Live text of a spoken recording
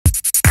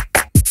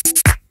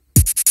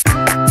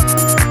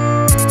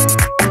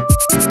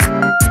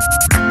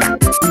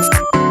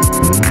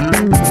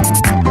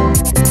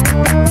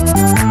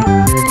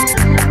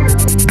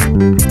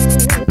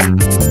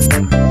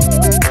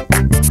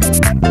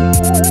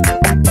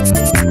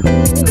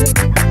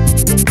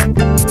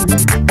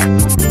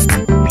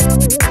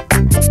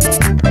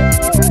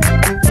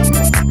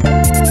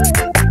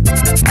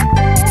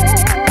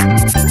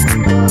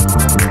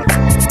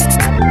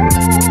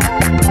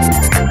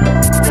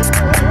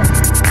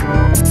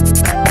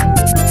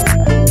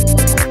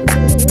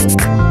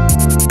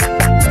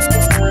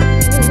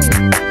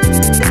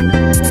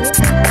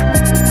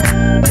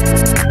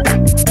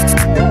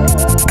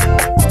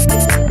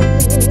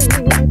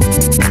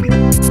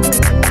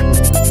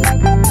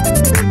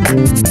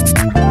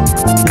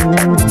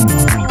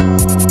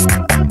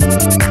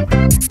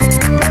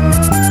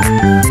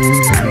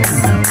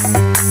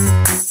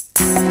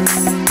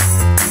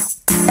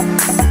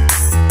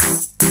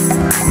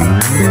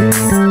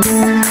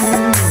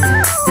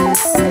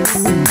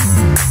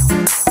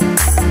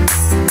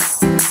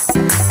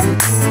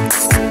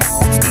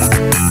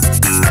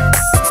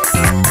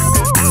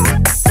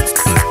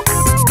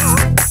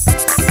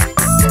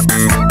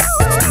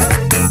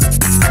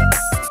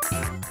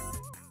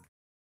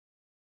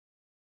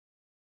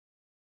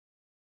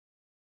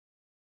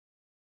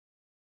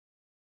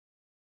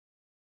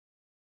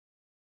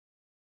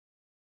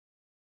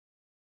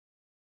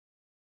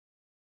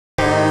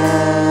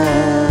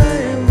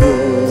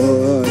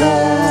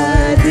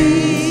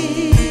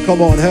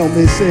Come on, help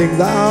me sing.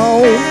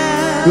 Thou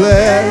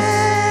blessed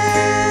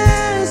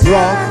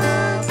rock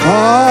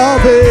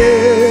of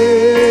ages,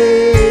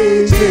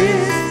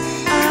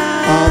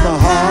 I'm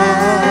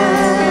hiding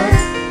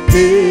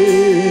in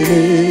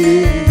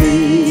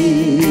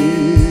thee.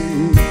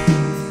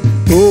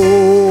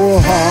 Oh,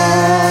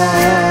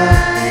 hiding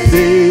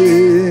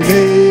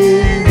in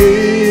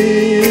thee,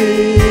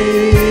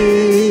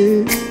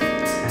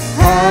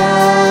 hiding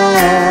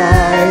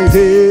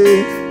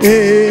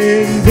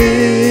in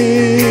thee,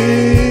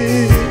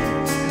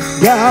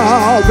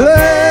 thou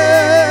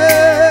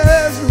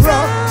blessed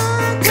rock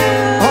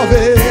of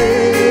ages,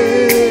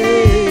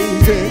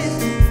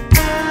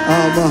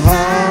 I'm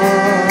hiding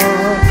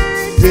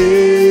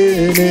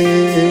in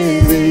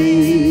thee.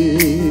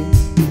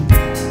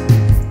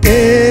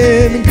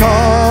 In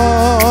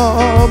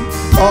come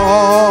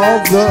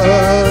of the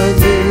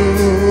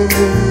new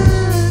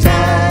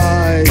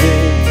tidings,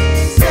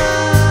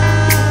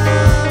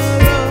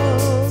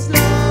 sorrows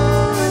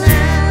Lord,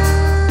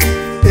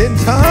 in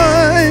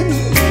times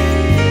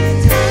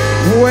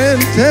when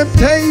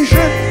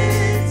temptation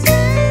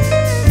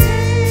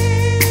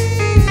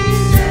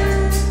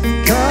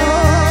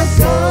comes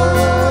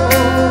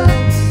on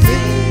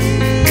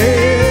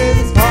in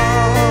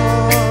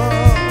past,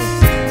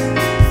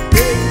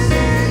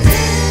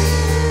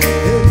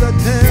 in the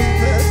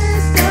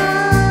tempest,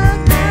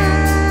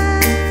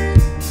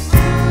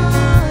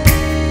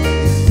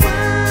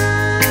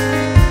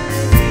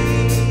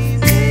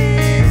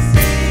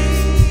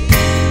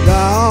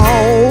 thou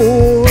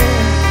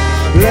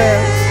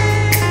blessed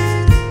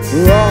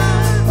rock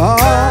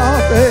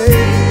of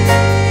ages,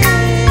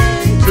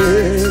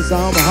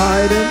 I'm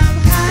hiding.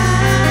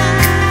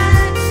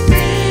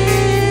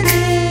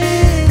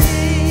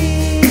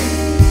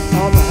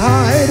 I'm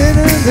hiding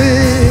in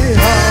thee.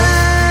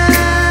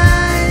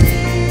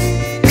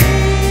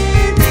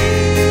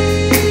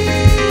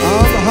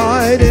 I'm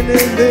hiding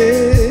in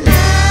thee.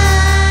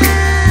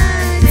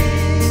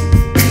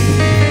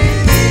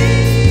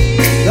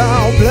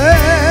 Thou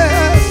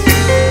blessed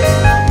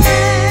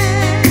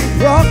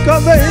rock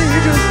of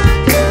ages,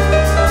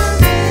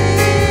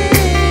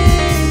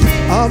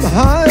 I'm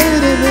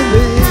hiding in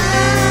thee.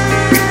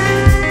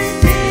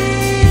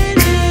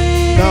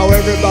 Now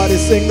everybody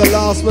sing the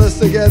last verse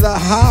together.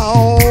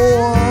 How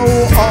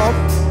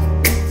oft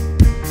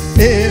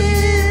in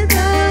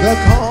the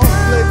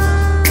conflict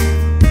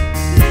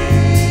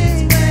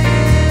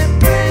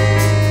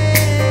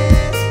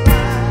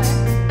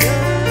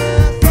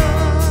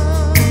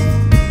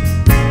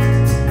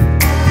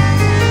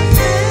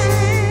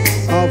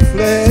I've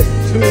fled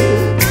to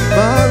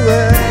my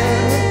rest.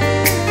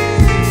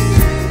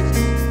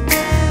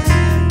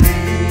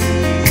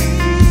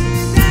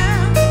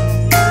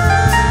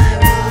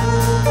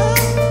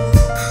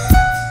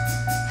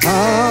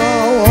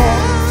 How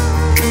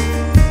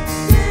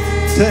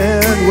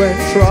often when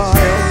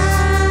trials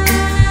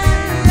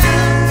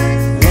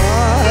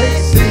like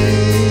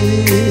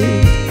sea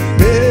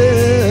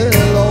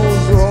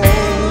billows roll,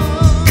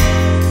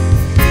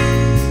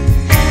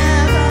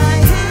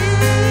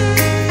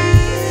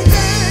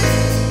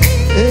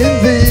 in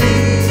thee,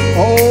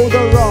 oh,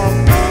 the rock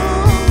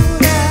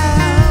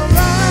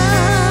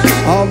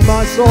of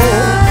my soul.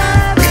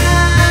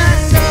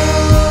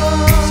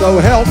 So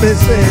help me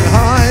sing,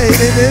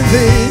 hiding in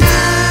thee.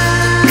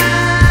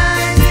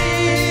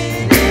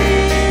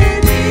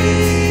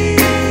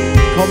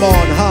 Come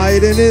on,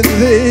 hiding in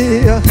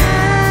thee.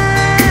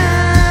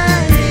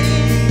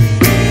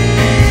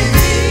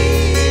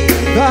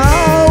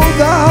 Thou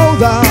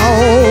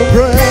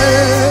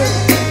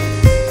blessed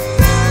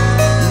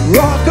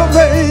rock of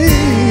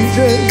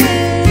ages,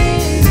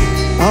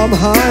 I'm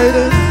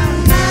hiding.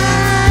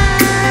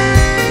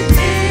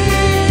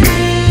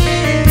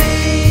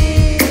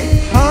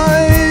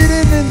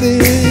 Hiding in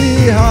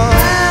thee,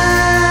 hiding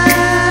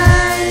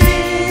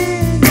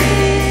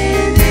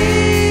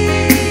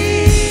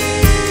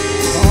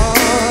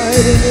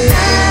in thee.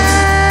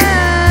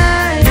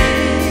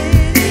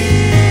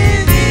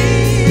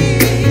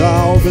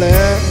 Thou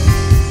blessed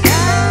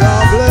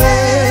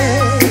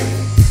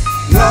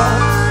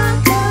rock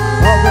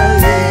of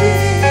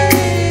ages,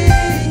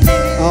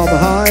 I'm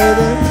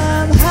hiding.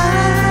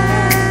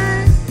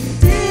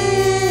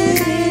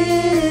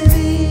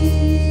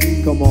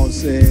 Come on,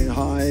 sing,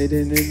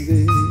 hiding in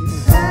thee.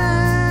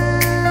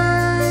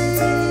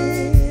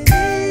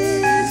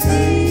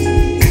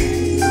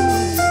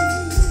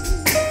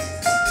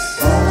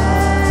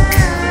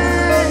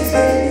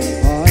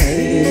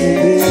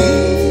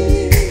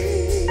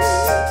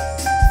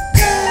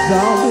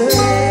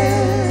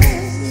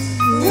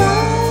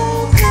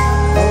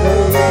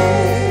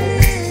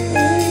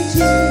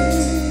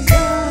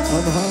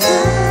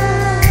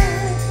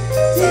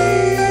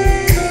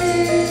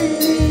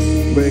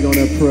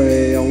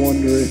 Pray. I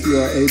wonder if you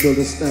are able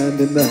to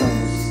stand in the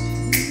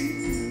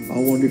house. I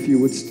wonder if you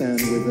would stand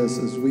with us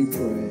as we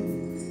pray,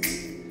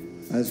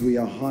 as we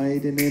are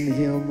hiding in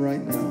Him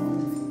right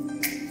now,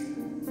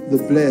 the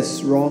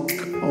blessed rock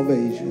of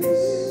ages.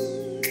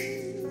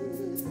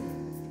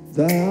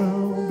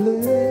 Thou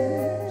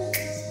blessed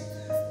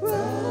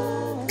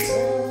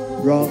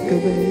Rock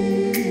of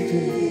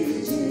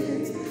Ages.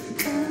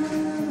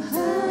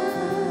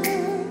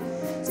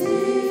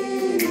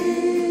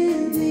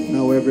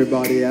 Now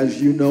everybody, as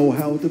you know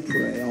how to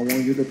pray, I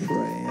want you to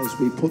pray as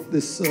we put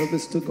this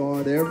service to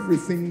God,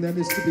 everything that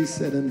is to be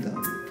said and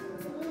done,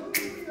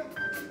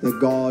 that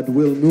God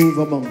will move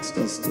amongst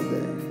us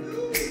today.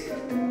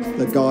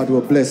 That God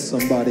will bless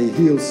somebody,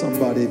 heal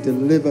somebody,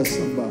 deliver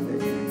somebody.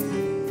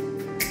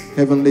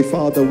 Heavenly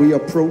Father, we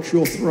approach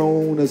your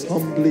throne as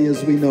humbly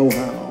as we know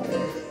how.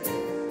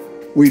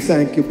 We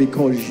thank you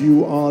because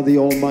you are the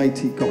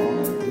Almighty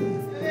God.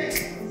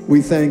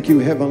 We thank you,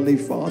 Heavenly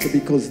Father,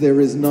 because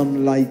there is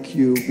none like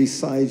you.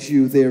 Besides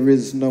you, there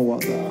is no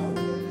other.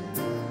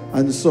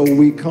 And so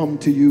we come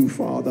to you,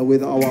 Father,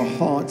 with our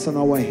hearts and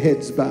our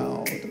heads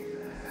bowed.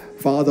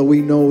 Father,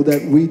 we know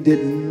that we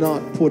did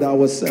not put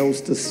ourselves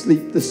to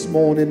sleep this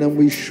morning, and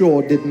we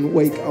sure didn't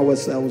wake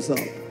ourselves up.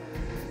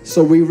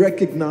 So we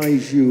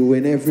recognize you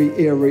in every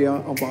area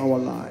of our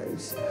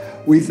lives.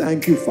 We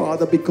thank you,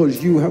 Father,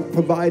 because you have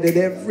provided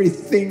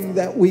everything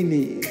that we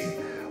need.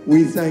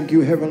 We thank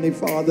you, Heavenly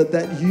Father,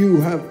 that you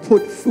have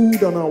put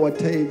food on our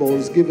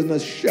tables, given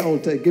us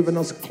shelter, given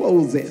us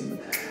clothing.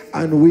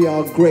 And we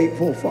are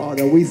grateful,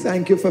 Father. We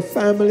thank you for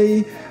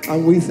family,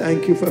 and we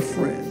thank you for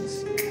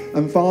friends.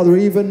 And Father,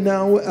 even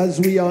now as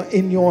we are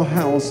in your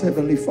house,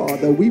 Heavenly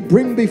Father, we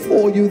bring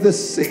before you the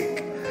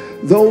sick,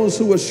 those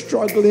who are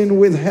struggling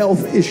with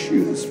health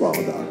issues,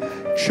 Father.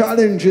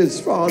 Challenges,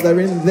 Father,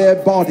 in their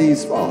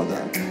bodies,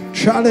 Father.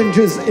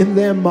 Challenges in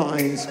their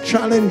minds.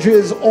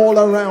 Challenges all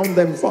around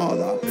them,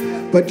 Father.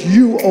 But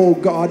you, oh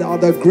God, are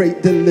the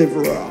great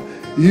deliverer.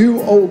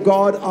 You, oh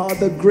God, are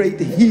the great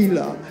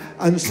healer.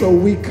 And so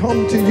we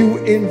come to you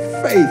in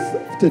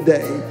faith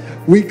today.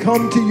 We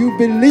come to you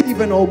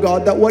believing, oh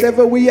God, that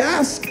whatever we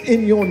ask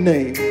in your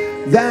name,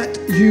 that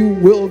you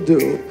will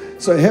do.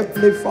 So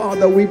Heavenly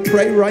Father, we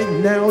pray right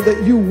now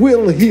that you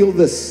will heal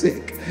the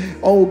sick.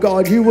 Oh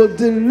God, you will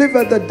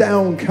deliver the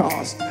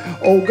downcast.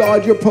 Oh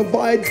God, you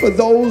provide for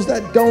those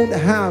that don't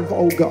have,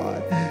 oh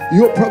God.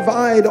 You'll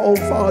provide, oh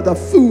Father,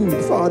 food,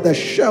 Father,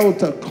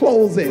 shelter,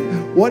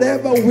 clothing,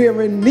 whatever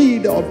we're in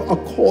need of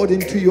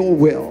according to your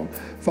will.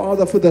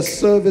 Father, for the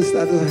service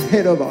that is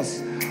ahead of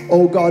us,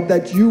 oh God,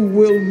 that you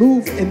will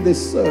move in this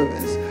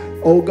service.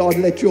 Oh God,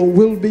 let your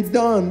will be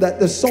done, that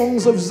the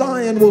songs of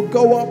Zion will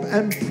go up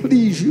and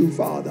please you,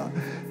 Father.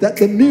 That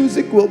the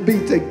music will be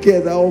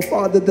together, oh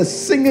Father, the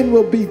singing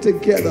will be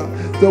together.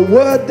 The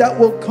word that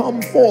will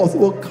come forth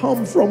will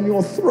come from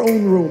your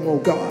throne room, oh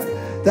God.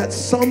 That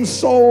some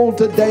soul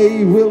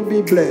today will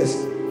be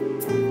blessed.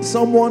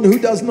 Someone who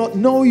does not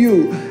know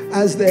you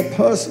as their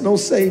personal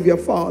Savior,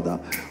 Father,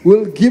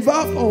 will give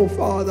up, oh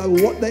Father,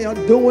 what they are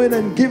doing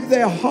and give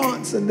their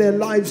hearts and their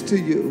lives to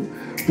you.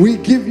 We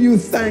give you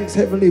thanks,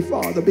 Heavenly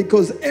Father,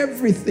 because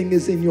everything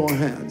is in your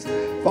hands.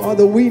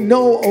 Father, we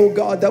know, oh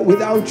God, that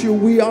without you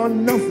we are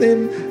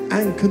nothing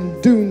and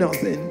can do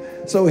nothing.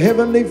 So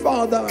Heavenly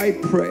Father, I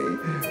pray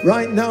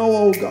right now,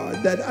 oh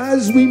God, that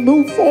as we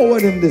move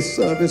forward in this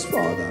service,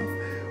 Father,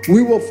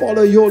 we will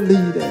follow your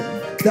leading,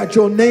 that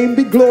your name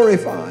be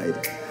glorified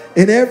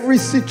in every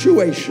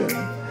situation.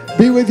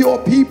 Be with your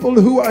people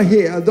who are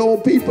here,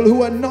 those people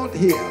who are not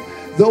here,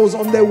 those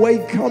on their way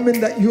coming,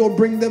 that you'll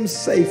bring them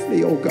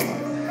safely, oh God.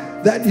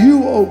 That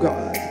you, oh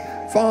God,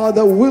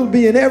 Father, will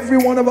be in every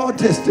one of our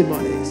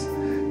testimonies.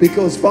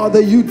 Because,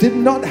 Father, you did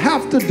not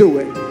have to do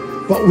it,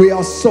 but we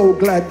are so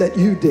glad that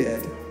you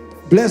did.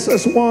 Bless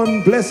us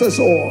one, bless us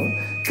all,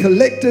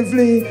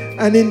 collectively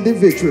and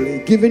individually,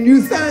 giving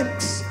you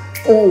thanks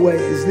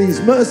always. These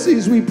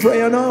mercies we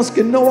pray and ask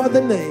in no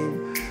other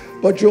name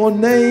but your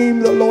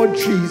name, the Lord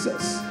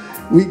Jesus.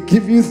 We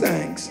give you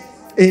thanks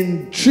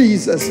in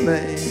Jesus'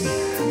 name.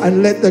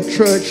 And let the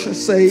church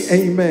say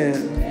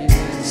amen.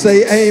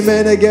 Say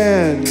amen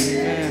again.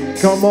 Amen.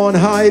 Come on,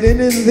 hiding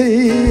in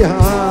thee,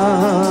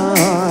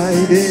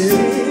 hiding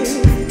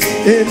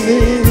in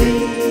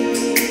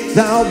thee,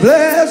 thou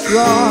blessed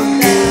rock,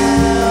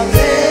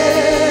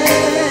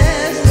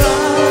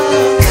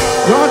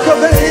 rock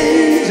of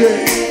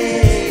ages.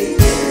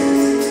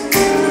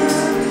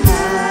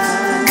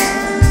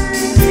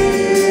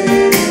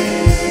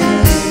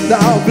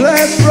 Thou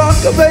blessed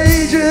rock of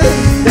ages,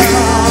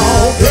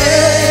 thou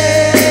blessed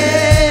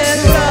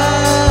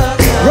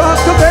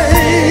rock of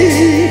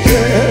ages,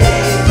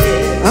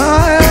 I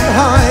am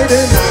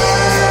hiding.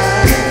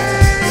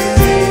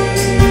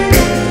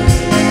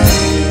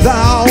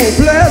 Thou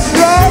blessed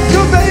rock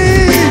of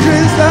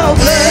ages, thou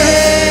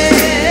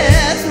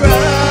blessed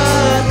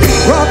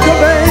rock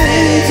of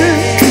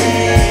ages,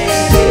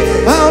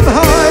 I'm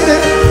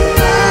hiding.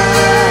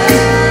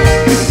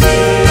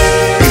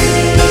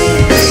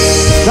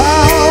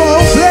 Thou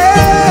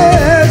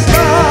blessed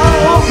rock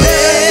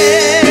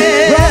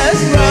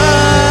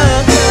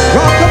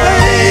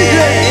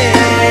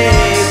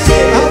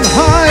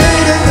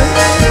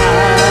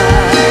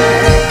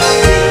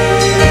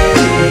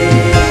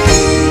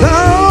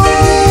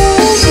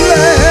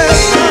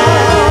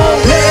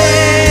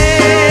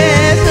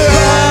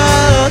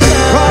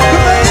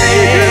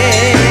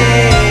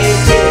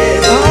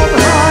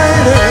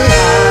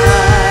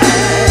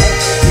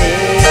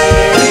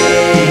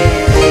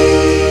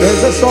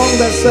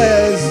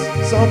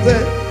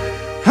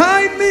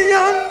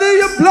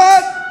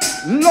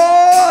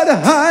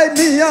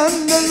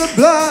the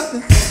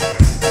blood.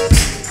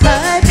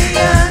 Hide me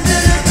under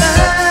the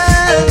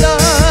blood,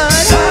 Lord.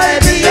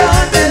 Hide me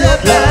under the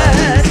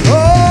blood. Oh,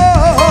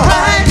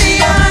 Hide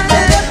me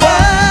under the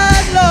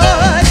blood,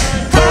 Lord.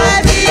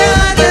 Hide me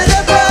under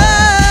the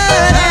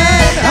blood,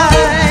 and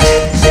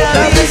I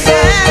shall be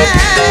satisfied.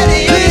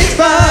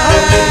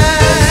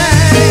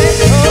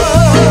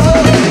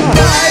 Oh,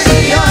 hide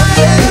me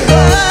under the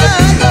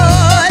blood,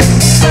 Lord.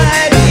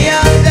 Hide me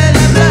under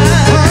the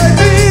blood. hide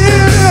me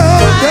in your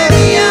Hide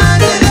me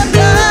under the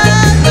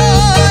blood,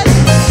 Lord.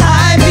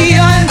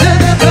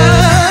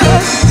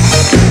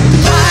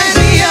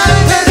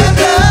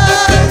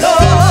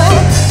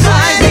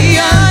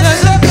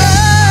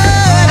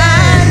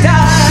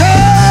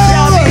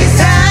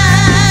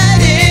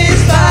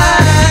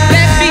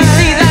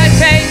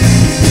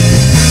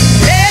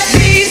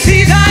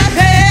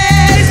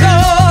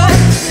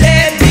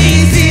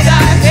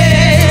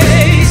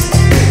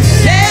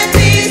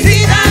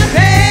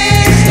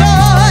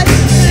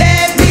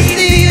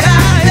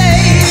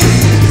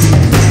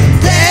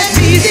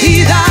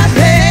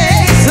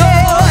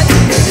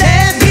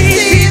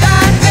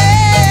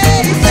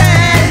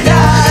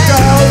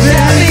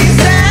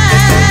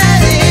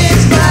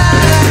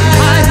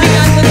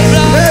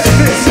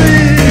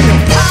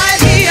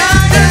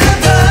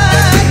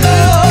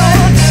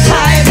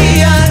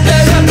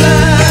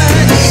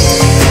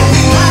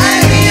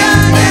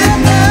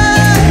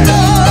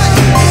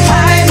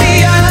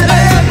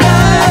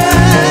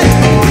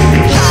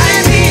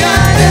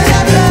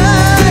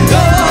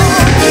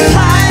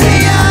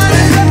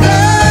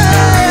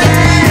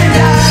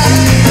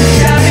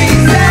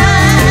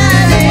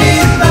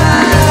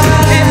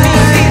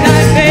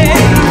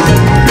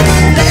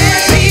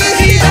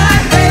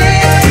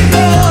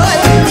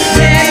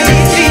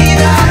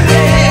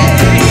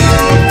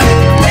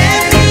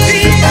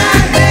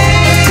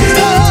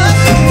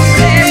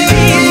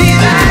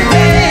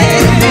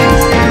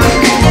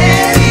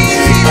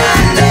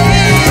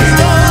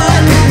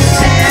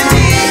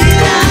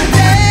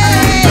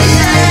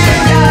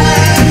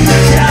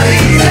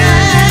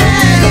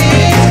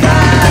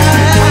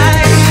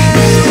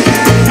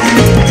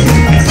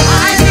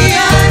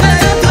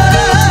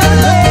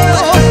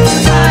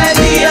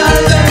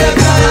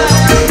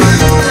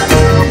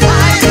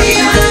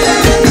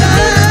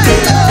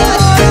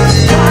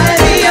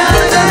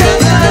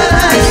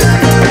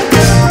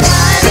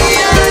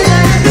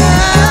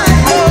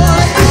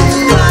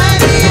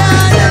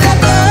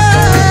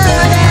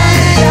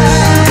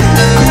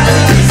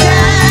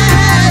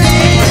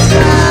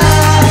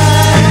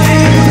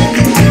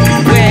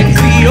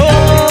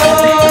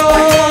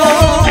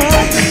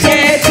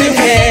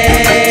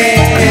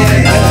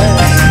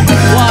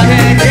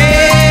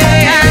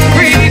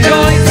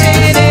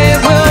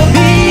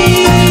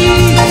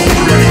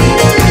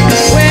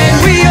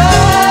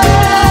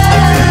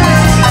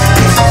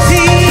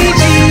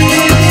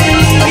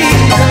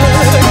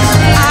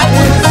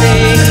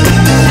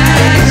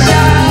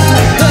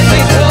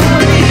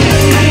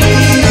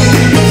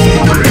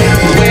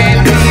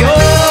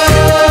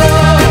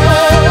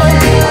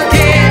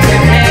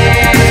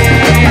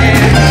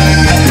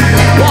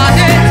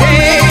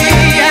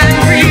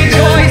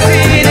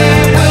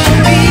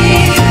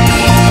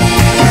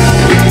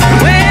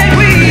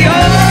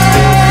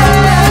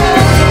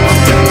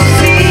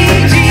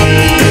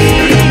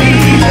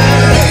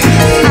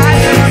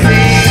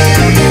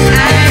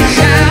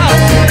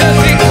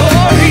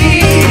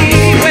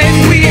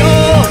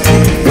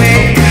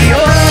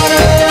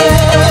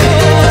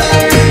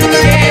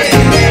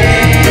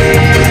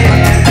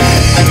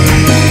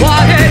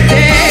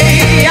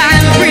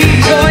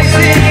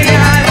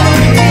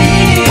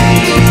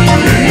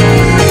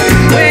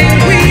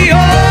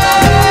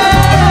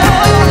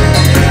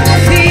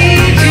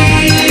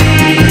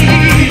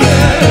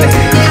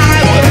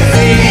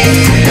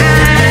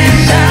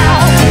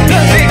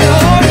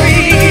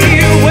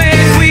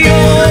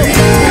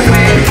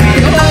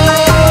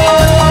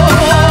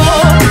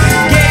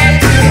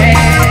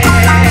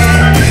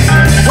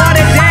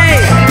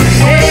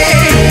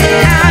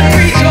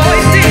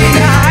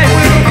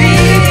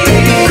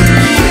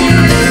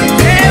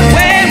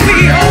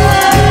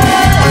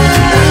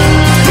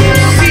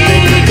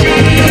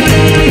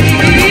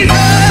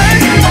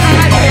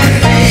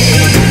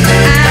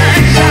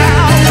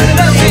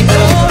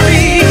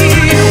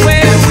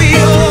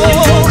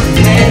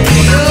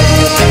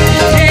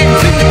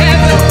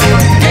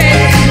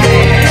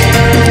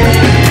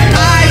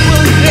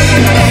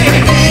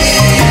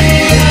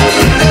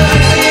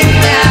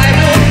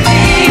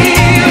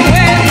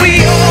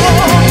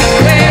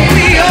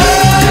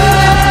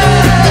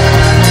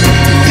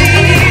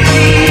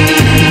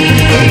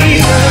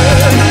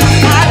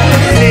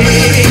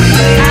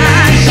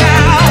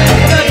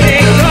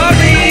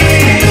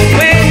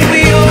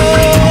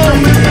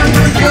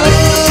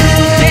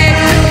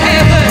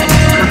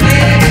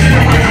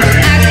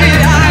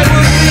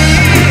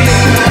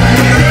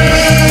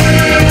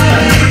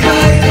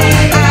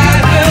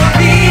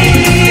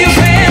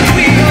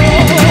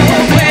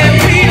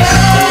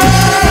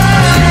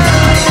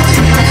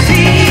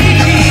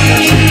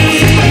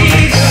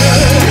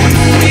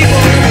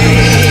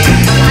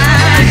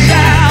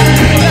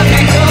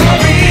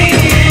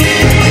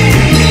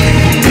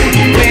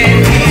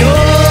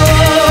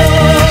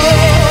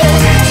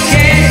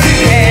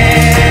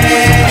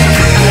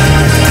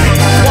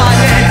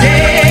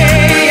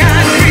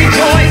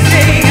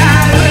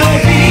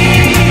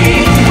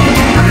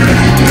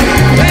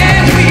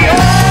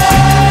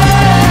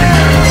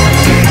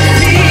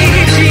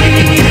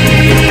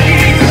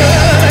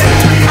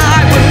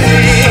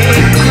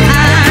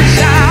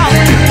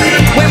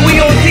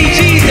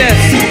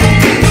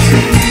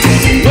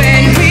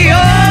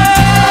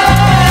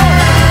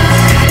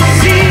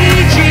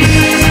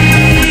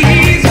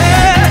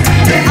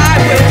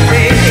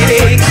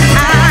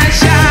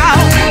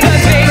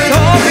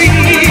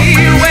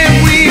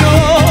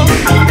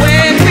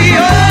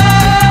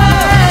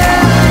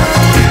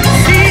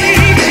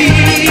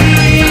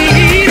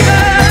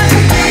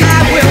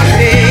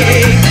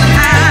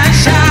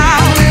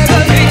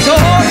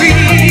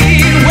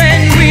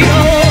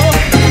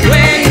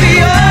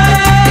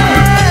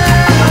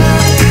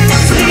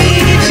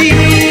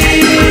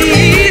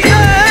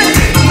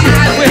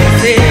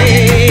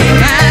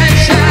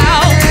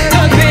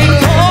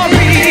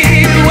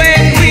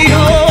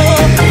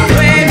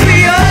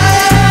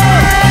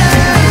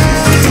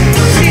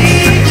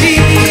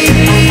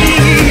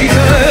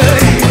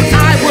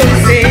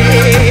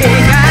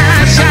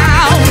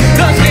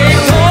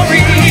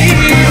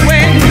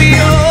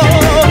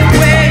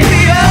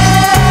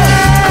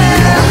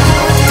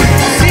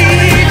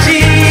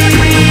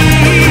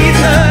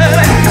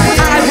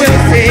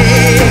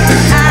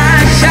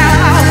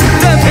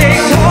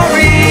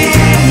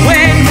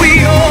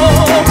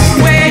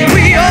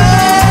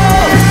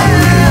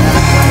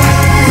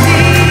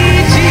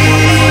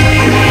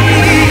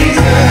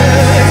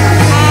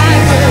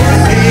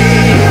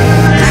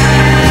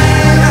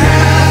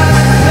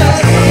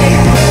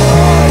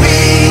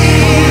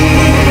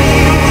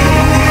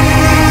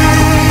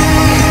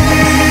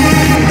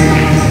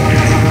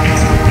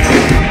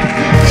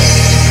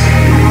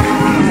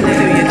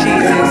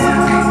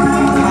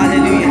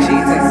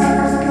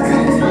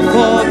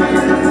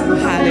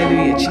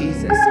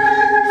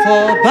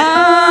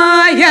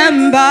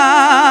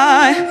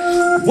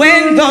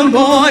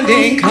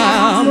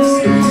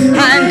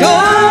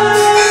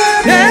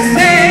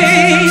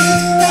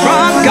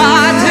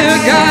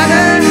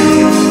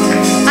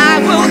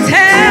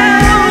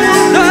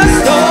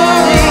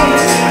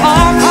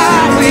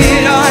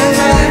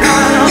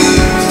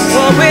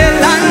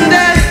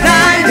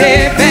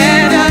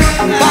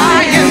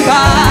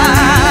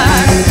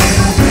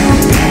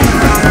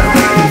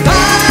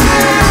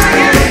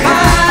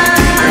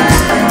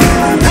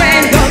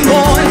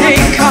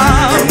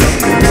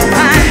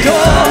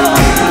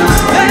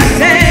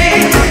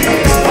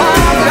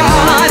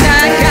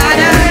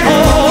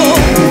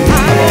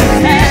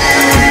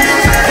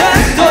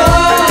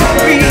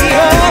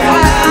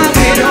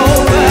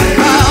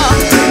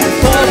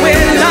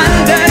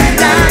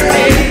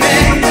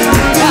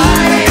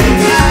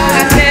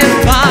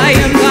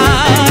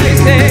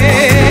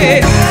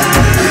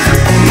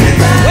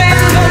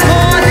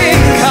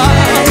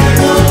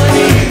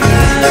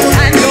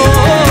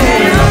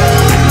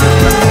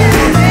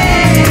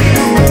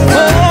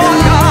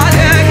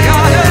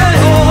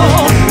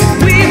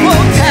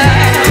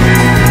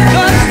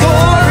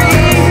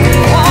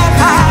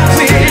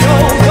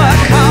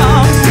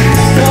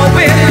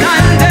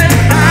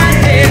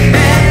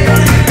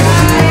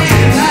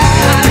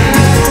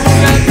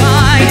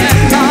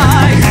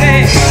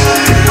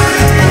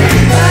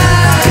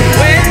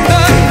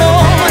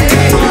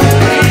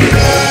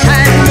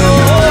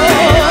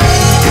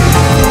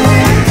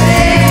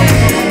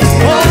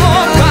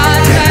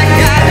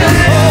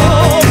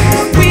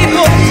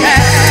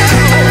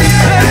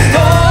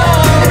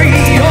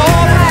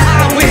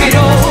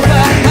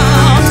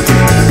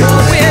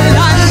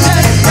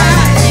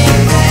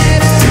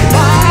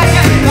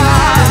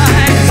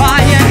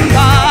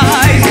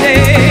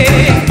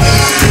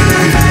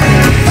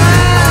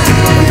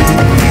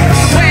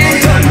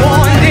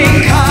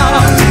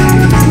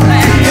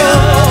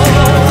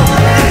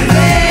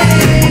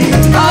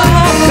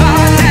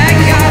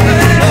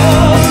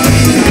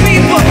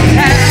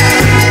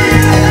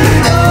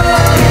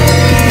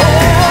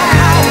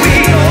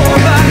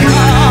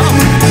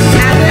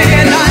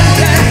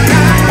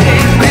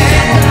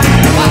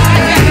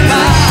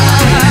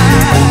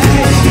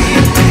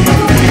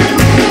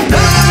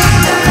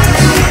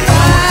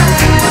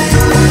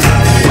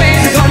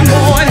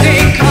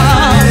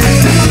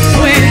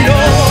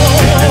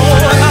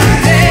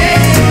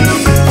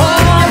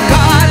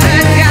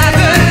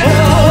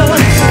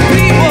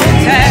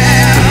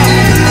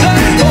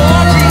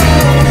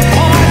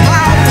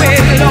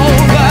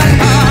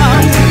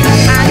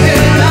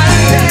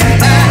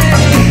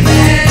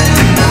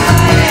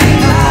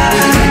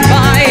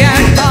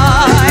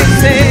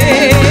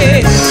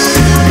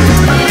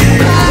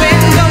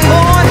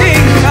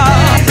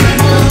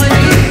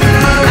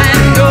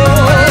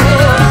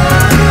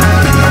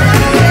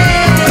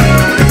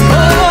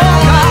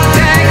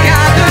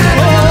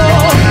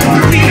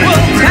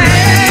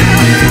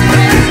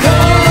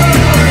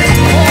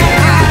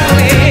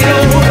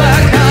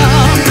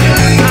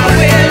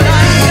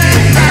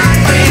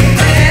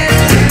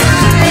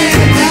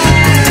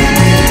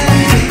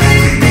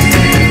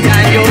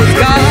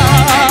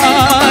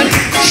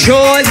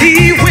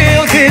 surely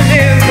will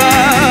deliver.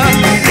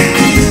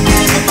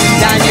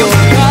 Daniel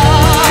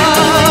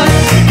God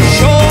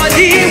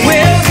surely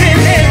will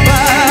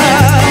deliver.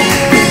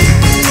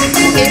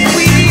 If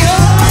we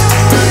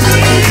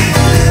only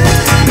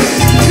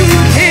to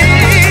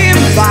him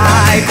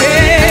by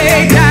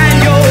faith,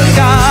 Daniel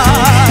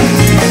God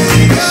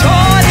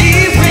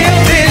surely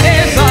will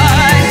deliver.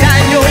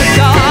 Daniel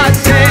God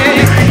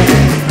said,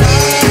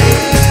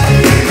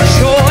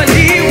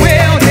 surely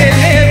will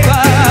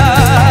deliver.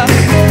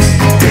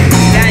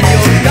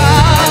 Daniel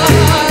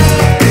God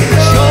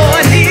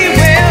surely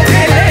will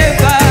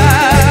deliver.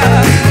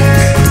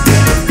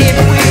 If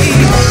we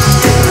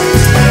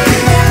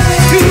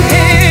to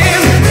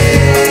him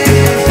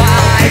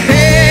by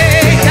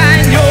faith,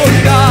 Daniel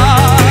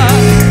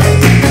God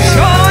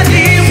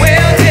surely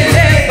will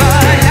deliver.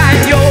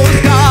 Daniel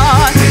God surely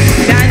will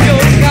deliver.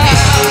 Daniel God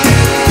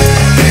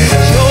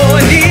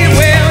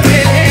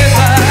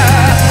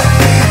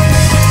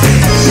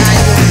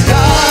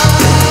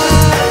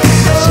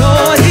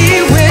surely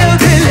will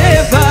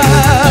deliver.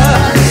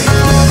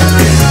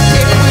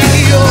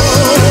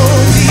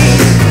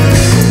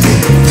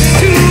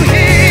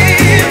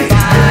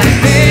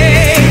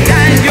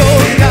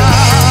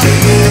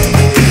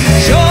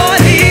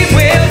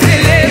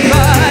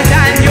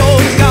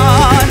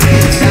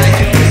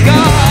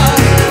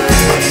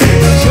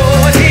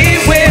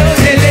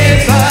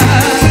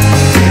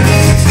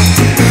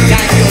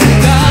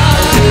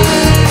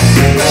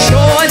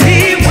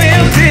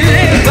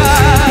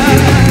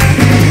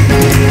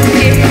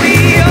 If we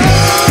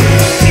only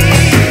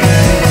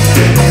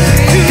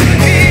to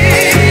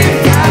him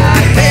by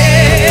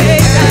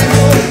faith,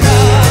 Daniel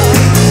God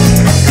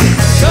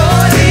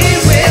surely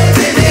will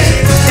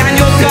deliver.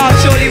 Daniel God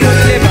surely will deliver. Daniel God surely will deliver. If we only to him by faith,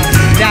 Daniel God surely will deliver. Daniel God surely will deliver.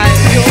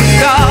 Daniel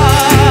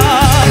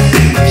God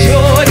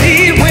surely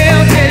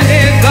will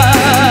deliver.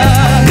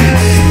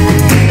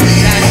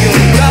 Daniel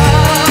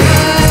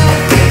God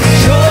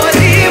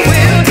surely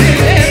will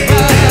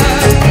deliver.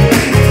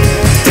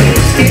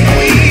 If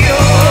we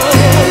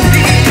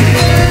only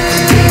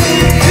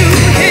to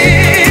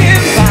him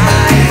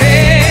by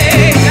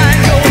faith,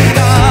 Daniel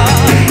God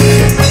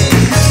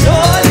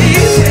surely will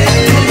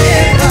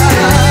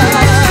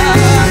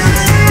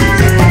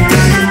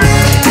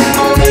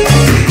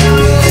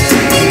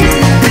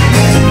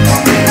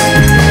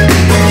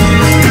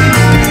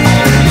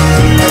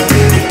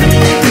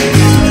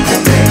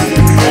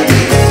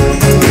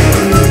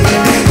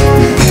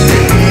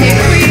If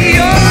we only to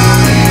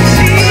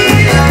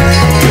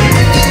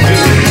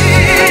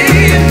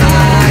him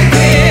by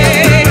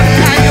faith,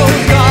 Daniel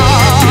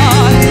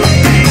God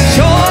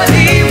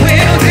surely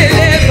will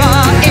deliver.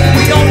 If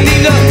we only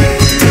look,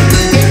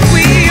 if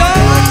we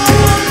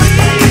only to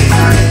him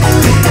by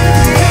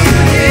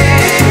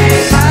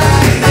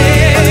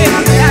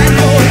faith,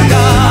 Daniel God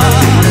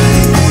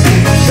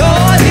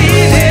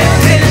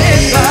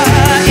surely will deliver.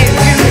 If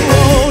you only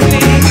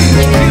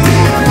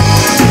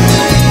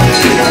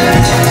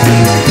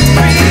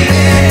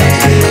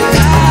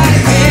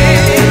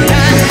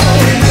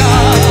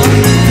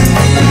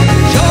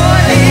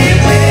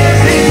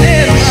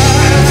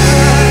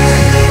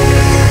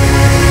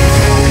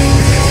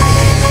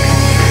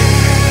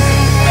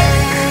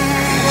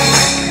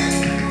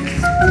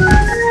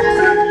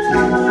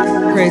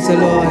Praise the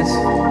Lord.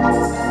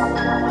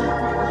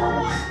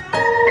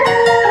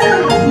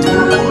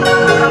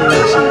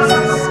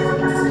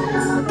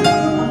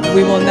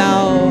 We will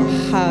now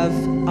have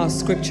our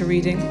scripture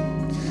reading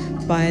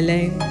by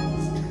Elaine.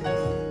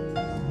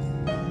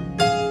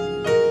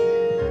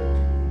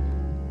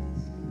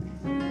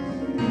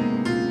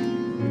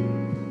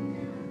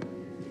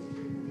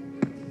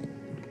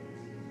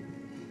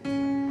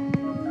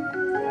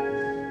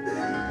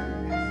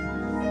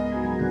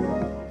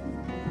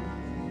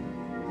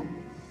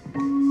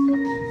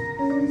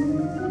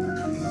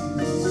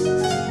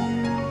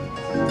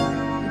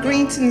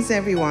 Greetings,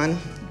 everyone.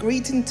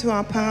 Greeting to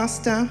our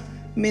pastor,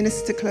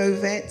 Minister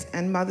Clovette,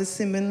 and Mother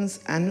Simmonds,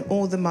 and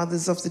all the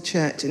mothers of the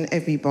church and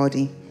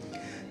everybody.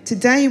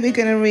 Today we're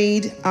going to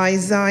read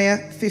Isaiah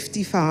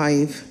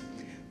 55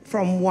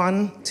 from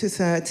 1 to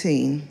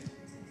 13.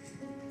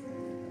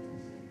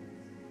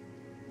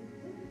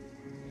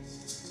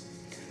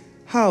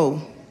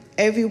 Ho,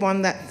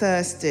 everyone that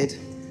thirsted,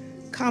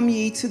 come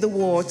ye to the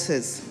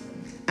waters,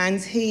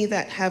 and he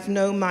that have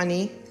no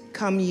money,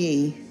 come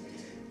ye.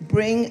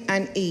 Bring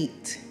and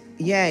eat,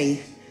 yea,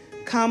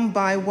 come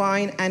buy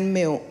wine and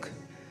milk,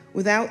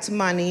 without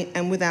money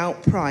and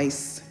without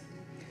price.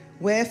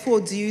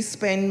 Wherefore do you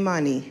spend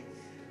money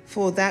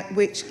for that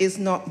which is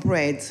not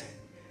bread,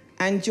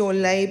 and your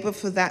labor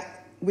for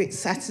that which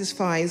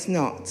satisfies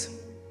not?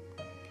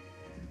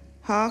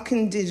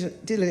 Hearken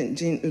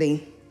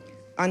diligently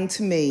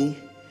unto me,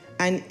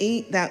 and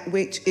eat that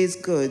which is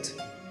good,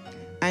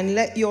 and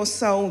let your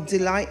soul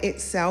delight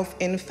itself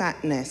in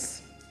fatness.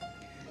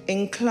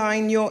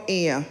 Incline your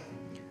ear,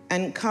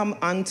 and come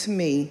unto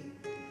me.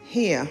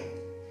 Hear,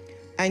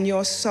 and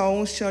your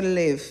soul shall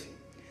live,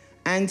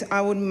 and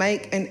I will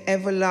make an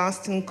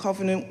everlasting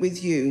covenant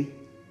with you,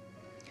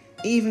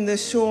 even the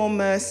sure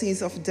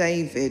mercies of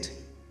David,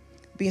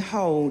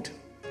 Behold,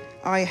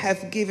 I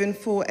have given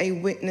for a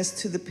witness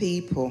to the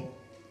people,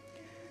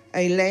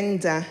 a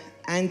lender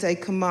and a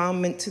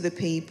commandment to the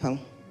people.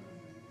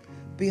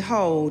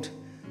 Behold,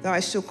 that I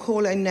shall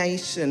call a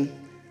nation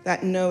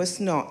that knoweth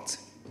not,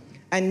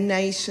 and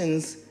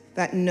nations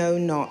that know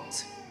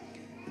not.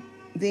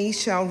 These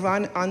shall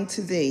run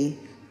unto thee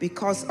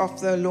because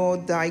of the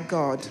Lord thy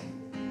God,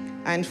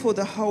 and for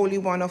the Holy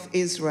One of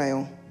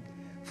Israel,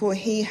 for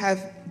he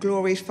hath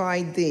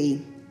glorified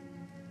thee.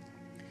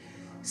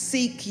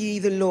 Seek ye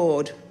the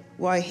Lord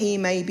while he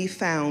may be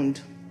found.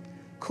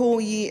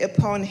 Call ye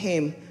upon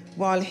him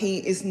while he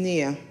is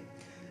near.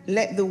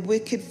 Let the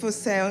wicked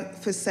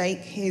forsake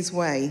his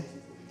way,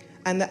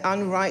 and the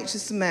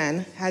unrighteous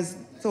man has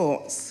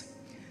thoughts,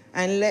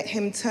 and let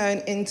him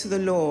turn into the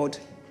Lord,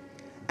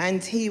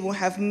 and he will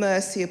have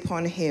mercy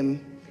upon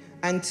him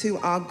and to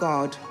our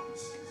God,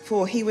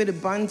 for he will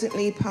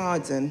abundantly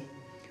pardon.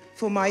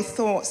 For my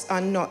thoughts are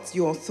not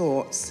your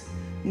thoughts,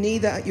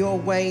 neither your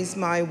ways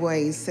my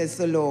ways, says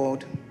the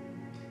Lord.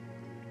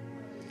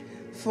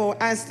 For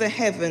as the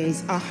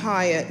heavens are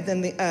higher than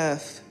the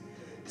earth,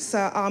 so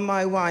are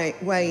my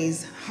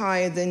ways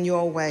higher than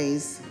your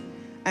ways,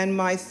 and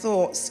my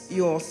thoughts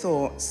your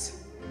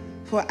thoughts.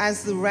 For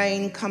as the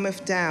rain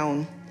cometh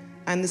down,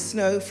 and the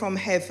snow from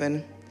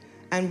heaven,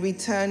 and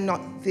return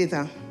not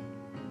thither,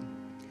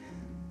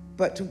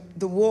 but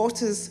the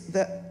waters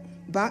the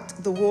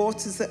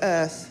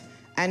earth,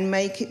 and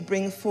make it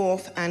bring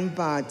forth and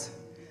bud,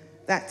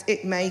 that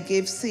it may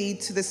give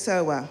seed to the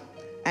sower,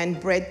 and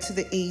bread to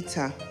the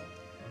eater.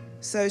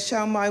 So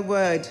shall my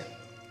word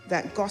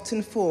that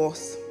goeth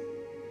forth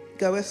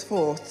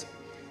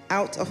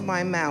out of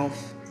my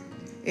mouth.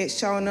 It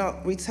shall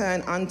not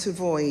return unto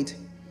void,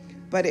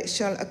 but it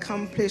shall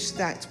accomplish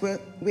that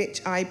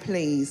which I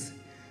please,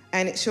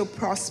 and it shall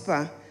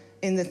prosper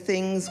in the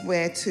things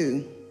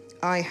whereto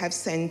I have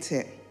sent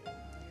it.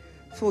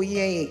 For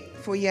ye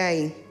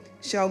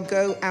shall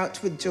go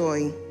out with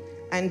joy,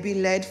 and be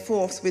led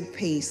forth with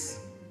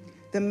peace.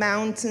 The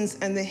mountains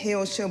and the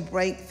hills shall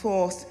break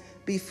forth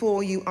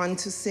before you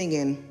unto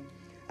singing,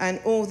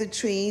 and all the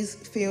trees,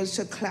 fields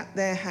shall clap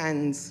their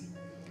hands.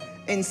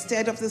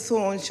 Instead of the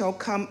thorn shall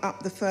come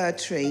up the fir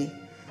tree,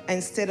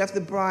 instead of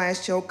the briar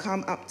shall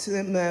come up to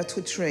the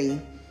myrtle tree,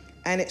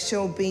 and it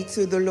shall be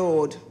to the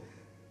Lord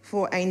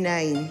for a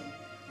name,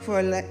 for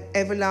an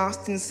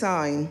everlasting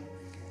sign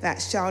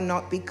that shall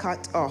not be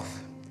cut off.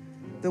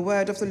 The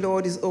word of the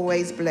Lord is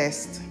always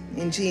blessed.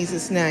 In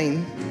Jesus'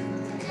 name.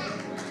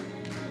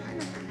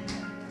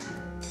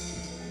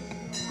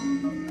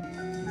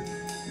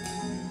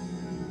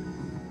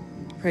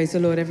 Praise the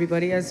Lord,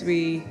 everybody, as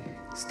we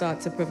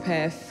start to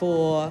prepare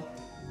for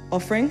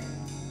offering.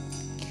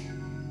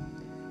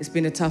 It's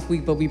been a tough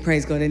week, but we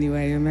praise God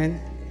anyway,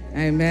 amen?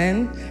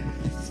 Amen.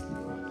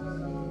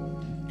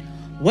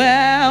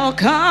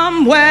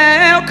 Welcome,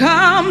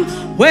 welcome,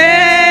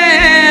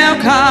 welcome.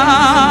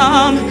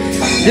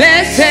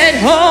 Blessed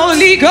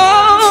Holy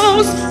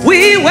Ghost,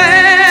 we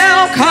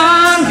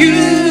welcome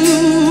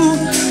you.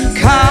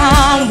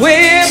 Come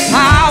with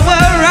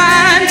power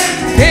and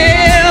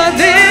fill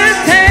this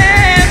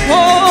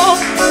temple.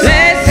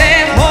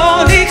 Blessed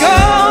Holy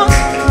Ghost,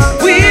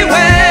 we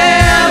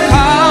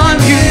welcome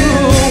you.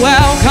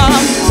 Welcome,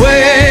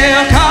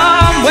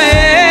 welcome,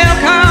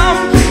 welcome,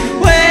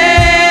 welcome.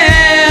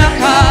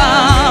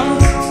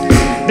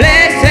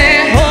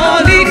 Blessed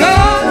Holy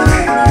Ghost,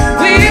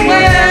 we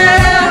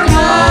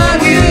welcome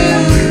you.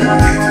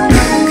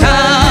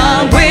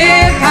 Come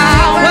with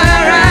power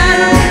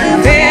and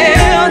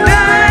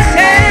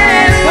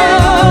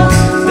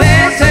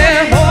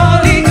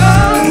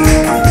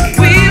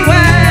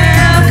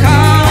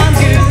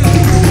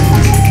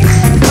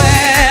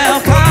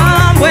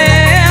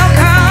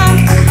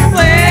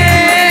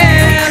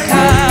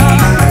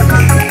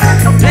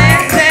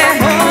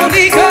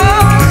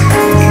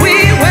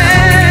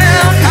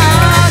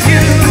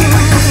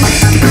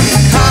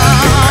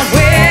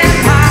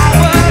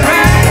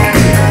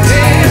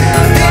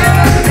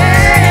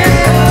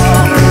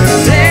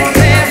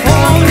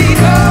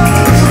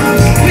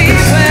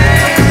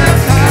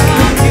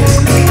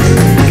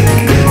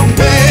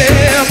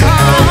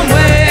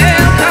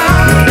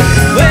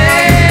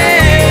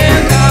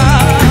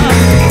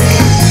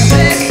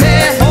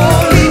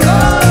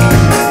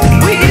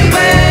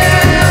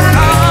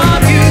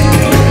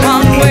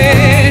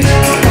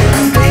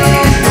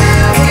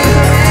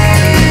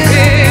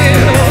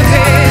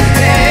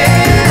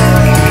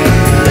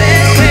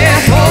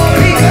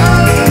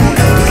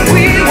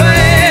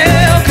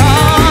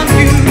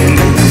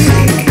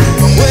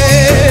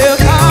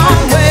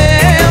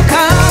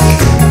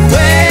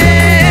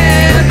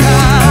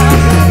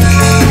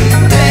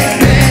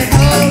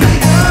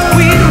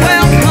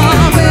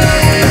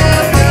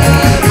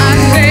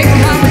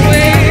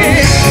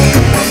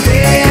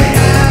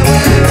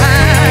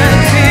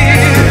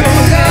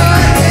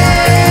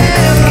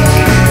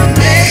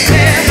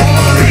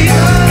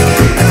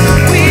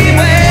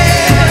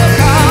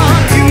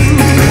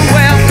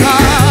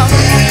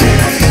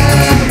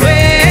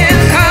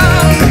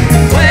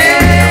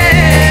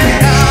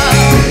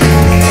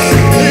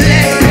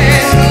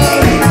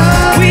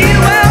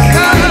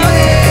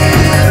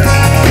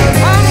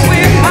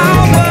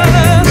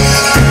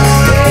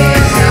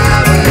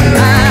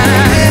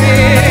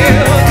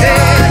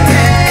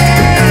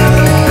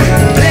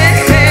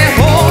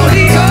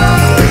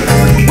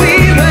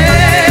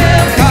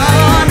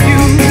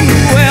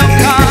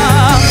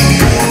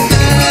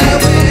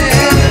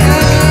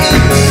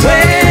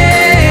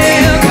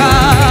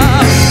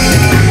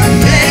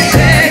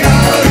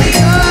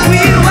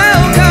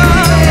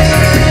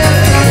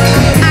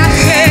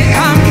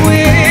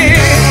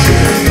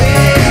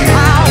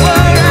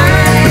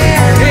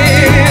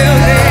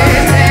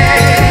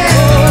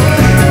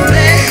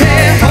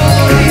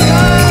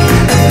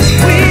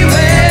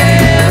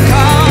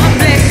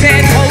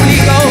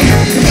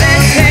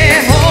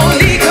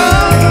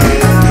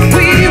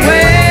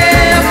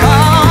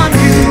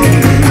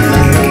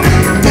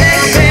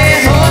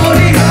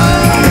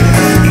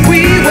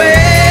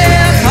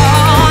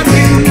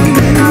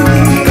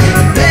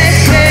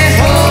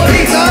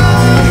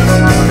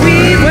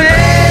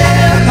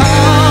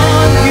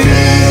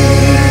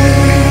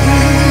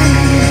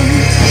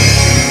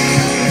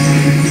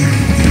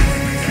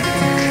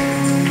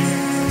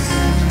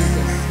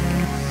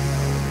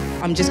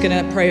I'm just going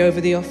to pray over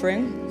the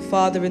offering.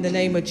 Father, in the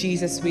name of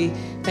Jesus, we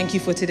thank you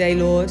for today,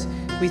 Lord.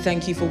 We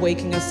thank you for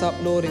waking us up,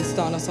 Lord, and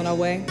starting us on our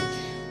way.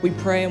 We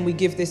pray and we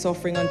give this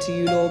offering unto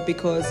you, Lord,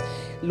 because,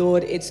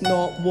 Lord, it's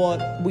not what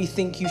we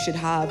think you should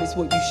have, it's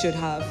what you should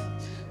have.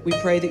 We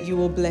pray that you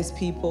will bless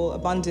people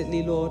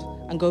abundantly, Lord,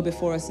 and go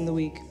before us in the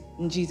week.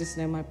 In Jesus'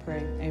 name I pray.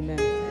 Amen.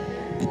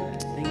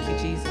 Thank you,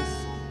 Jesus.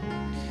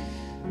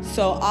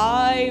 So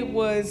I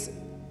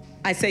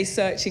say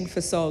searching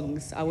for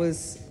songs. I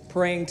was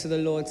praying to the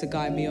Lord to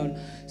guide me on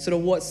sort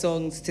of what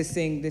songs to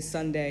sing this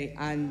Sunday,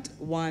 and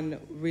one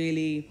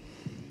really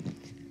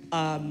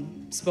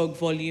spoke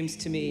volumes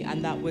to me,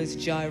 and that was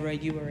Jireh,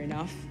 You Are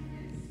Enough,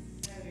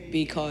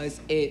 because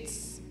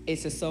it's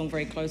a song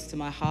very close to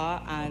my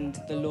heart,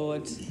 and the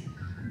Lord,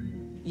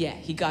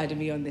 he guided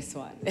me on this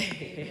one.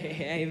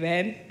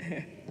 Amen.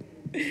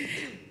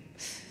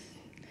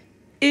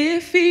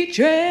 If he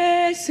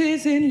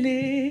dresses in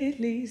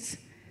lilies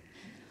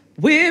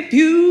with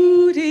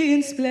beauty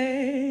and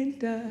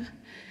splendor,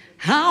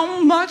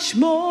 how much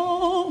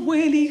more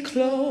will he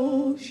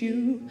clothe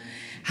you?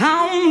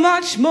 How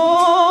much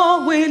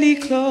more will he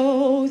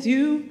clothe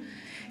you?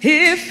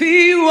 If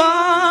he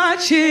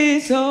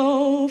watches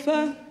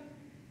over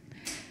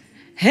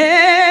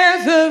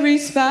every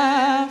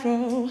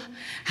sparrow,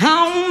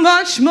 how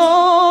much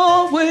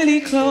more will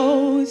he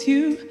clothe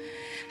you?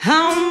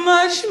 How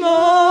much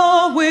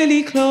more will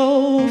he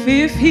clothe?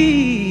 If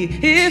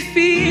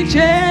he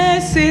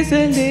dresses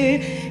a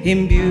little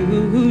in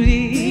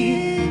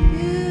beauty,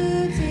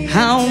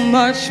 how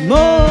much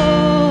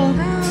more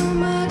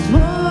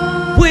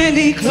will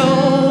he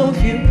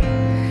clothe you?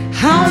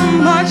 How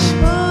much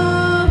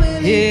more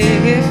will he?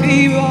 If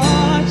he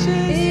watches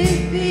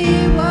over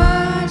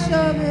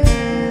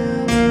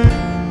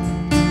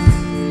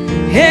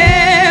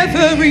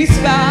every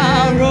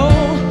sparrow,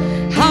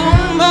 how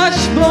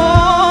much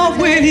more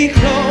will he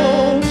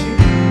clothe you?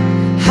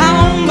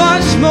 How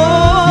much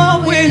more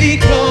will he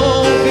clothe?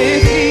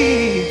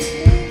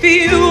 If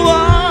he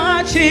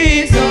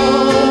watches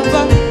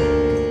over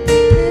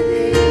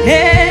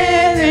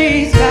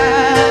every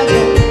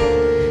sparrow,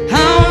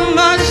 how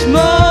much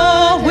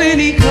more will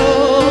he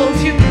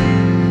clothe you?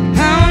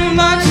 How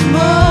much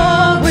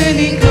more will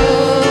he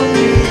clothe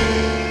you?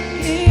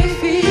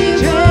 If he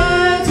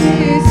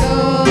dresses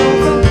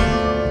over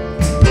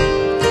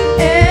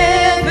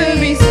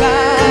every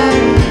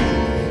sparrow,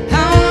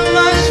 how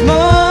much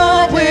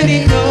more will he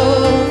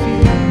clothe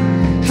you?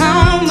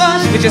 How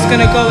much? We're just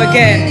gonna go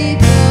again.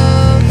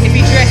 If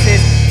he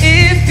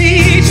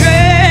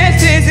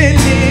dresses in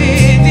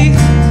lilies,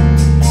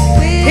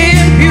 in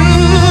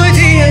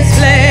beauty and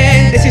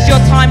splendor. This is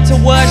your time to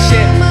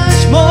worship. How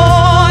much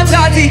more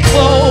does he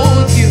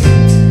clothe you?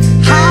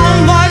 How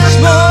much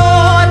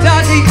more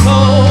does he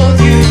clothe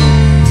you?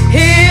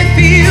 If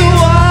he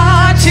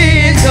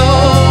watches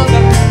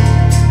over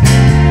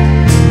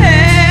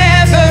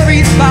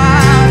every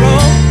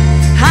sparrow,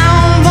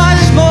 how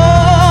much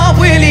more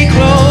will he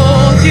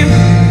clothe you?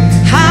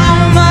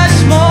 How much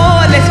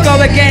more? Let's go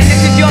again.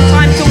 This is your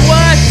time to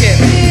worship.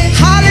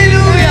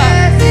 Hallelujah.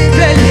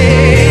 The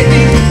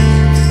lady,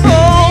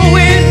 oh,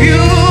 with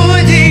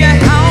beauty, and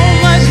how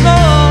much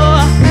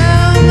more?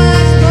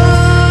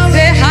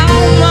 Say how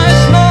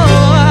much more?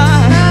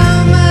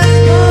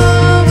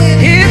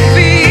 If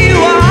he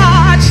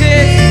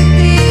watches,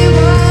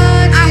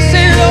 I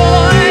say,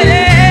 Lord,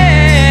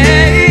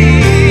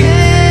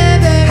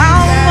 how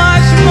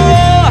much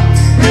more?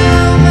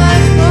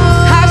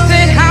 I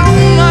said, how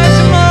much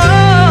more?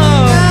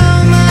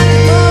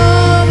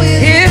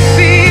 If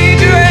he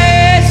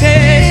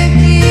dresses,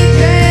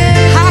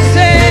 I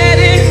said,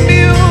 in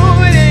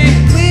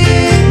beauty,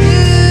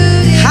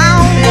 how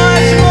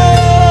much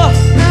more?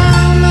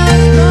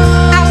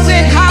 I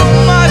said, how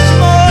much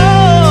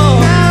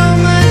more?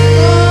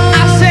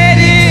 I said,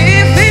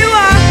 if he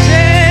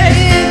watches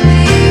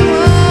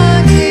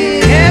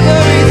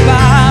every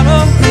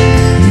sparrow,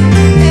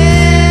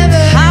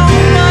 how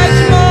much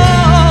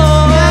more?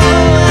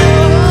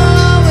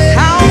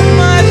 How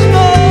much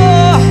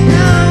more?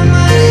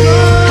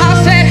 I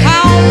said,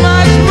 how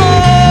much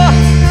more?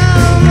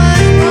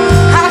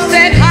 I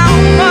said, how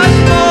much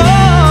more?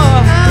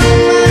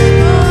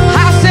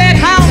 I said, how much more? I said,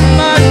 how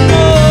much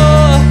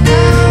more?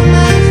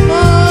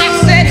 I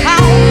said,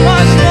 how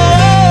much more?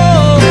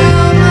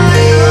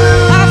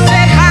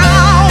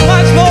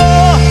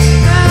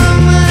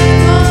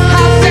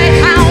 I said,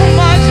 how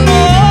much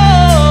more?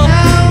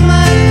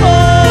 Oh,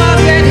 I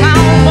said,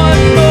 how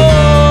much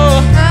more?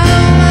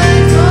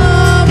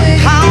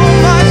 How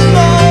much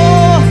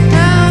more?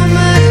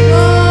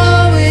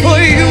 For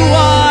you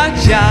are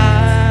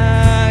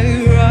Jireh,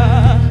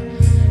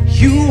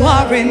 you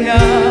are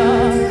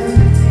enough.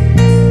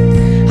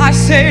 I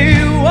say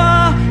you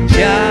are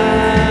Jireh,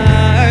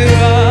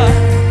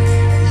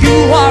 you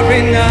are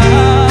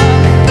enough.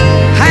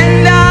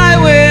 And I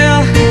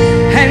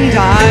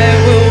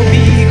will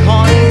be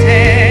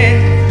content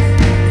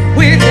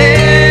with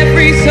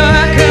every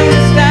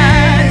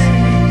circumstance.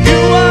 You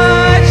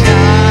are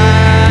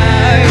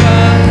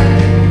Jireh,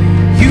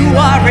 you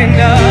are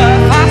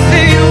enough. I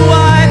say you are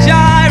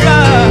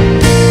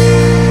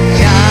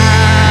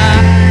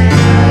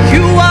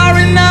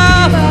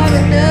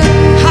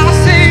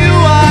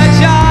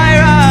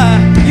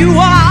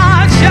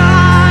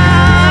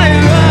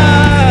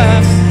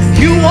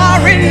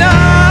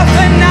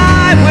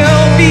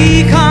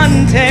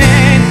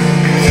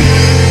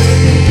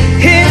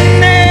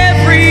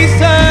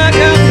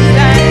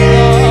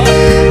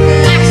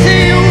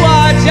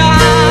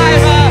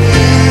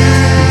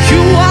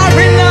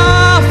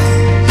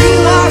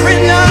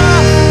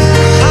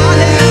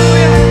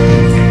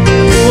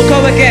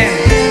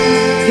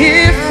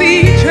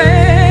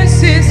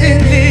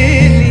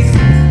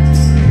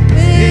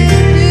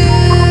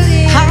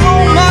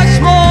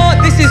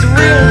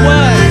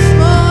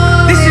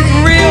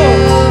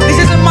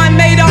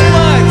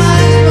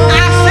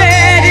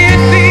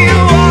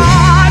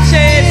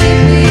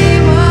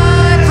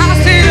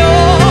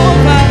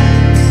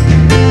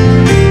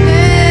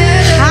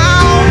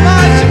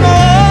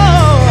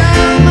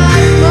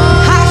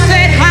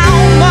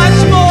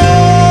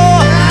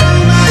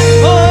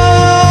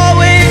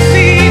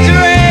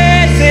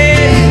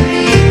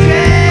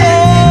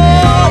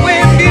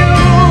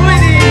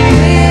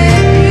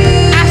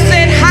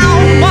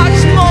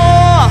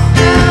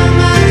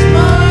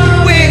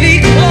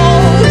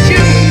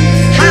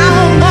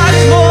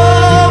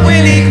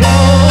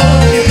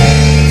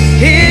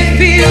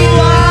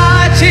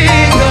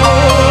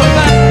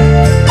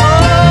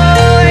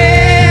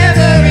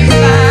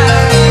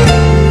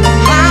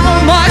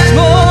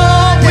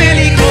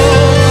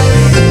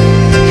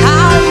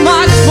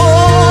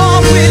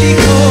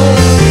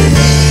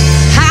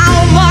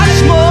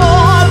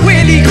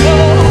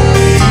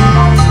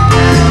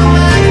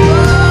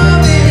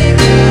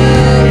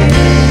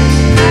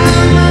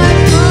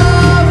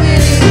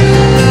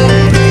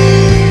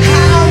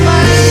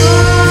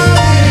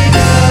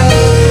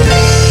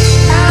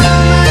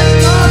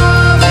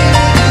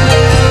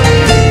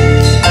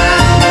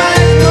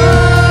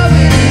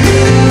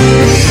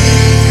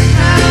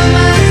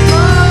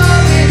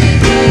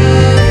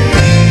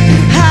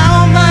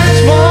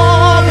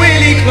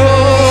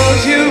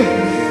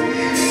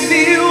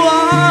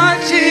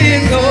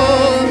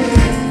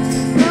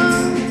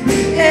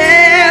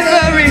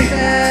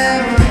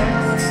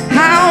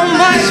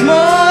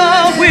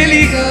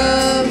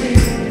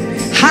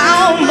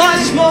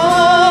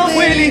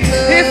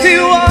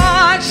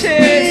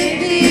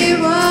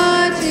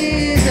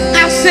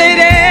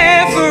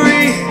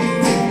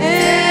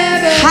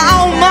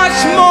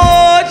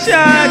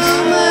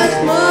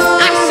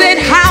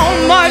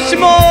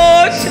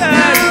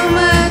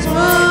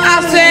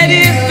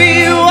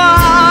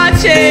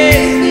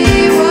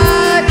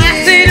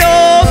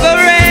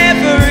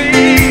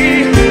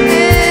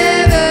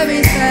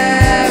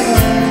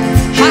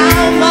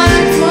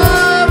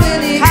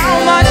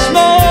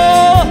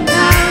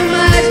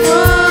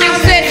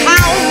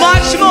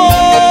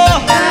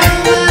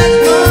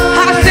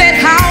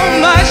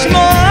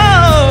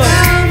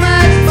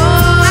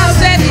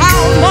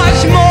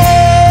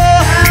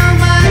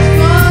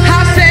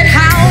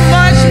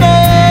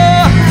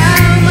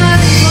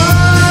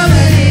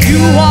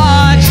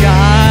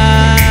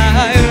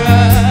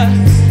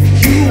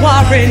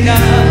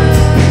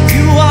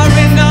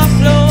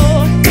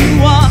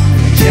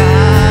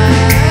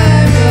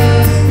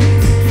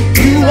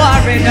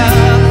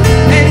enough,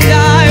 and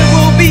I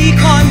will be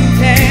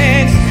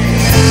content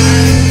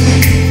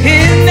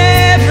in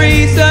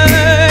every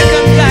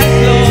circumstance,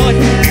 Lord.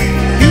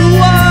 You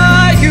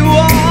are, you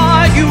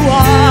are, you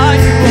are,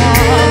 you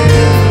are.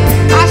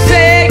 I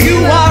say you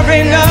are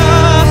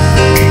enough.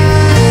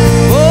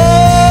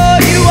 Oh,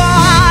 you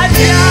are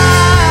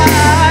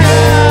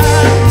Jireh.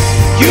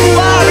 You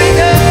are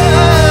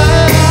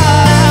enough.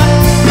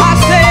 I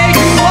say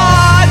you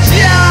are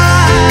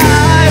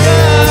Jireh.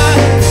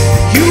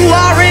 You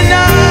are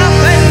enough,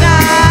 and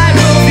I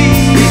will be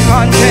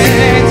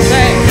content.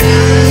 Say,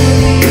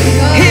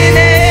 in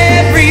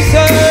every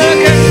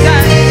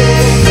circumstance,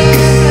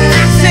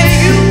 I say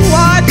you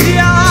are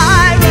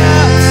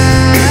Jireh.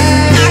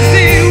 I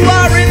say you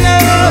are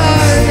enough.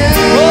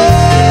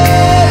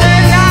 Oh,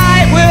 and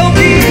I will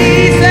be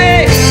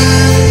safe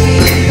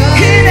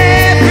in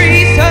every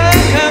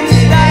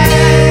circumstance.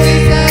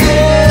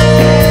 Oh,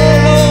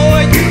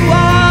 Lord, you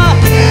are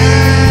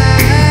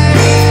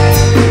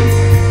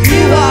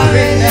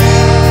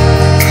enough.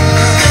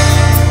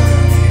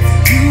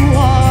 You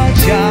are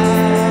Jireh.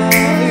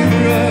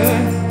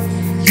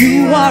 You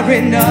are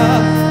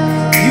enough.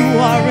 You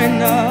are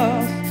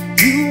enough.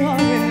 You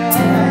are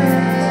enough.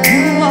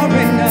 You are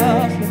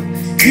enough.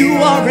 You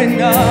are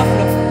enough.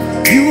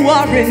 You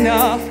are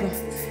enough.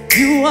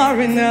 You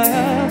are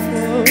enough.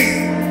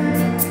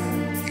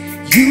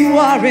 You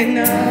are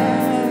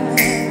enough.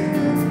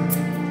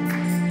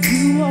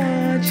 You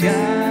are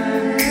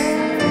Jireh.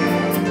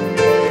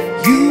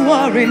 You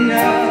are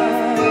enough.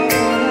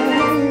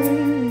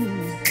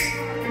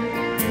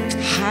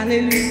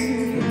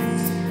 Hallelujah.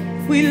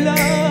 We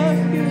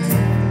love you.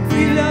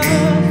 We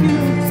love you.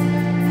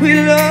 We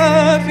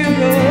love you,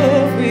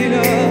 Lord. We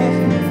love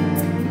you.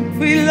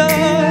 We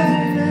love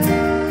you.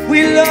 We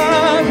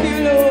love you,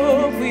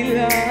 Lord. We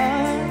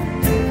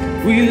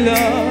love. We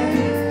love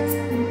you.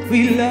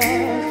 We love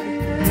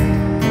you.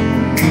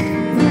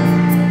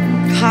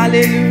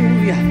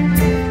 Hallelujah.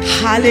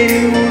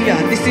 Hallelujah.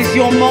 This is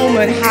your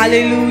moment.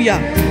 Hallelujah.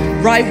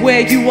 Right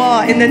where you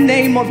are, in the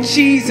name of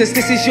Jesus,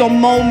 this is your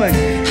moment.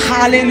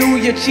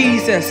 Hallelujah,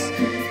 Jesus.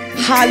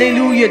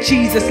 Hallelujah,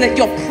 Jesus. Let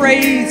your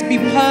praise be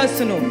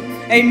personal.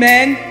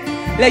 Amen.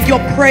 Let your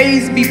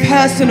praise be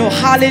personal.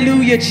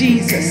 Hallelujah,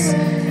 Jesus.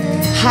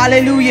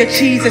 Hallelujah,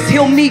 Jesus.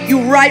 He'll meet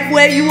you right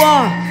where you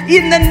are.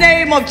 In the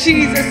name of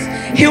Jesus,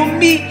 he'll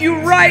meet you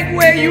right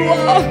where you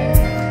are.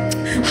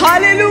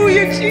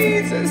 Hallelujah,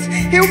 Jesus.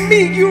 He'll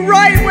meet you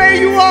right where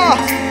you are.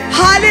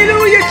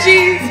 Hallelujah,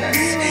 Jesus.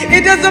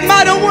 It doesn't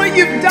matter what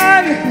you've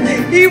done.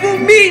 He will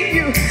meet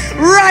you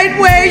right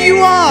where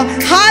you are.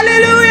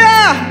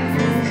 Hallelujah.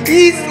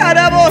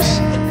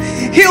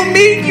 He'll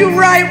meet you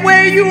right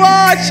where you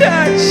are,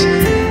 church.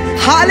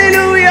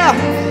 Hallelujah.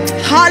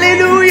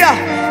 Hallelujah.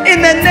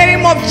 In the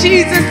name of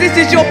Jesus, this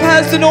is your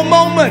personal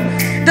moment.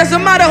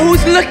 Doesn't matter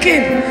who's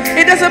looking.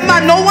 It doesn't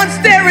matter. No one's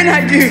staring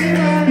at you.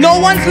 No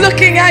one's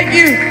looking at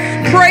you.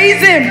 Praise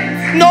him.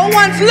 No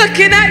one's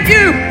looking at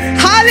you.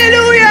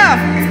 Hallelujah.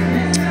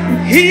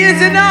 He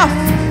is enough.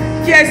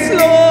 Yes,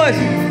 Lord.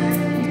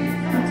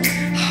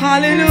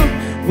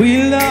 Hallelujah.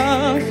 We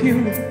love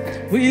you.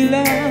 We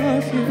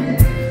love you.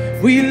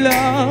 We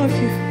love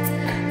you.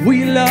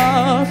 We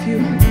love you.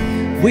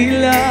 We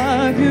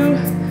love you.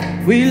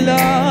 We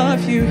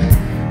love you.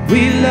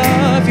 We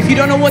love you. If you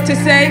don't know what to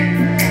say,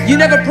 you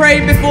never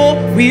prayed before.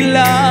 We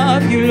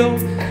love you,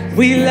 Lord.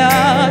 We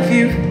love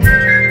you.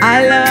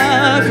 I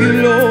love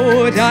you,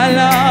 Lord. I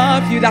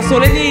love you. That's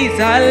all it needs.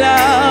 I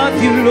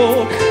love you,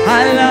 Lord.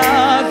 I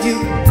love you.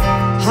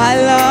 I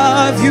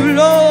love you,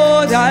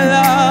 Lord. I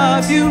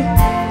love you.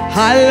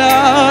 I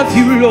love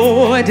you,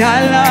 Lord.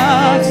 I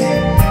love you.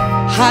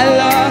 I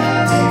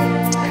love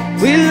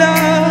you. We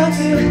love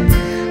you.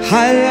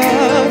 I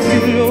love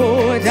you,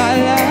 Lord. I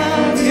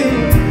love you.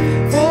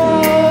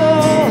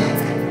 Oh,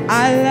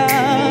 I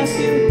love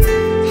you.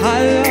 I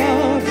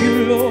love you,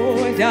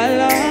 Lord. I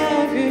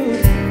love you.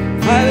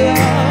 I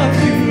love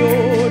you,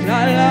 Lord. I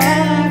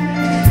love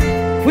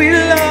you. We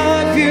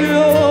love you,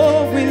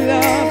 Lord. We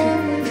love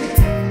you.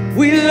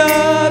 We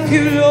love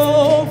you,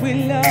 Lord. We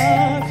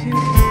love you.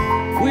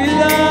 We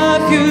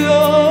love you,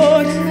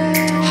 Lord.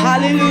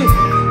 Hallelujah.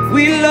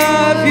 We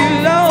love you,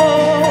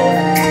 Lord.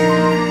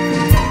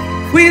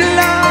 We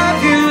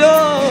love you,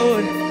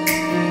 Lord.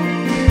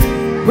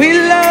 We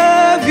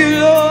love you,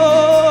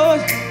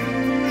 Lord.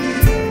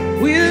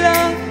 We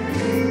love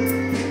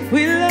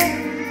you,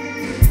 Lord.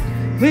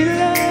 We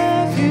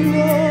love you.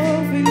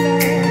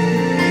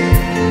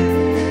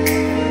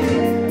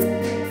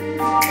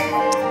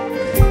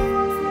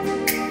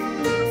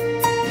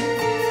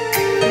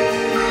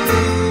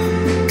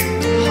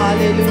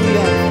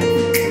 Hallelujah.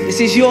 This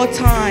is your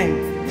time.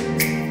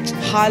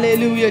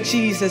 Hallelujah,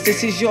 Jesus.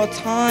 This is your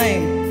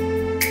time.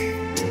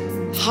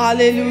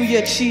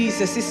 Hallelujah,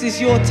 Jesus. This is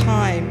your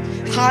time.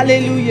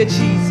 Hallelujah,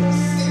 Jesus.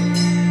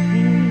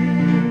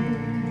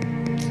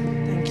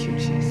 Thank you,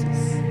 Jesus.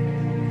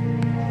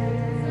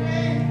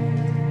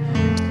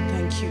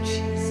 Thank you,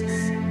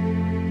 Jesus.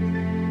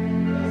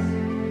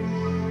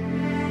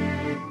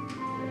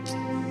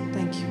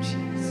 Thank you,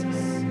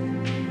 Jesus.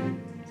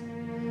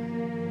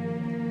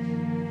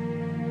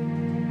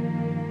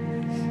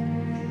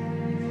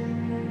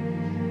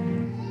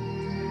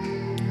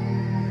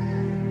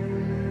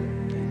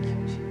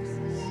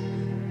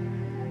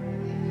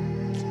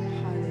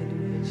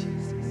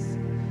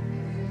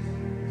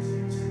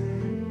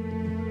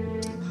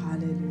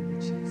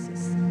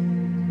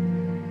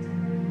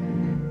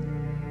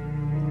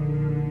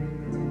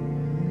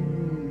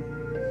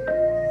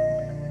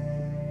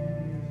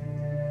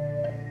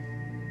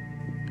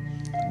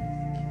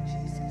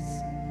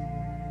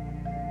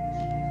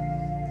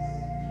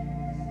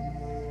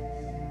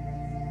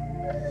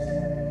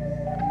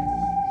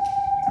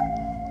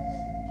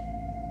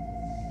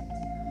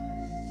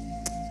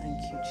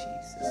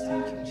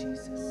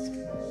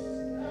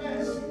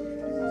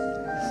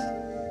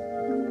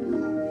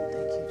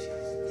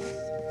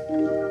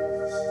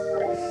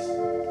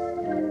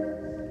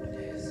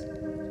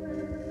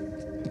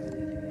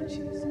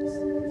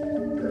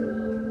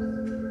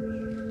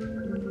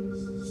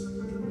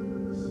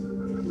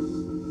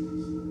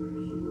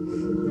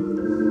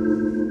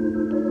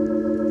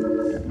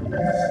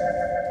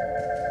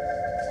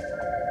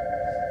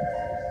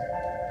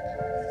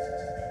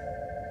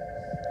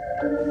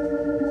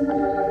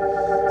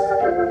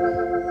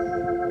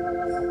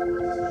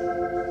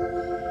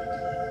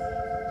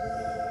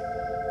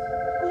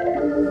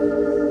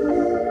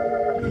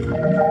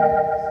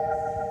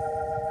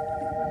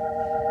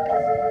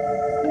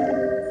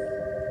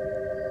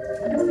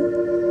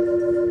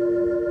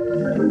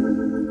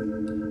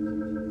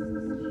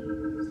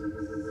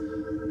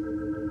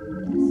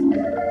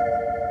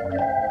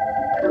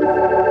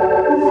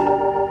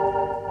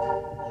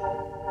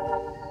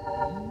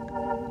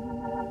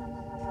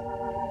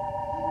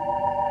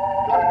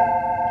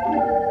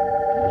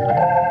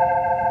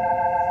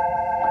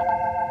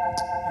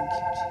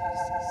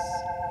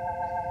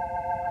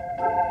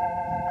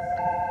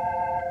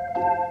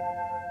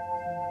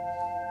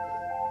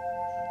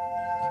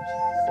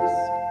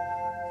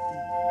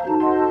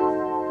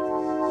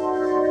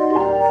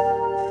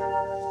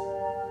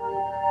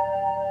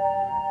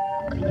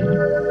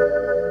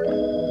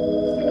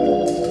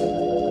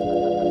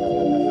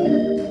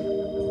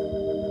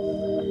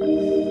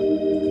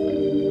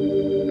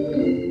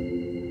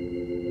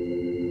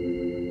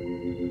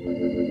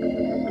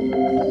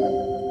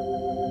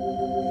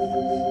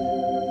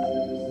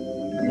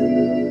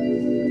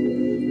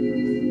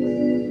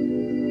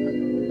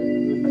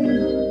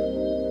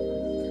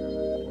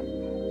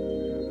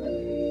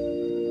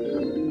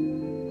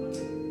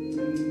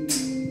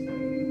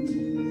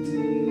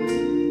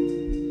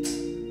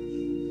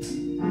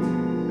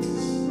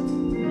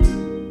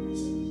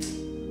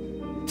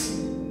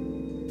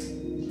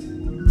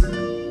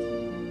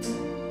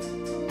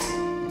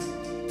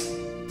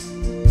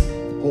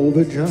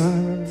 Jehovah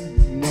Jireh,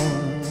 my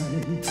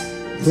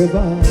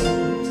provider.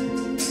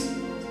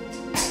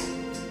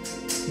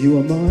 You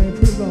are my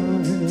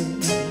provider.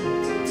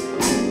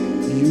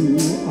 You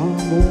are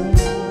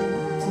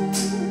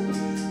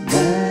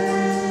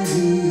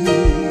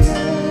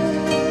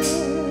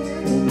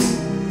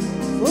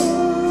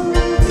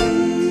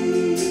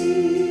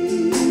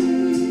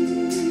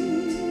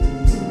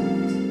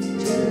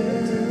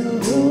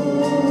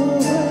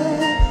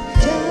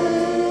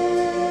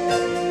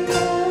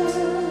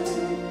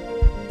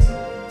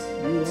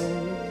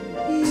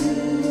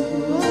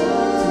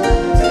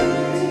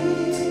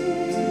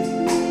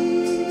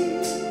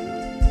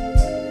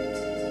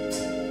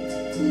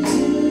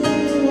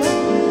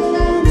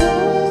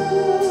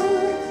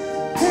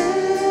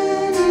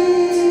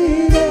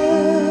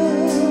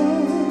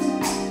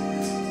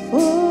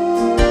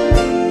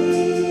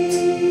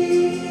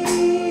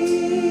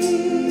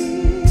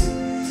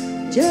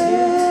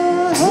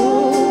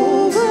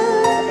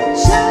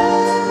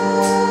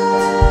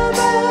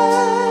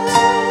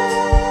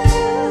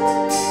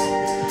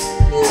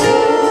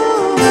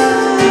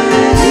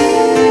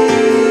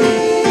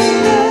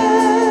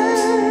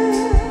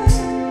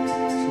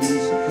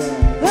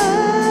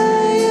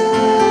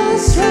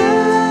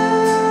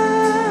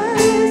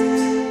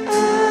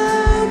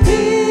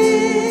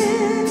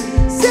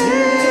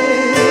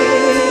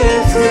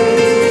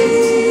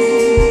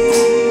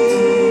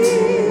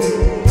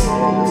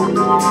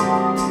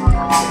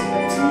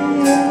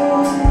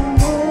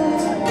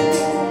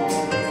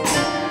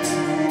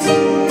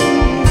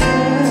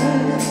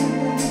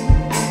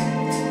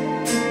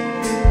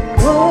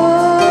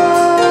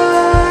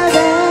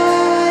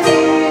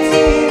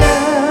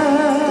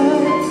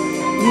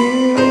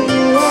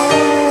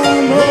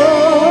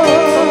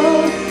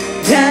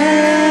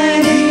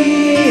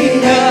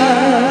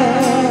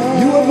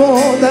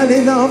more than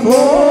enough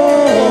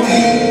for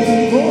me.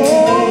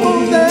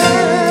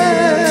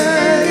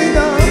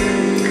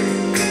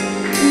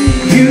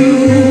 Jehovah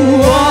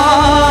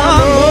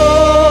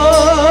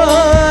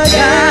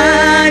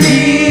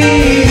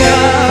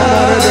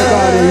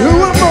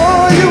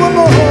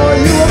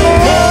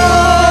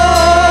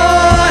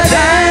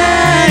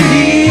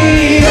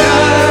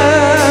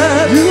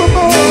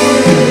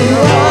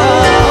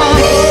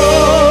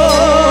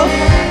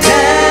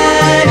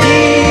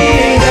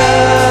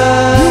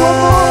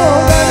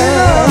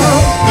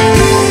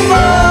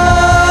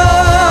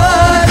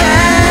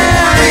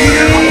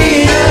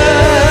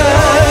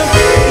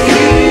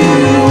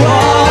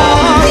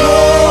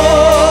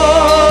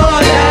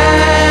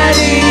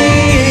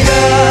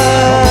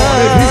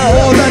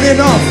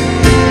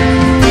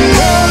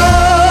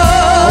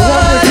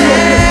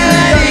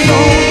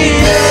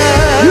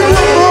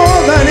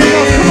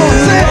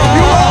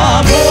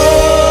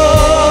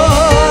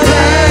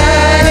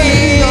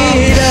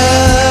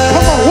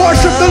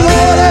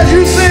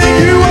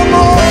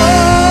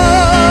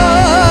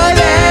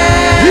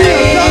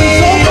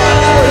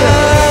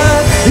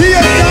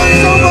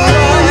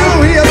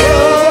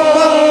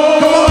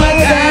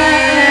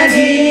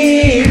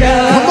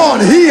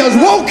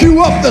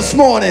this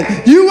morning.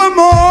 You are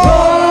more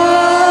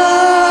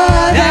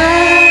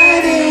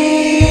than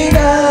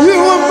enough.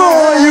 You are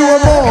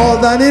more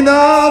than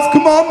enough.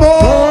 Come on,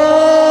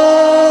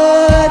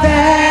 more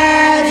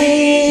than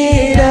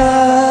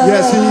enough.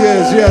 Yes, he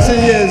is. Yes, he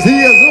is.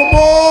 He is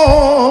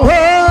more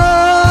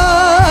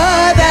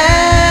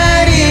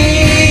than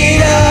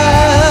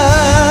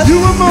enough. You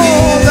are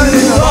more than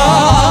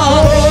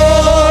enough.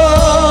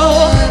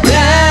 More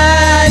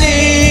than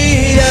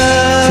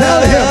enough.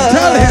 Tell him,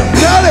 tell him,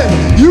 tell him.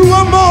 You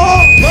are more.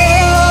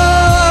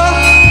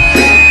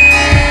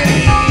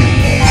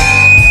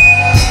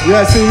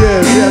 Yes, he is.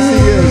 Yes, he is.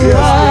 Yes, he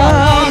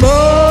is.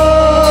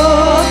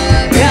 More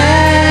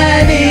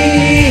than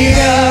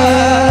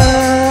enough.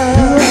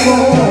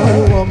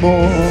 You are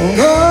more.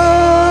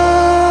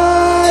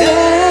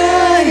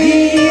 Than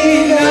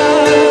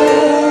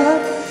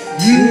enough.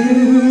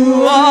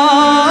 You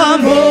are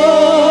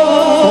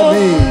more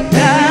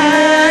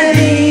than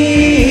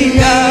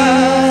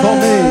enough. For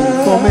me.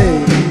 For me.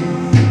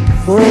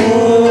 For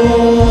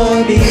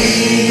me.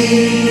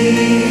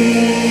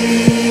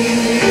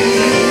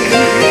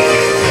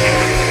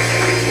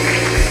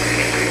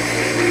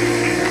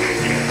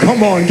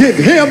 Come on, give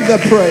him the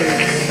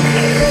praise.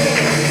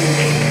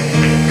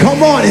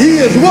 Come on, he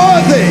is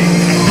worthy.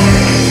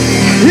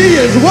 He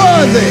is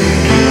worthy.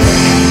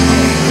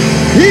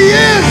 He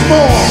is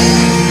more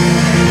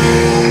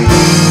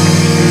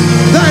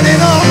than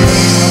enough.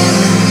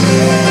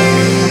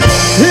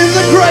 He's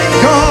a great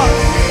God.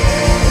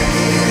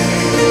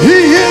 He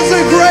is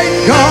a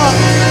great God.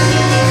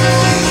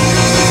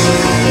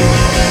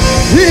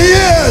 He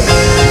is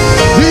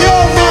the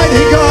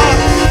Almighty God.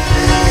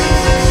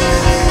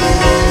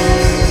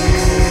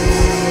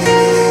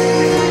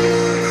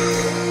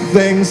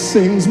 Then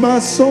sings my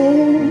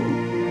soul,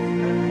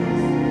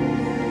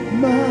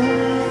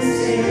 my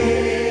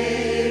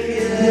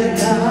Savior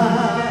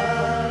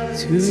God,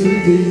 to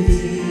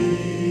thee.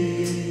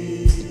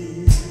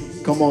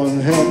 Come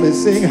on, help me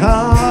sing.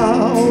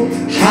 How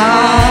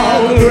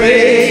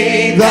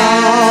great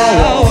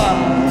thou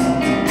art.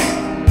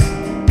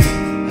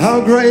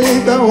 How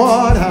great thou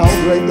art. How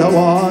great thou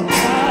art.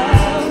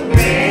 How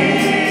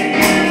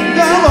great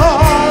Thou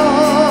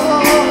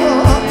art.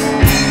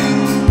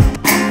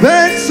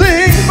 Then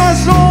sing my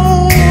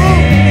soul.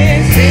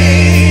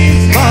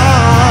 sings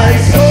My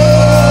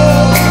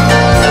soul.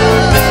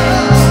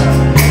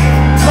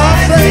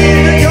 My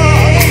Savior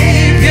God.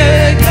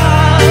 Savior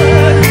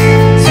God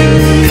to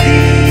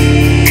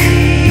thee.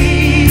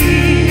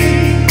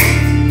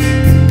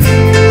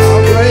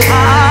 How great.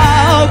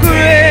 How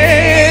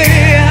great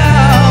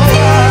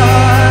thou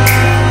art.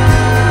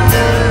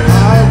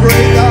 How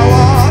great thou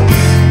art.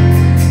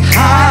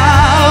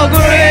 How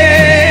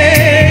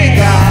great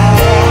thou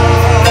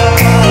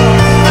art.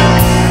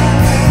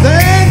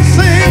 Then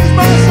sings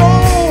my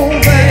soul.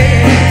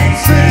 Then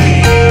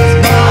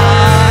sings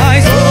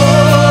My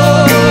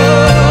soul,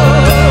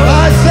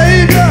 my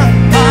Savior.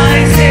 my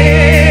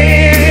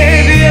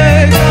Savior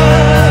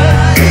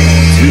God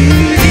to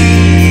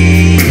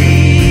thee.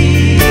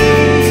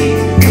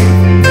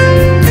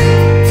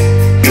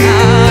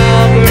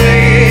 How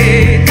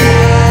great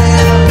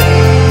thou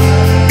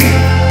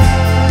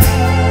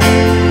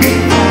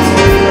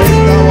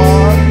Thou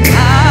art.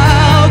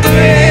 How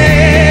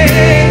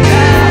great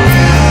thou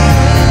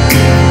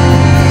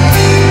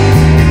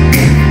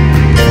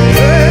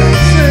Then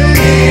sings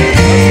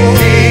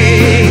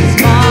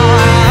sings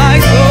my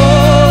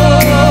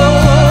soul,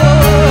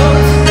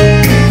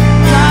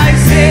 my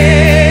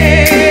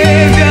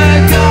Savior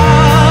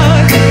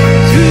God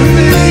to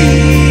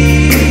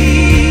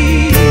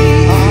thee.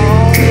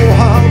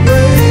 how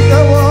great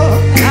thou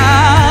art.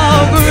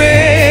 How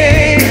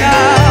great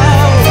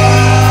thou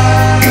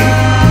art.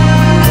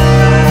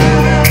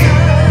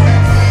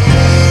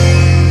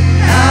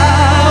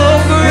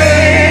 How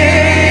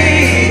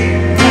great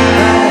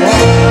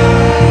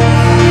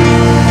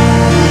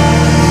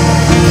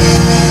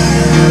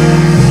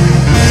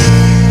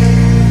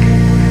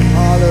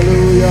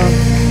Hallelujah.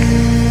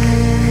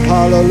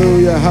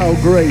 Hallelujah. How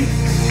great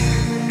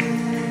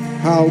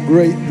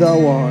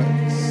thou art.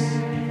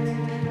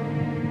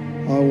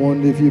 I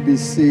wonder if you be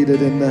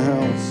seated in the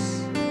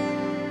house.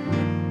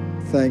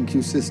 Thank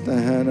you, Sister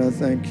Hannah.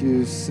 Thank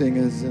you,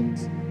 singers and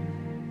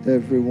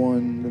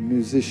everyone, the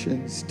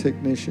musicians,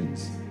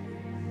 technicians,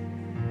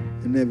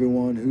 and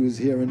everyone who's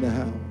here in the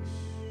house.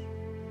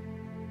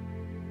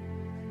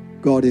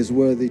 God is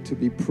worthy to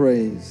be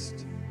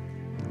praised.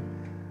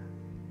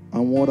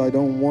 And what I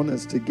don't want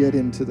us to get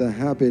into the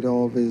habit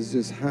of is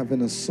just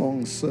having a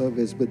song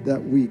service, but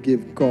that we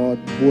give God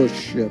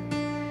worship.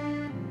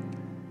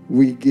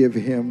 We give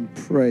him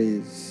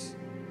praise.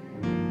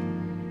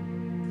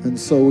 And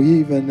so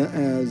even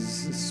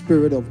as the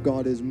Spirit of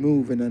God is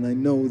moving, and I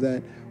know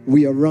that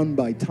we are run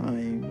by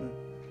time,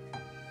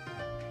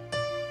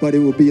 but it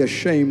would be a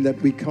shame that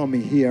we come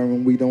here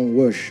and we don't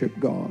worship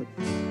God.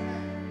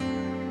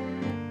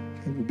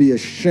 It would be a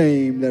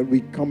shame that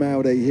we come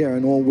out of here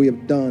and all we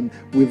have done,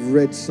 we've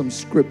read some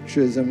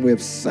scriptures and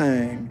we've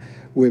sang,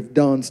 we've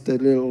danced a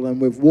little, and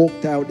we've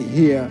walked out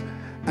here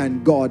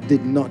and God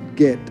did not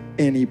get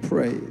any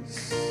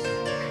praise.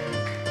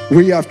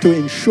 We have to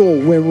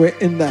ensure when we're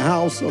in the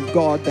house of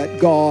God that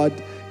God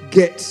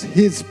gets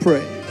his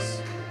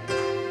praise.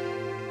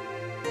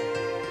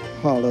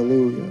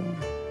 Hallelujah.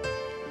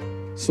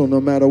 So no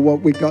matter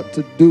what we got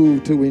to do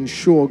to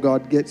ensure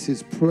God gets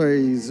his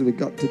praise, we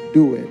got to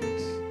do it.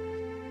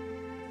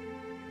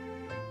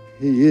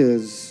 He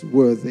is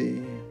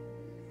worthy.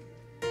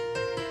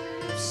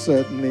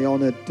 Certainly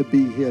honored to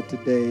be here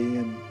today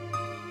and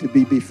to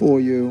be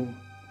before you.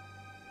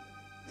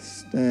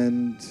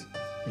 Stand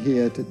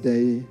here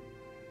today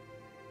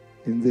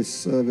in this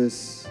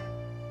service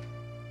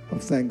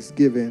of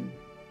thanksgiving.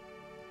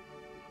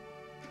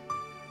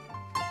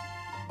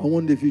 I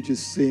wonder if you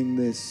just sing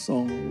this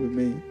song with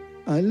me.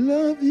 I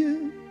love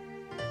you.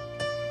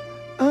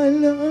 I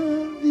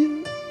love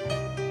you.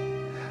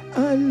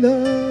 I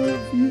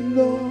love you,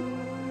 Lord,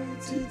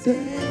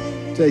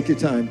 today. Take your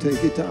time,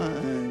 take your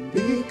time.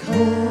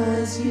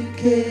 Because you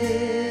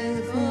care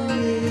for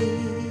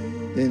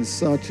me In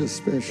such a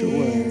special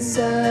way. in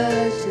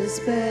such a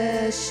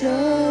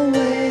special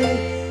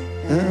way.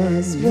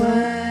 That's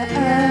why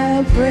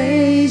I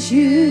praise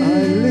you.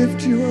 I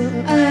lift you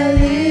up. I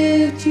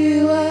lift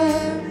you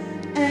up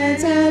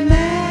and I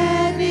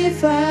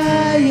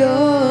magnify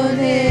your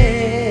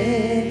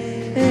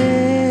name.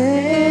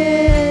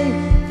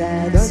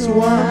 That's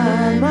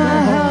why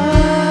my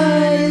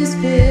heart is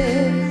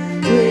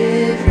filled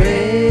with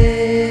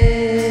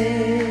praise.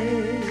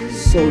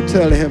 So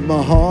tell him,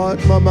 my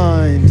heart, my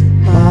mind,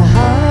 My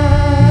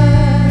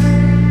heart,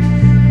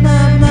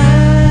 my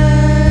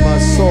mind, my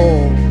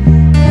soul.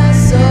 my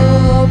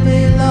soul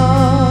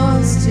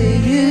belongs to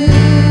you.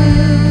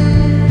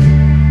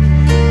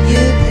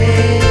 You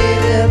paid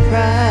the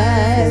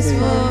price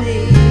for me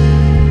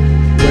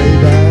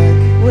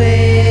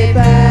way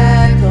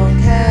back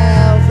on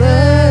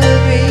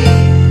Calvary.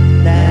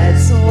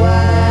 That's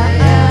why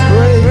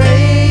I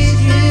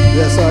praise you.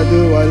 Yes, I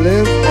do. I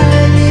live.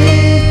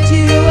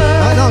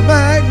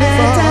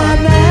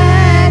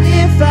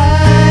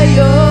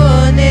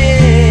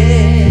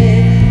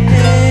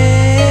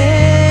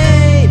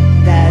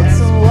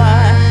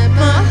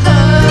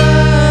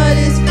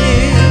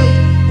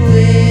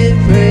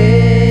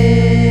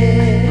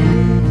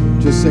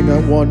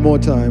 One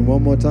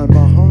more time.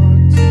 My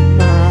heart.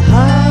 My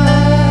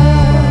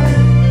heart,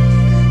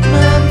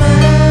 my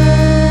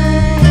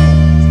mind,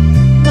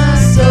 my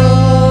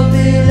soul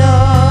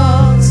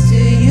belongs to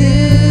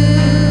you.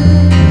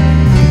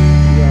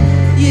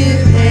 You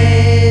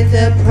paid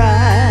the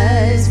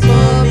price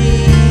for me.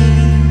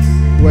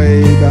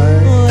 Way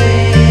back.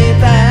 Way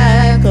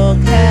back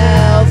on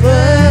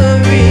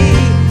Calvary.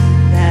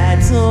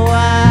 That's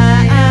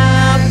why I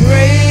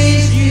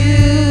praise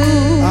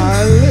you.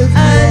 I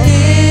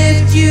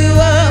lift you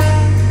up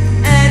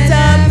and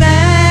I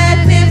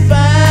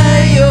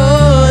magnify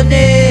your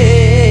name.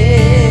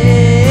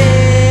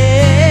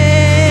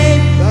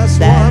 That's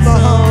That's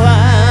why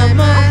why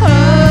my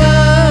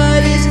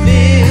heart is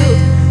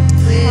filled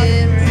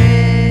with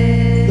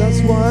praise.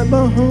 That's why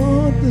my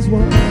heart is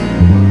why.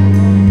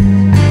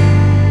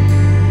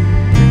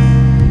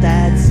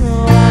 That's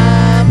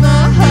why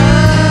my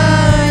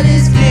heart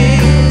is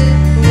filled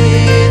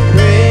with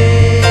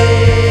praise.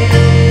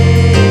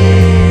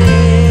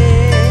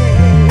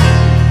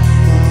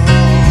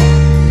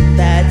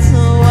 That's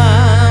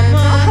why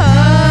my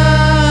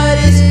heart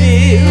is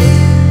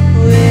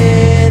filled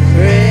with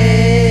praise.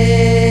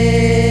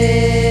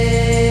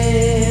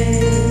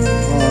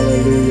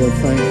 Hallelujah.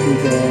 Thank you,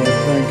 God.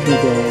 Thank you,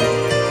 God.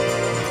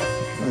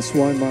 That's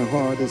why my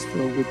heart is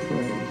filled with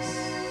praise.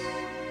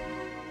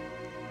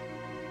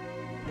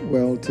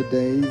 Well,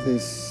 today,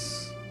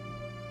 this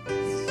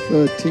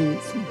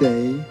 13th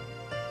day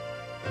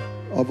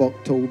of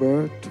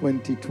October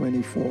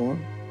 2024,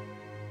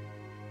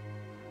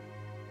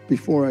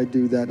 before I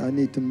do that, I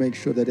need to make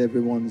sure that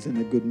everyone's in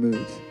a good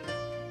mood.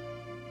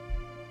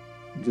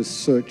 I'm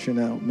just searching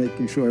out,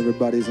 making sure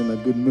everybody's in a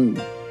good mood.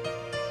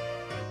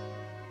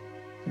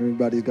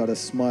 Everybody's got a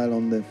smile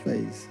on their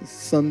face. It's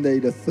Sunday,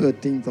 the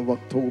 13th of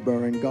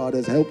October, and God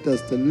has helped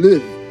us to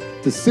live,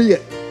 to see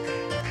it.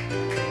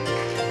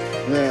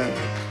 Yeah.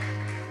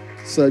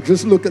 So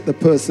just look at the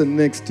person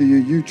next to you.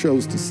 You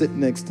chose to sit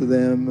next to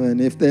them,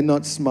 and if they're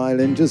not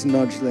smiling, just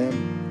nudge them.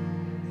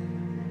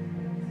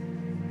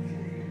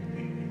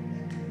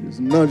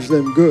 Just nudge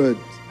them good.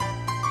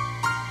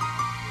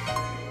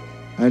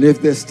 And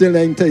if they still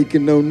ain't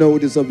taking no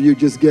notice of you,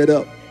 just get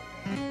up.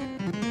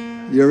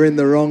 You're in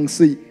the wrong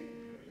seat.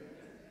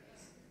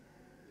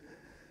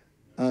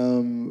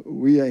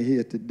 We are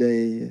here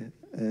today,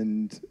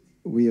 and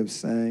we have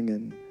sang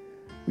and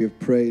we have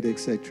prayed,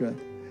 etc.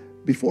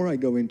 Before I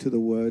go into the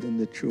word and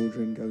the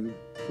children go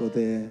for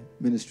their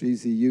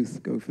ministries, the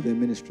youth go for their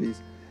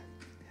ministries,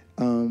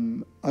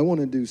 I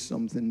want to do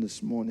something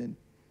this morning.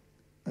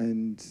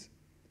 And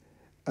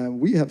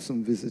we have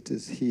some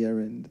visitors here,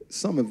 and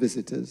summer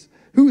visitors.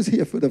 Who is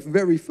here for the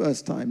very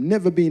first time?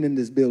 Never been in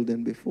this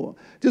building before?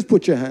 Just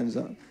put your hands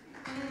up.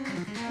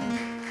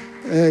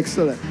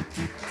 Excellent.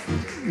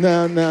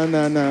 No,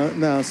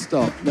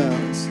 stop.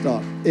 No,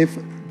 stop. If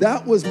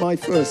that was my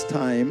first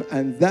time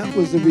and that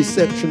was the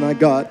reception I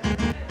got,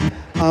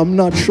 I'm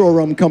not sure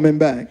I'm coming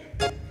back.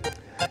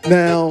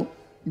 Now,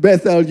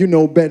 Bethel, you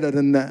know better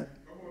than that.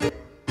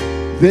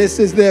 This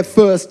is their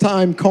first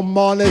time. Come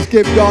on, let's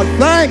give God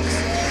thanks.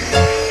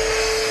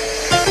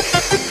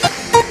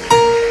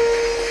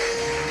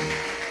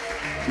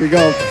 We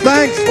go,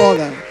 thanks for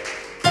them.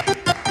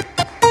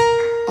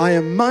 I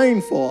am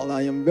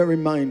very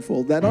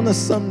mindful that on a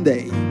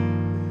Sunday,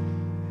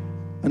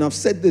 and I've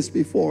said this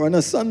before, on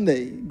a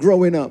Sunday,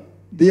 growing up,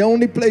 the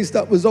only place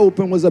that was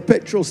open was a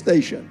petrol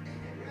station.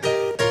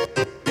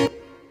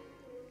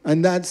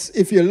 And that's,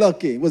 if you're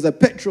lucky, was a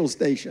petrol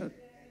station.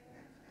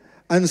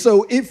 And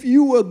so if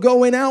you were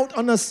going out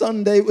on a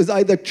Sunday, it was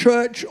either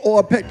church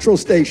or a petrol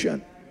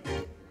station.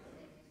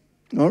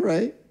 All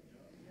right.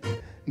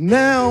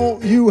 Now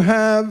you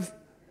have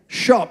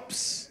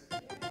shops.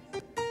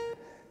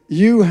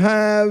 You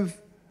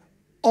have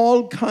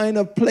all kind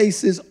of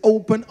places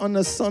open on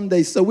a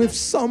Sunday. So if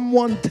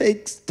someone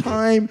takes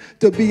time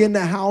to be in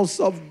the house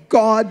of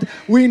God,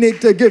 we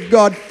need to give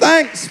God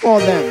thanks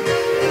for them.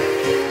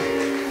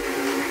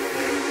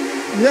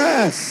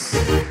 Yes.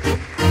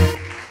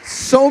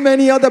 So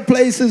many other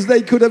places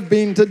they could have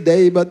been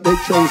today, but they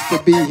chose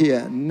to be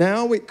here.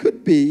 Now it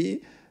could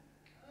be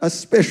a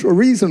special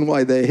reason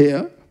why they're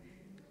here.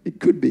 It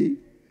could be.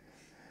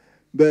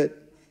 But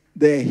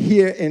they're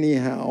here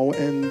anyhow.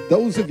 And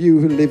those of you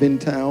who live in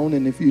town,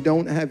 and if you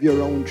don't have your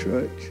own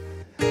church,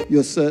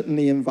 you're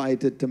certainly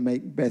invited to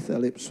make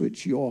Bethel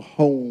Ipswich your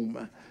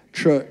home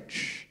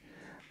church.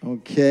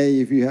 Okay,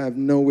 if you have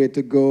nowhere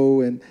to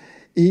go, and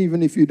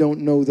even if you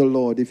don't know the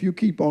Lord, if you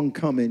keep on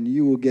coming,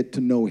 you will get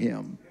to know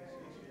him.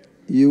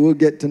 You will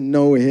get to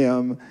know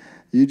him.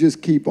 You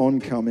just keep on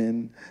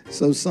coming.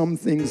 So some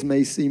things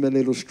may seem a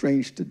little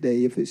strange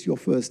today if it's your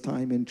first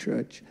time in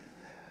church.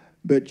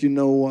 But you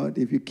know what?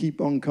 If you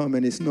keep on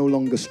coming, it's no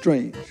longer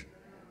strange.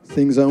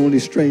 Things are only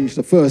strange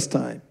the first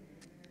time.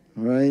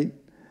 All right?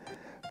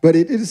 But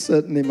it is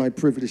certainly my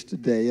privilege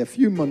today. A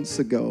few months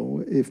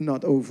ago, if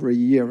not over a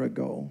year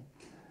ago,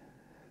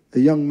 a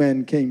young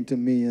man came to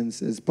me and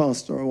says,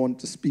 "Pastor, I want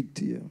to speak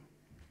to you."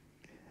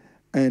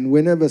 And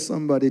whenever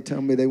somebody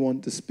tells me they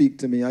want to speak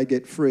to me, I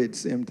get afraid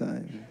same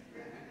time.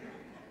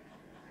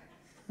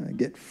 I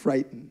get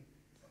frightened.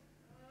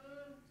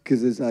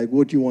 Because it's like,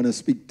 what do you want to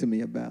speak to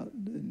me about?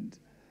 And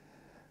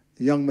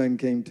the young man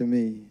came to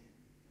me.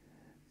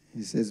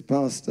 He says,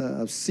 Pastor,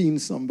 I've seen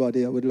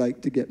somebody I would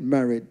like to get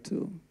married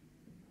to.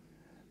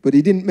 But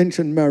he didn't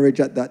mention marriage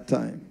at that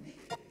time.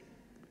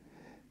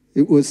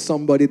 It was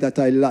somebody that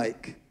I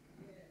like.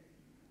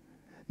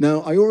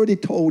 Now, I already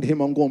told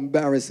him I'm going to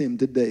embarrass him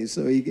today,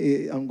 so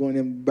I'm going to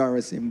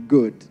embarrass him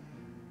good.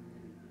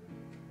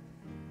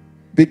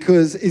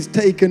 Because it's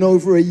taken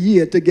over a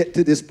year to get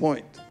to this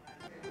point.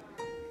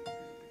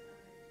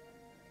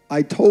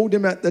 I told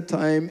him at the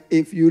time,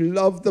 if you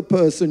love the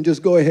person,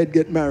 just go ahead,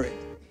 get married.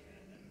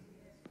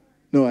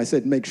 No, I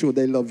said, make sure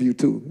they love you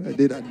too. I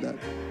did add that.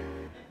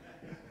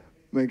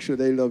 Make sure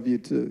they love you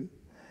too.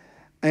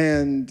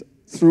 And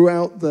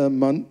throughout the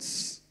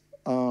months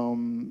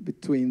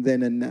between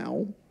then and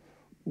now,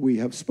 we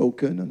have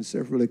spoken on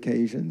several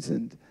occasions,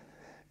 and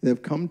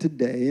they've come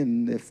today,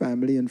 and their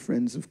family and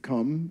friends have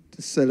come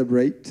to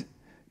celebrate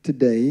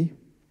today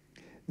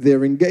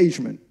their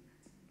engagement.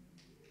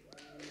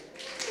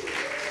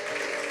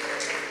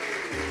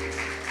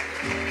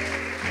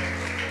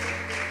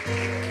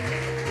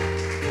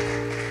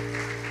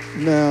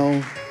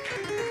 Now,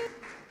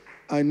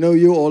 I know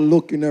you're all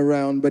looking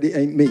around, but it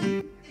ain't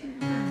me.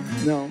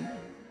 No.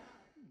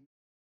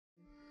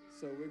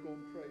 So we're going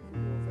to pray for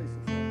your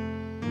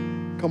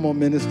faces. Come on,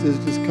 ministers,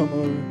 just come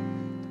over.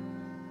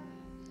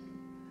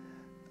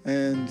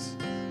 And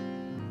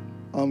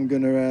I'm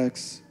going to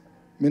ask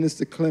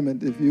Minister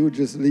Clement if you would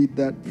just lead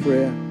that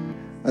prayer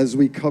as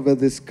we cover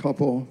this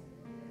couple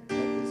at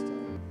this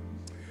time.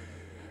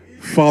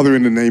 Father,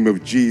 in the name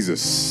of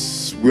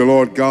Jesus,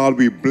 Lord God,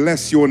 we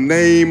bless your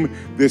name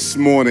this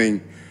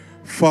morning.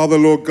 Father,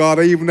 Lord God,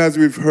 even as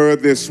we've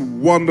heard this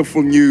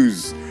wonderful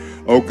news,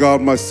 oh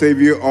God, my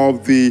Savior,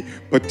 of the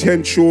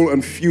potential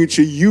and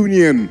future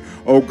union,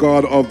 oh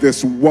God, of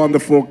this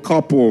wonderful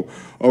couple.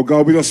 Oh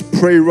God, we just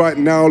pray right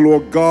now,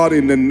 Lord God,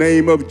 in the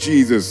name of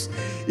Jesus,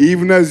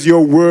 even as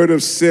your word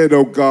has said,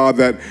 oh God,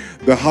 that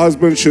the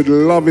husband should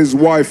love his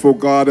wife, oh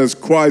God, as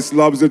Christ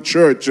loves the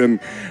church. And,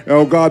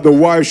 oh God, the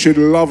wife should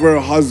love her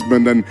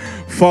husband. And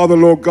Father,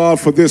 Lord God,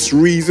 for this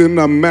reason,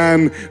 a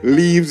man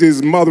leaves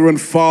his mother and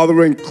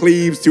father and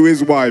cleaves to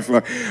his wife.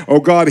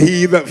 Oh God,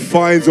 he that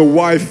finds a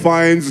wife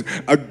finds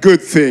a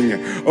good thing.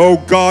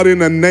 Oh God, in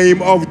the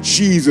name of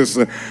Jesus,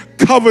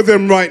 cover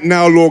them right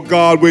now, Lord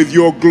God, with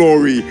your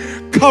glory.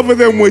 Cover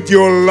them with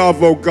your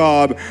love, oh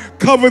God.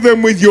 Cover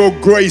them with your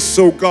grace,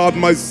 oh God,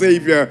 my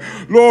Savior.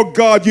 Lord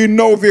God, you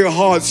know their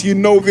hearts, you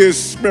know their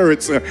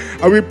spirits.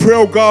 And we pray,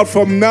 oh God,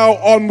 from now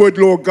onward,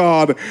 Lord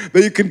God,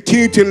 that you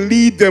continue to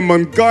lead them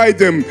and guide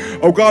them.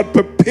 Oh God,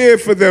 prepare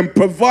for them,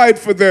 provide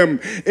for them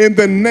in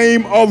the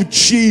name of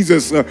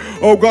Jesus.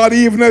 Oh God,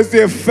 even as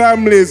their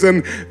families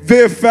and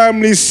their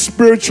families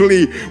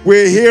spiritually,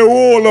 we're here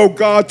all, oh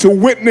God, to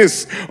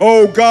witness,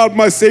 oh God,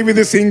 my Savior,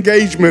 this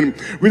engagement.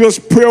 We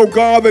just pray, oh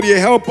God, that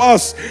you help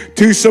us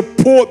to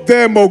support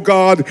them, oh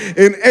God,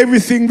 in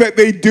everything that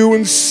they do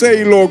and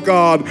say, Lord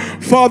God.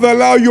 Father,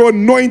 allow your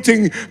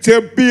anointing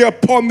to be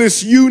upon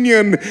this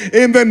union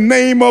in the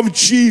name of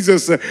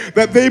Jesus,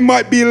 that they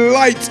might be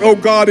light, oh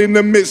God, in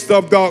the midst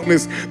of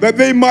darkness, that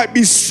they might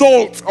be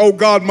salt, oh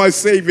God, my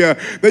Savior,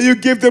 that you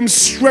give them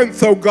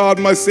strength, oh God,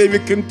 my Savior,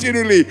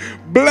 continually.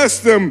 Bless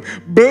them.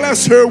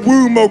 Bless her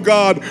womb, oh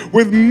God,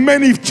 with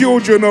many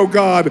children, oh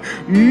God.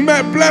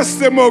 Bless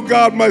them, oh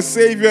God, my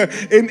Savior,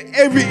 in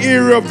every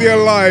area of their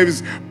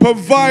lives.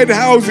 Provide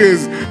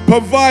houses,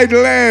 provide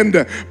land,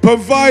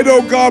 provide,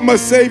 oh God, my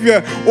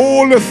Savior,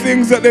 all the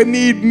things that they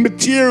need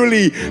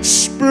materially,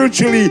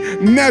 spiritually,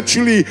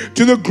 naturally,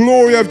 to the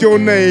glory of your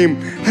name.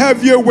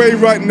 Have your way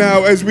right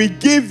now as we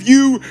give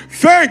you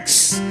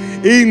thanks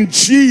in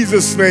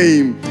Jesus'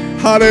 name.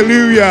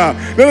 Hallelujah.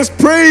 Let us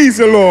praise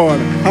the Lord.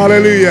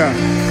 Hallelujah.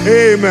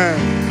 Amen.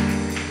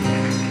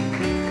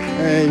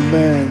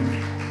 Amen.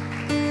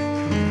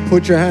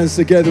 Put your hands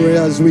together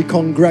as we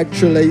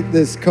congratulate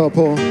this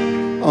couple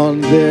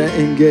on their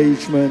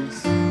engagement.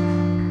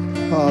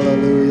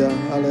 Hallelujah.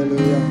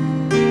 Hallelujah.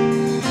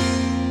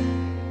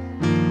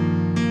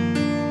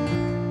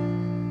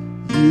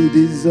 You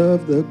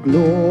deserve the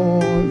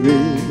glory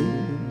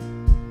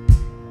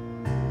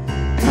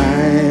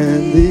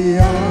and the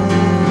honor.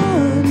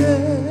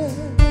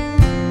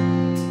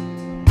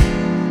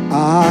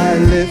 I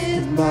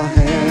lift my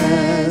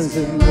hands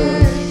in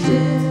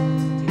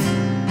worship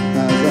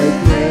as I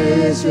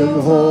praise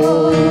your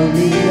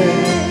holy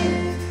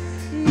name.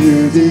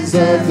 You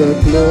deserve the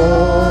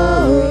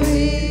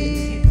glory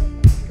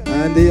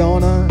and the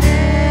honor.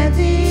 And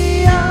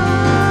the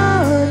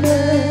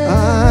honor. I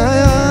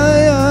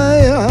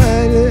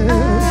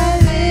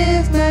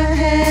lift my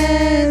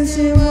hands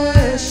in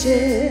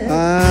worship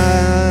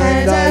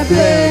and I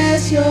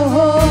bless your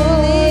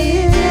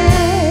holy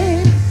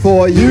name.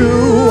 For you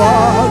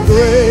are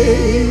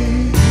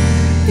great,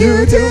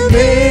 you do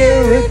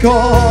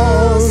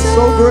miracles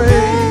so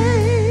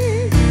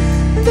great.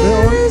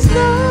 There is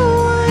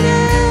no one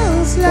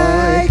else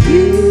like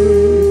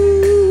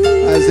you.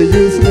 As the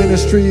youth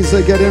ministries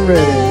are getting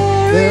ready,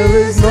 there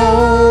is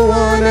no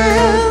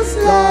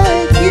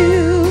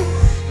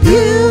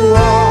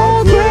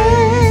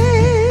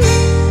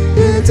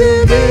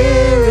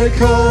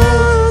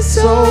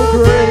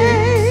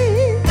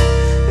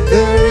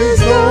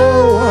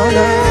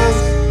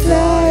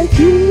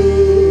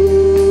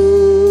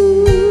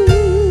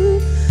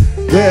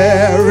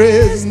There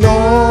is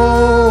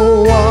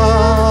no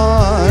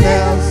one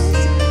else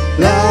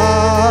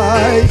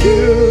like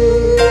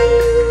you.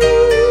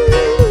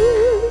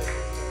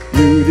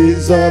 You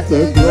deserve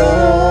the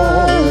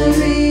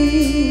glory.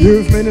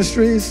 Youth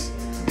ministries.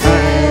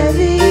 And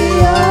the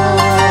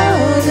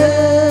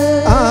honor.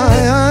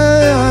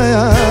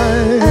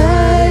 I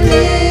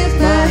lift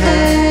my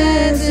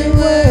hands in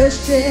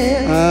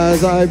worship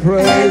As I and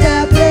praise.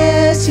 I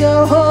bless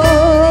your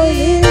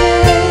holy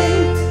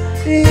name.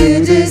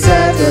 You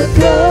deserve the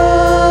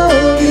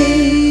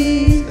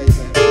glory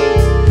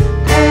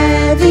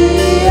and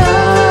the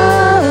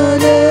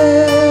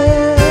honor.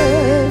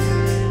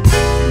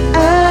 I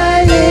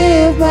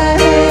lift my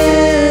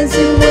hands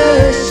in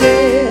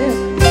worship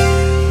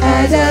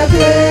and I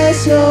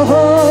bless your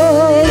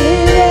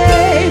holy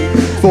name.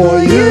 For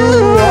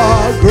you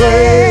are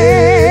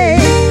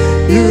great.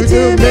 You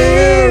do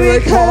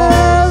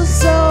miracles.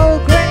 So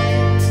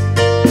great.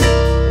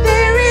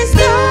 There is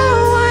no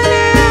one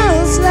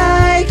else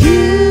like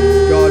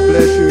you. God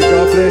bless you.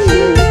 God bless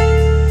you.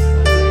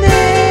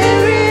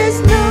 There is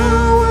no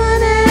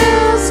one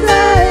else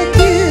like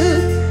you.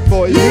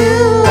 For you You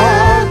are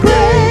are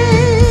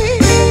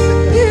great.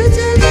 You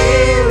do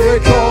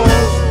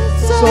miracles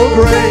so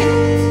great.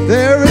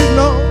 There is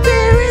no.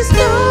 There is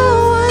no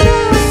one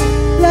else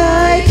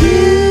like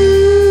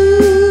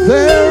you.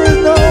 There is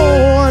no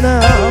one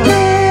else.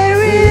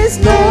 There is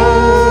no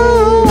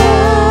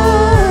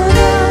one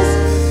else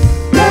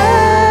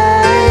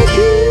like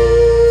you.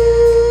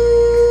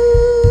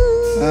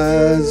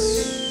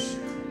 As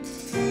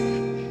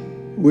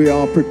we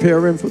are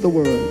preparing for the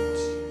words,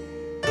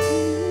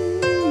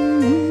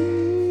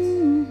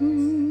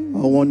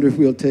 I wonder if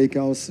we'll take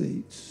our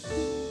seats.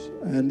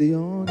 And the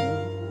honor.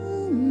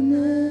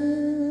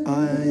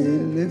 I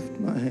lift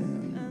my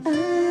hand I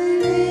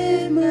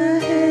lift my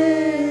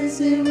hands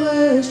in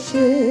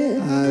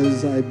worship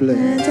as I bless.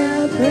 and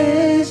I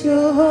praise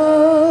your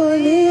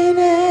holy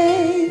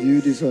name.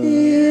 You deserve.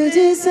 You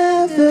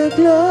deserve the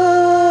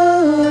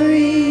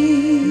glory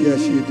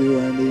Yes, you do,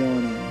 and the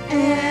honor.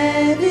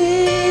 and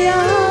the I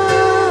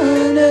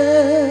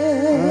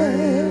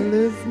honor.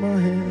 lift my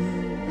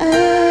hand I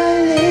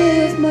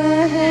lift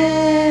my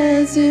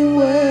hands in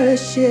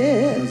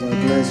worship as I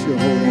bless your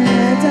holy name.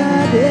 and I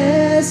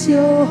bless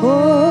your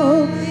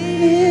holy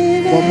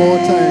name. One more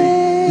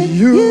time.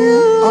 You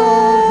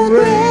are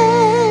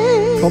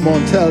great. Come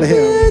on, tell him.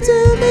 You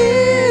do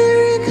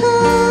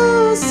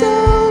miracles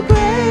so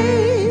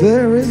great.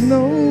 There is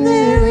no.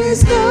 There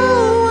is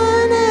no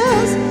one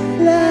else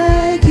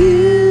like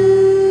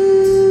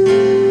you.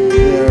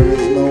 There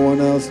is no one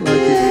else like you.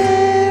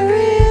 There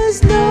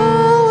is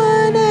no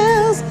one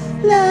else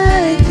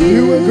like you.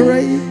 You are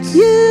great.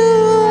 You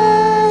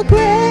are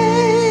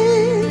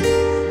great.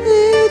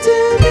 You do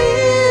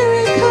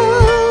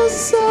miracles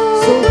so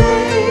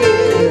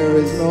great. There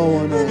is no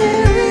one else.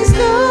 There is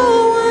no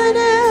one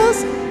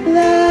else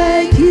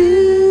like you.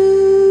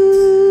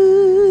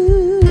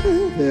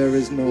 There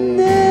is no one.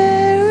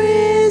 There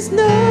is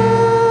no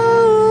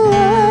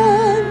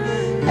one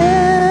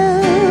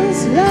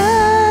else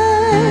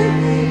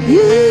like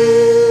you.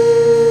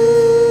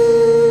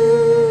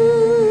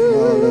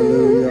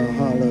 Hallelujah,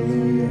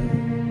 hallelujah.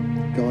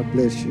 God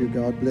bless you,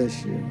 God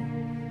bless you.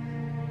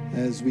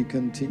 As we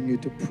continue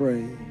to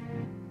pray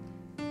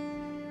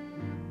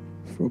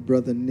for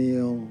Brother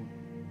Neil,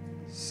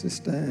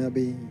 Sister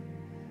Abby,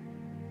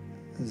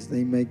 as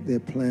they make their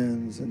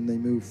plans and they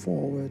move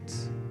forward,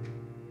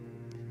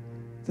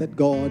 that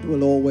God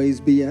will always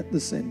be at the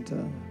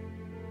center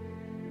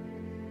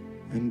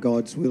and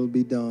God's will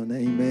be done.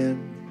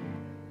 Amen.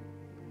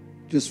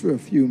 Just for a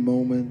few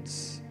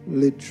moments,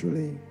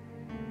 literally,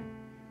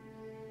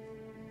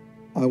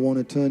 I want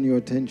to turn your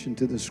attention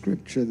to the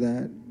scripture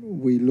that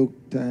we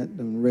looked at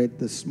and read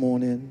this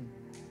morning,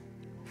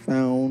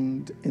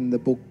 found in the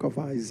book of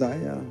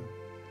Isaiah,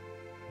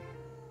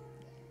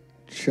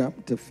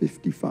 chapter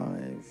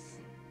 55.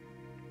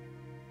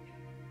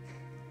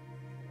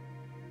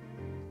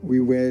 We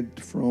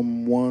read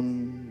from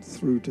 1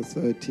 through to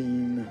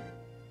 13.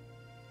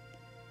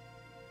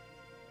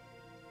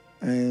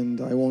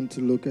 And I want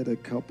to look at a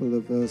couple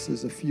of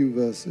verses, a few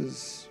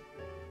verses,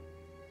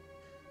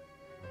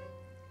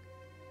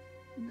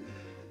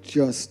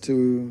 just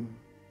to,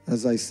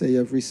 as I say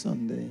every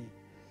Sunday,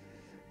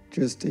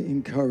 just to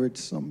encourage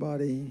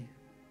somebody,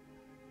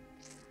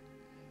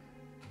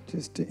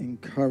 just to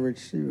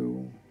encourage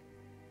you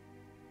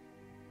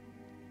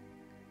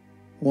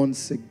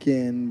once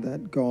again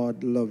that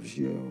God loves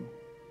you.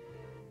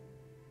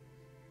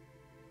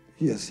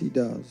 Yes, He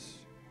does.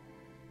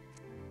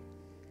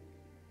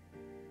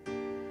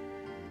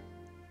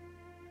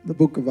 The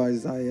book of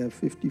Isaiah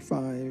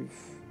 55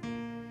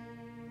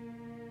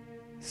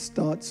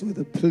 starts with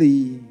a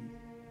plea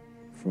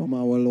from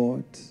our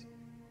Lord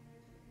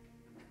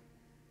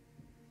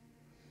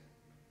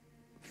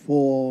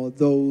for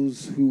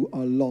those who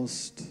are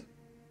lost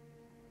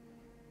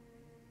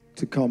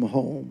to come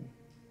home,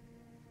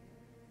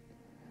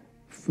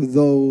 for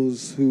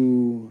those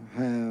who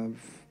have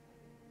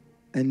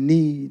a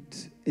need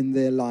in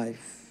their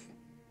life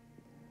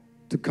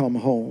to come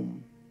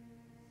home.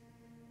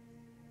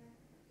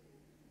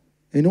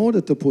 In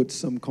order to put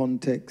some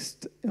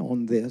context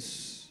on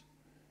this,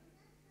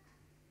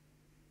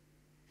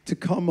 to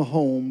come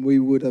home, we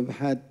would have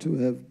had to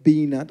have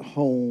been at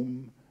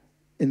home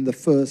in the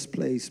first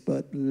place,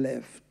 but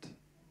left.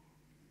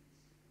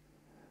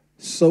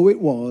 So it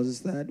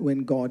was that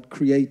when God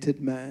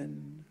created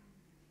man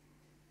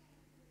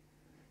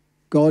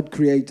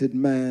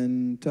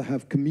to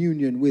have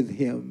communion with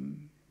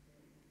him,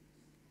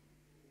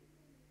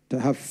 to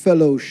have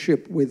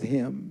fellowship with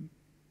him.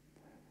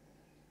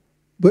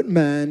 But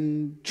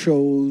man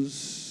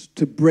chose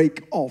to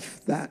break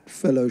off that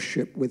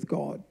fellowship with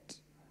God,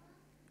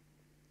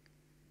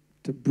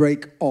 to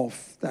break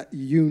off that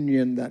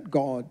union that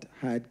God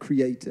had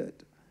created.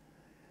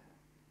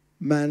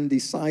 Man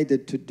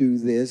decided to do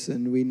this,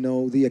 and we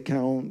know the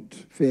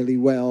account fairly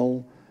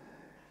well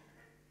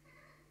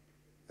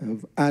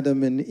of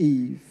Adam and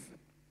Eve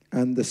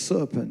and the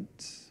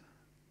serpent.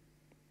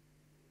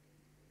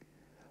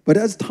 But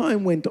as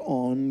time went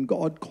on,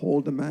 God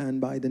called a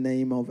man by the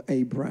name of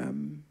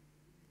Abram,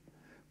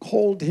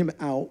 called him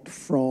out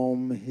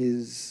from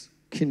his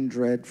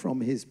kindred,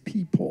 from his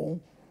people,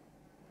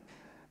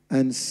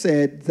 and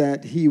said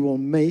that he will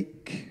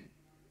make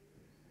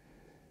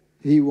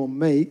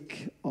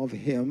of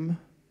him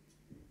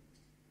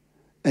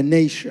a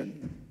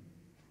nation,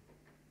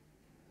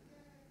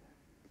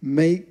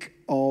 make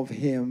of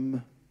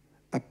him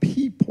a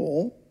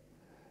people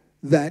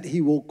that he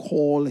will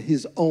call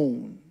his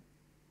own.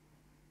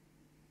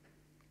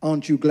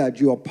 Aren't you glad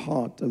you are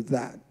part of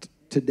that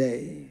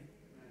today?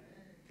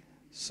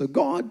 So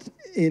God,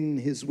 in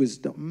his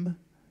wisdom,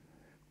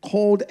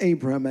 called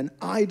Abraham an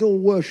idol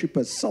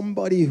worshiper,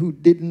 somebody who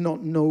did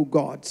not know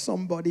God,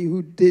 somebody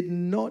who did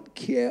not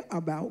care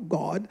about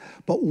God,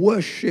 but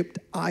worshipped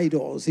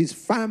idols. His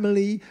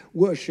family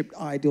worshipped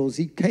idols.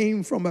 He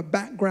came from a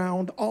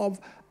background of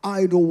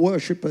idol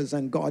worshipers,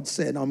 and God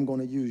said, I'm going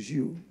to use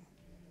you.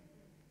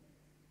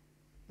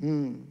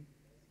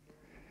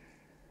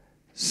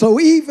 So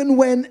even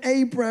when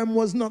Abraham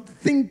was not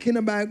thinking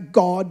about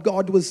God,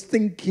 God was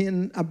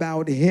thinking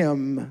about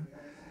him.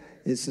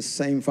 It's the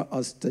same for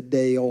us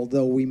today.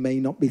 Although we may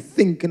not be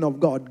thinking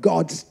of God,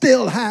 God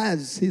still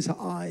has his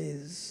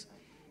eyes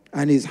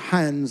and his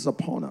hands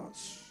upon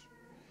us.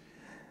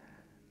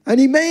 And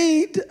he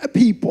made a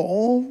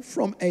people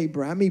from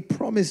Abraham. He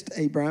promised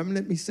Abraham,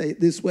 let me say it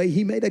this way,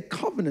 he made a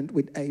covenant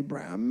with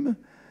Abraham,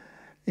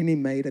 and he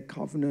made a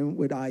covenant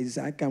with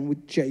Isaac and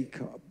with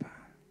Jacob,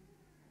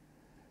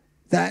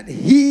 that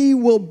he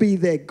will be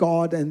their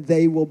God and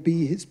they will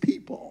be his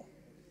people.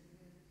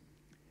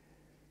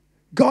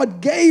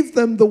 God gave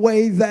them the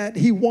way that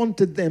he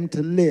wanted them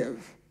to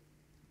live.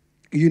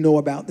 You know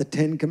about the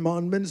 10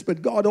 Commandments,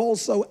 but God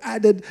also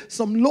added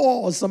some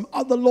laws, some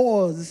other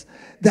laws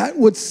that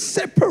would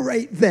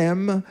separate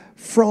them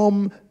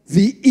from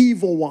the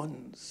evil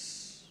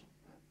ones,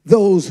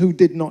 those who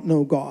did not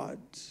know God.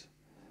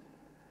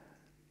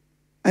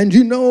 And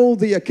you know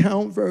the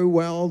account very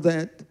well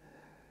that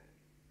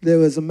there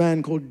was a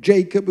man called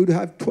Jacob who'd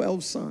have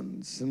 12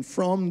 sons. And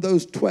from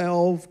those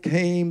 12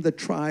 came the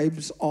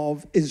tribes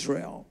of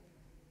Israel.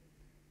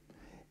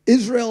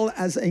 Israel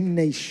as a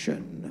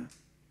nation.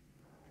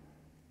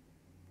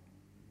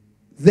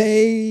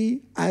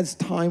 They, as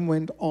time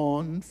went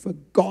on,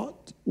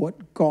 forgot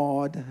what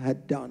God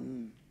had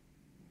done.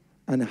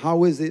 And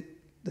how is it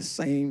the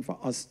same for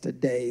us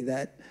today,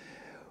 that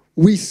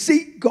we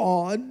seek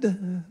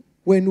God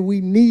when we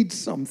need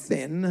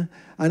something,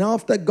 and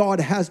after God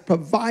has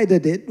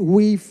provided it,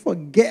 we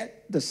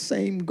forget the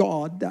same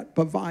God that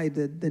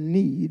provided the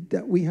need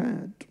that we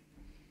had.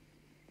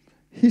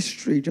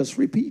 History just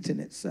repeating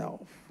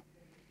itself.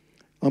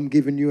 I'm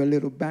giving you a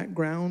little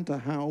background to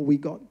how we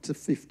got to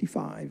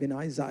 55 in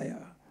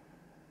Isaiah.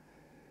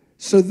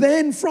 So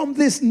then from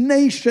this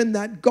nation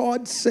that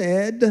God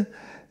said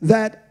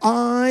that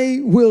I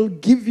will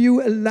give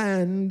you a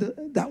land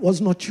that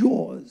was not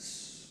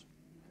yours.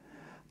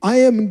 I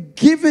am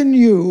giving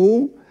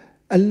you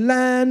a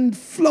land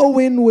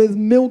flowing with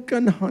milk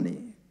and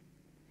honey.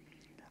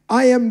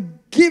 I am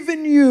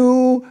giving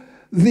you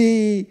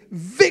the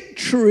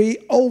victory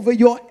over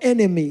your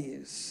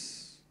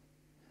enemies.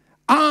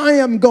 I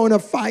am going to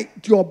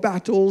fight your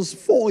battles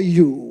for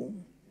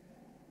you.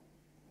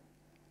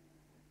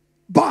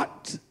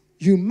 But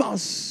you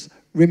must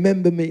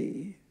remember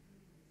me.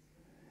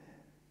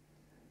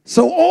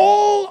 So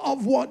all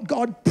of what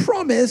God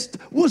promised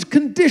was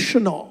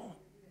conditional.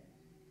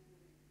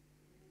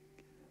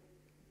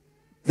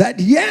 That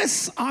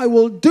yes, I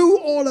will do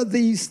all of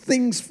these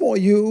things for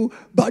you,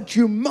 but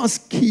you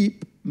must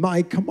keep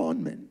my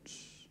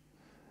commandments.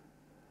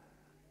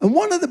 And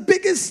one of the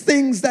biggest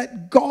things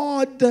that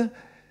God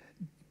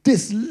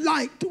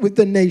disliked with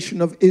the nation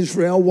of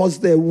Israel was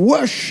their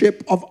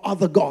worship of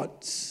other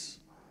gods.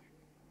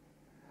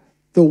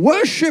 The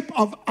worship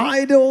of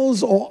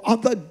idols or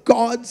other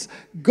gods,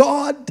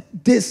 God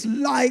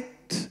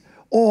disliked,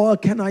 or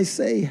can I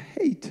say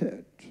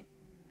hated.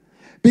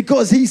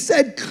 Because he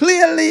said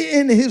clearly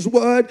in his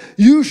word,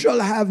 you shall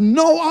have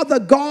no other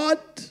God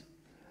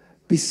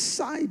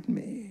beside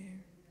me.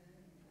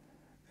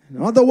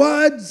 In other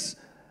words,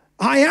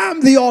 I am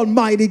the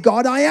Almighty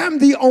God. I am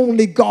the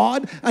only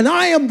God, and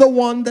I am the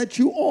one that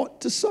you ought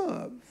to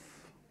serve.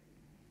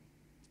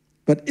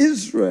 But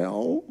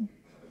Israel,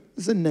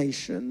 as a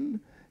nation,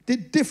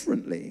 did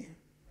differently.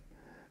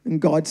 And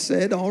God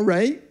said, all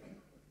right,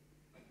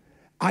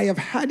 I have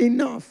had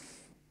enough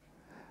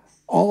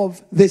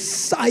of this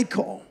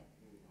cycle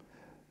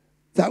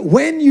that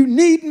when you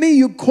need me,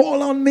 you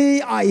call on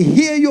me, I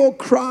hear your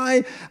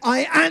cry,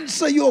 I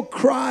answer your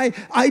cry,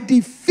 I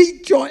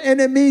defeat your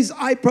enemies,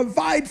 I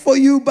provide for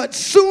you, but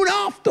soon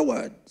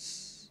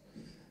afterwards,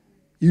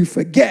 you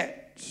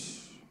forget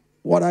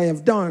what I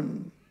have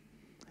done.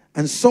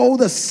 And so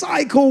the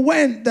cycle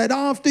went that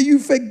after you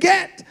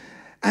forget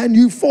and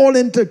you fall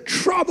into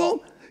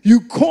trouble,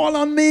 you call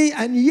on me,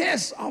 and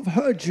yes, I've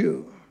heard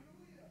you.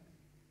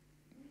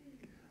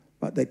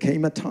 But there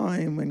came a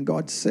time when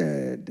God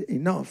said,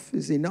 enough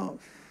is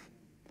enough.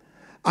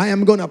 I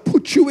am going to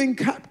put you in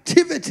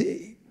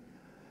captivity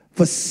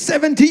for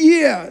 70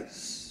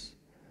 years.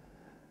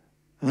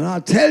 And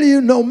I'll tell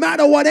you, no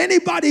matter what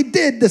anybody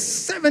did, the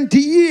 70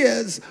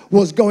 years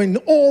was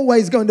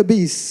always going to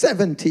be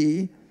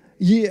 70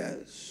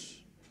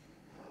 years.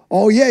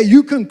 Oh yeah,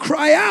 you can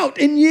cry out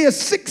in year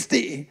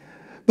 60,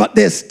 but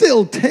there's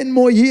still 10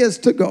 more years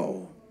to go.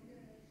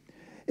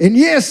 In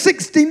year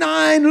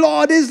 69,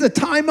 Lord, is the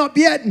time up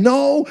yet?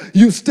 No,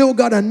 you still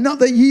got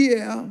another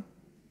year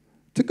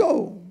to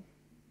go.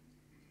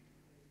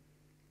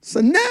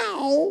 So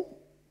now,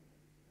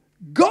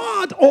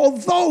 God,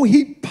 although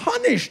he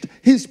punished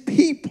his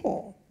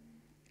people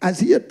as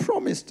he had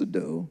promised to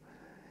do,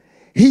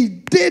 he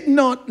did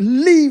not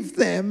leave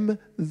them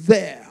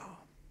there.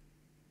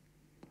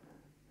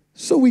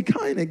 So we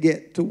kind of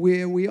get to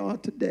where we are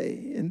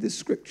today in this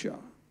scripture.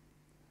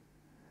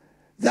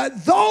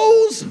 That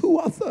those who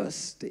are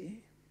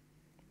thirsty,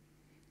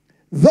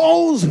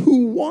 those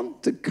who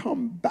want to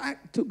come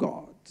back to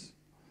God,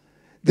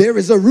 there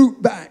is a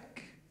route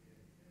back.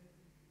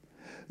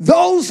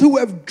 Those who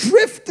have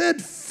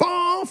drifted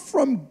far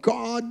from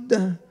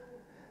God,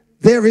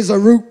 there is a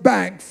route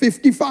back.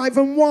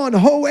 55:1,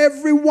 ho,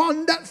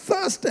 everyone that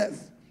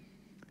thirsteth,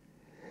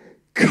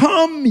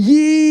 come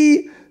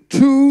ye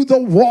to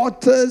the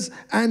waters,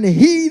 and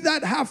he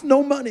that hath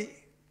no money,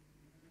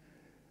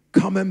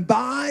 come and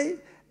buy,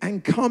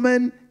 and come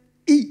and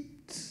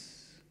eat.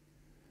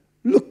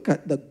 Look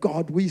at the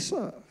God we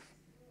serve.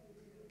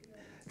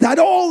 That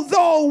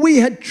although we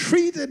had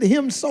treated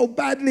him so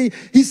badly,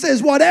 he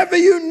says, whatever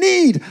you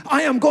need,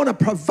 I am going to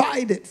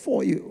provide it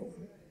for you.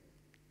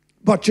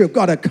 But you've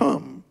got to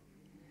come.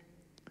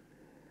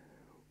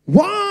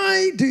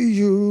 Why do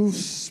you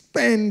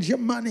spend your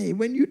money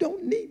when you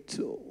don't need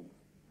to?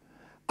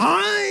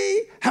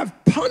 I have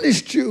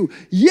punished you.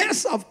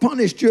 Yes, I've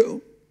punished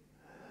you.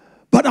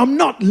 But I'm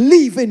not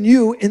leaving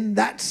you in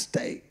that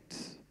state.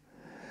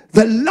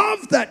 The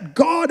love that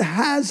God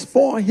has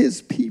for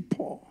his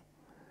people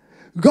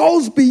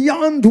goes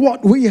beyond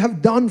what we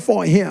have done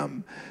for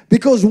him.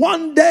 Because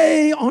one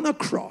day on a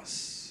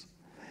cross,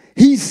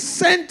 he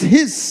sent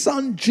his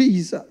son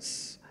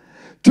Jesus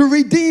to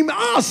redeem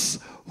us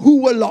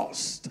who were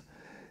lost,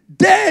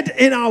 dead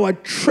in our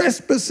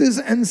trespasses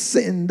and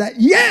sin. That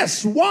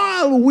yes,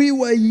 while we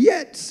were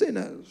yet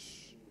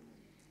sinners,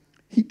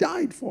 he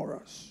died for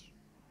us.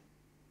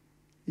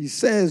 He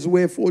says,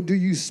 wherefore do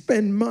you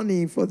spend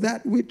money for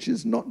that which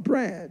is not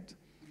bread,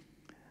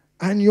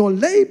 and your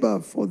labor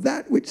for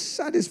that which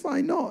satisfy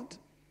not?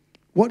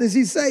 What does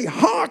he say?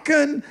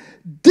 Hearken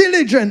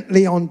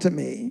diligently unto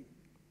me,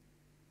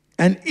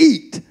 and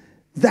eat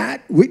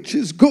that which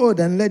is good,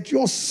 and let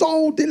your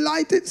soul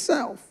delight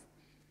itself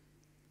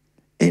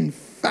in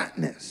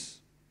fatness.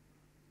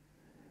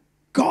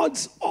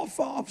 God's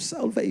offer of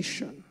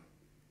salvation,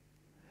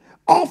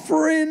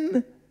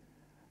 offering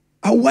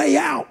a way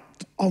out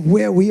of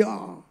where we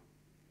are.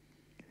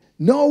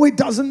 No, it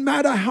doesn't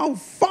matter how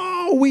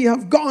far we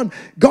have gone.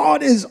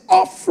 God is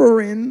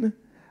offering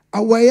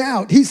a way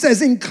out. He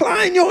says,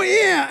 incline your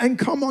ear and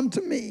come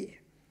unto me.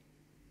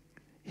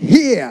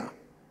 Hear,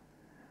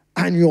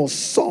 and your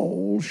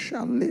soul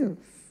shall live.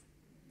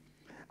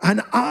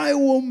 And I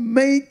will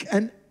make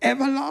an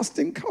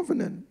everlasting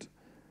covenant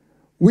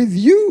with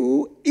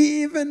you,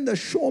 even the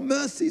sure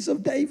mercies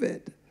of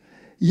David.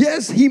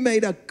 Yes, he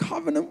made a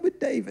covenant with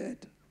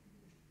David.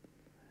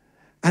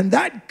 And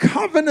that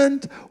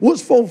covenant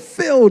was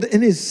fulfilled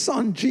in his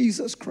son,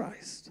 Jesus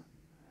Christ.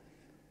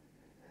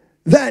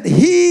 That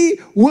he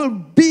will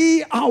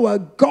be our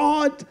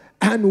God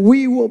and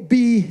we will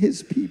be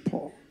his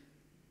people.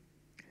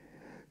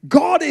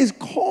 God is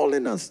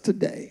calling us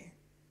today.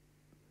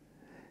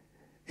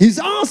 He's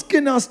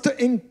asking us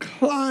to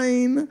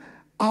incline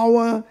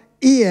our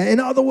ear. In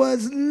other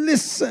words,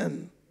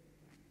 listen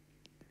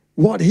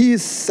what he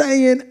is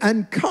saying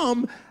and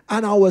come,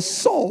 and our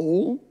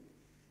soul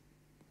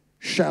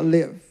shall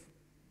live.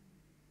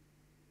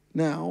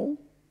 Now,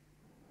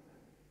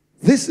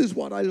 this is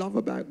what I love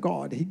about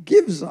God. He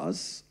gives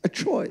us a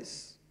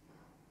choice.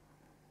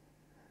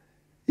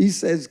 He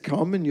says,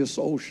 come and your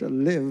soul shall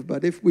live.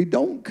 But if we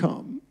don't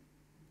come,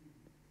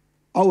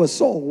 our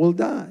soul will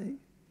die.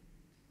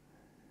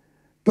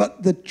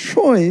 But the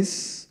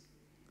choice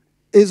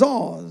is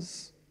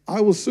ours.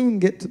 I will soon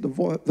get to the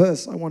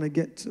verse I want to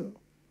get to.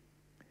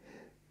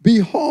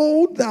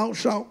 Behold, thou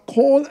shalt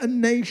call a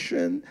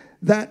nation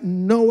that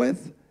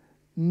knoweth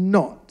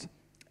not,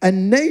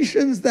 and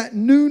nations that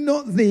knew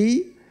not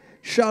thee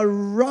shall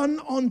run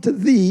unto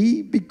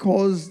thee,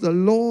 because the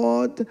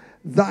Lord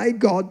thy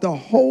God, the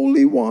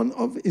Holy One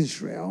of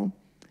Israel,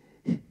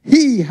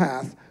 he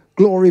hath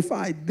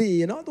glorified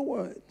thee. In other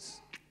words,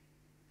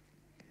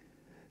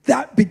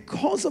 that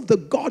because of the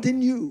God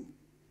in you,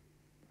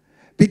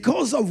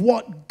 because of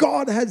what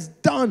God has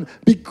done,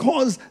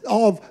 because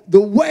of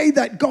the way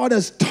that God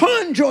has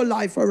turned your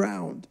life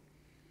around,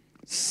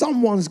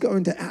 someone's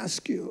going to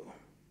ask you,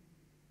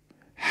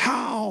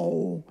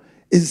 how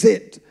is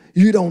it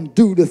you don't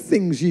do the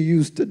things you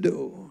used to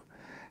do?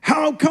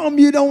 How come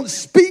you don't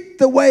speak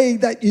the way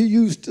that you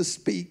used to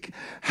speak?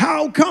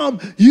 How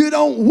come you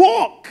don't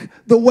walk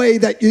the way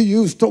that you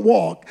used to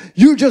walk?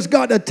 You just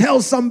got to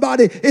tell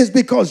somebody it's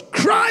because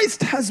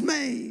Christ has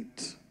made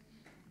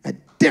a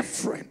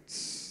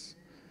difference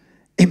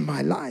in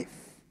my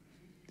life.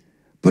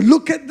 But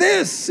look at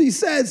this. He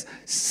says,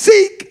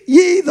 seek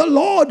ye the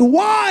Lord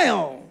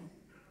while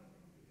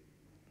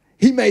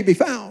he may be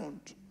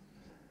found.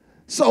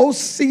 So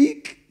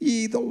seek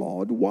ye the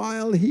Lord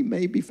while he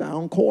may be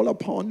found. Call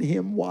upon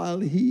him while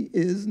he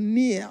is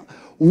near,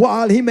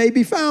 while he may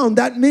be found.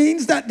 That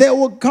means that there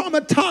will come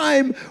a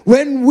time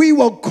when we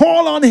will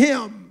call on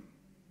him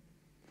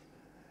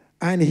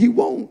and he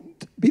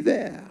won't be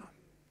there.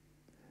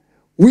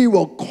 We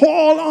will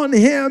call on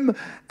him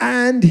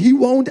and he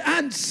won't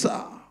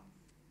answer.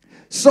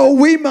 So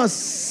we must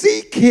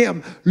seek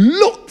him,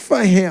 look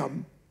for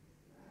him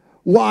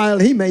while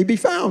he may be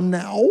found.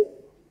 Now,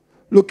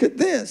 look at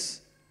this.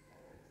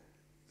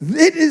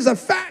 It is a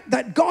fact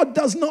that God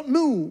does not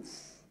move.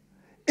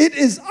 It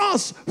is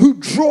us who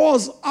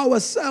draws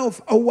ourselves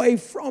away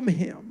from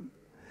him.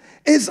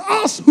 It's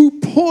us who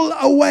pull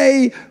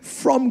away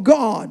from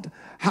God.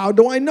 How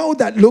do I know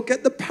that? Look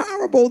at the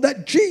parable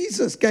that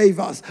Jesus gave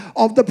us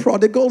of the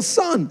prodigal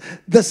son.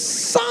 The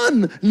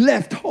son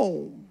left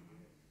home,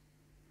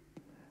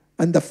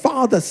 and the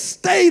father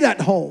stayed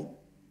at home,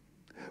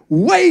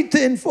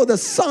 waiting for the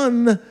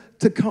son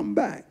to come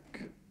back.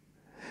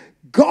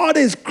 God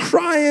is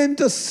crying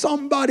to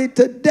somebody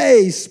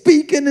today,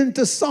 speaking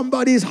into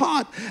somebody's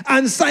heart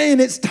and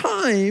saying it's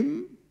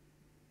time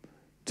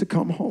to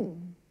come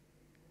home.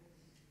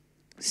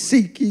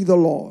 Seek ye the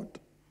Lord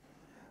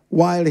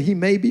while he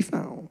may be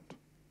found.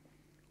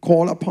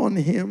 Call upon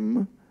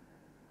him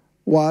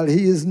while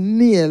he is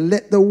near.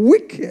 Let the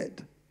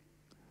wicked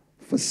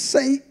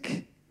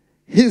forsake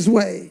his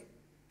way,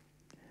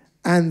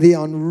 and the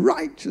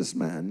unrighteous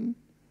man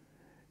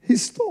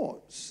his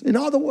thoughts. In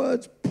other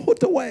words,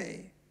 put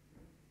away.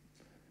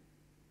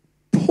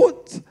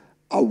 Put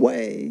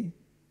away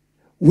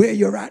where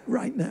you're at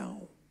right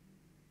now.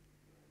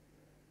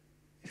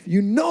 If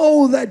you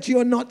know that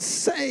you're not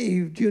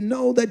saved, you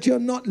know that you're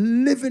not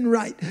living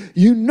right,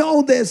 you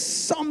know there's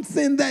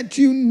something that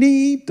you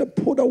need to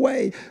put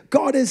away,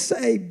 God is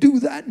saying, do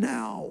that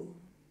now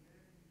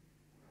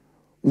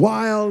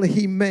while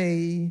he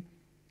may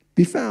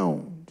be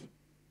found.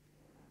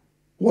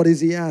 What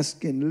is he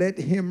asking? Let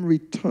him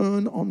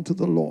return unto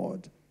the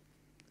Lord.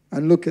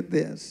 And look at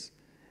this.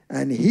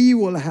 And he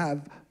will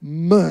have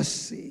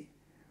mercy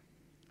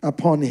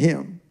upon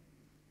him.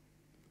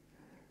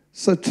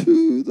 So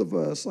to the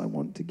verse I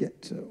want to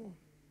get to.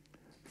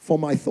 For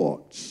my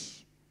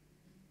thoughts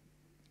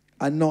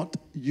are not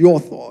your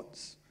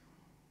thoughts.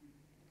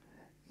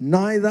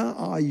 Neither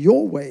are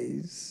your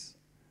ways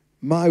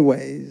my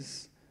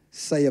ways,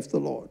 saith the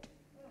Lord.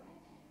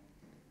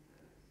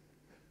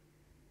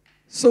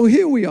 So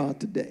here we are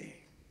today,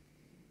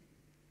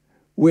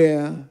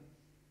 where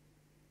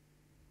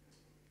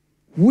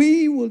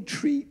we will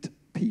treat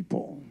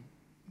people.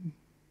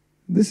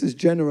 This is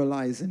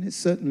generalizing. It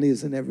certainly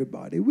isn't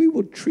everybody. We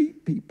will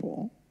treat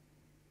people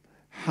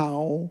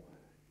how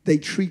they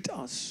treat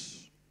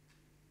us.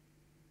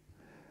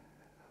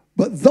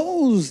 But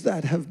those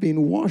that have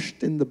been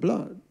washed in the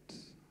blood,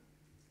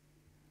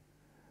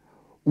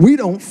 we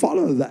don't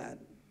follow that.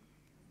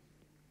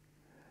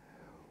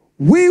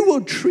 We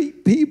will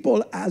treat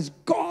people as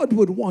God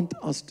would want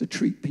us to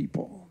treat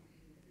people.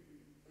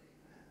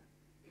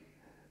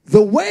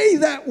 The way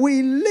that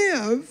we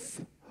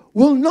live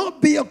will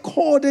not be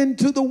according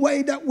to the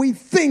way that we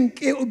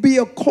think. It will be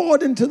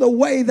according to the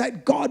way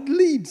that God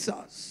leads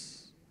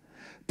us,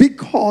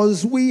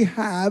 because we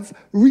have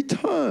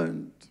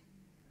returned.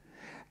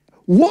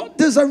 What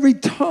does a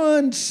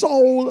returned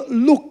soul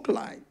look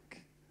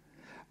like?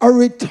 A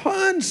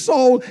returned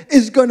soul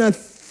is going to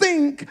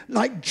think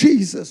like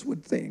Jesus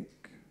would think.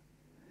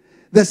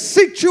 The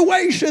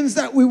situations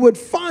that we would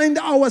find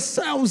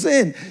ourselves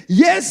in.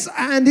 Yes,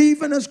 and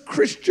even as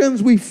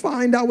Christians, we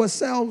find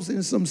ourselves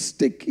in some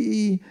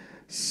sticky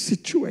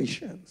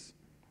situations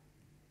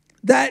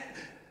that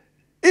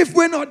if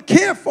we're not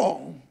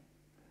careful,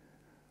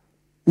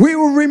 We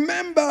will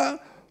remember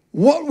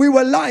what we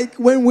were like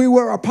when we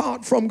were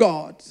apart from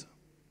God.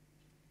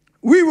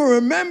 We will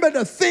remember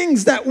the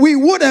things that we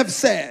would have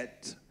said.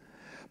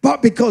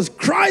 But because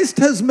Christ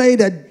has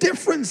made a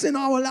difference in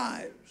our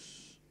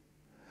lives,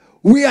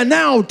 we are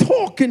now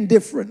talking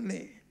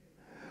differently.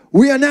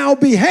 We are now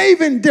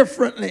behaving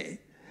differently.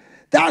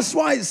 That's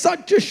why it's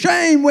such a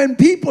shame when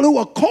people who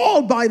are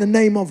called by the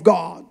name of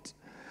God,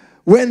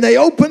 when they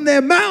open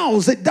their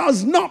mouths, it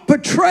does not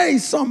portray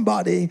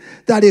somebody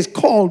that is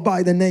called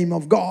by the name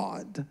of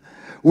God.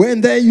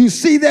 When you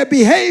see their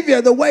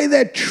behavior, the way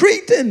they're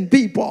treating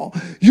people,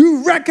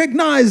 you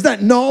recognize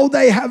that no,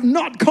 they have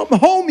not come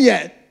home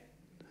yet.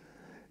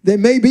 They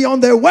may be on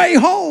their way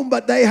home,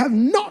 but they have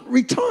not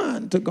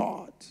returned to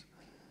God.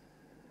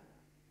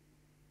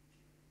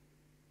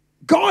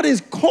 God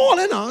is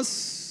calling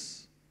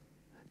us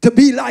to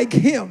be like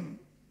him.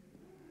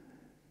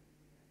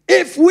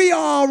 If we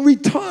are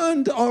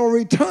returned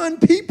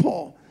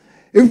people,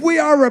 if we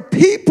are a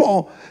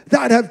people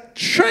that have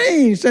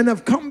changed and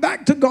have come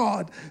back to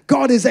God,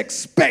 God is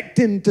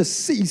expecting to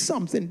see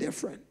something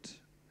different.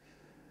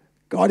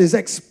 God is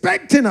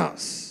expecting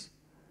us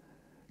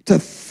to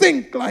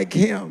think like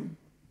him.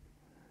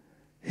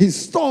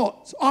 His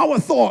thoughts, our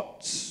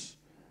thoughts,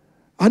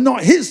 are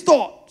not his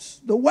thoughts.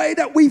 The way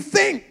that we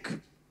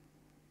think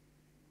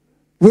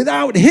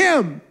without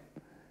him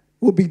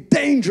will be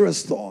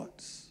dangerous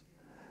thoughts.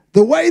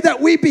 The way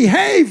that we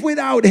behave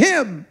without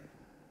him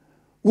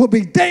will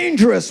be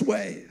dangerous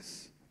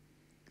ways.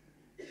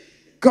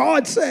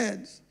 God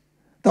says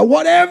that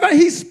whatever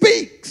he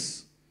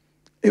speaks,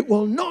 it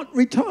will not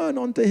return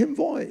unto him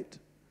void.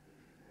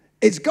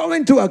 It's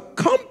going to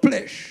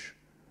accomplish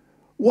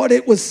what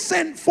it was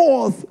sent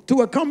forth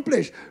to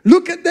accomplish.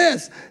 Look at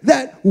this,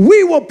 that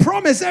we will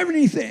promise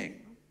everything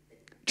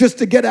just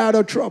to get out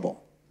of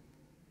trouble.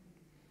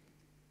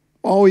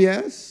 Oh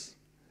yes,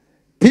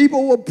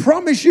 people will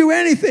promise you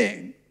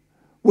anything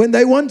when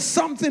they want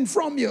something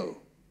from you.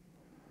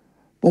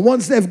 But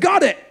once they've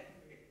got it,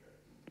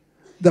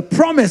 the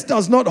promise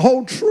does not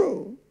hold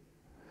true.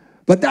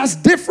 But that's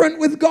different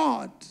with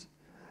God.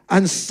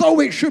 And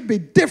so it should be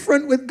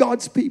different with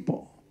God's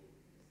people.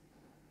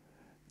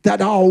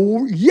 That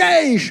our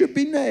yea should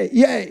be nay,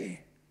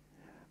 yea,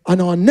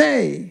 and our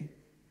nay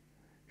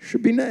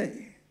should be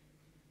nay.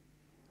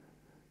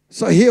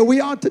 So here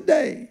we are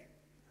today.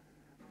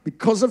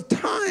 Because of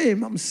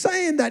time, I'm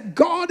saying that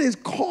God is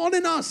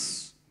calling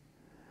us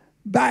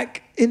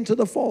back into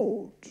the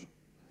fold.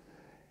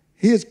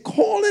 He is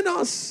calling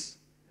us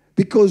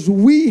because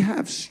we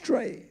have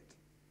strayed.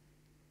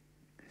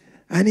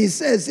 And he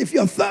says, if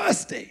you're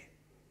thirsty,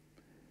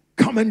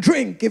 come and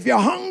drink. If you're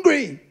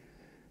hungry,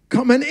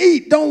 come and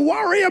eat. Don't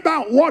worry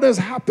about what has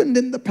happened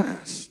in the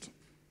past.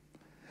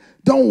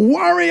 Don't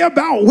worry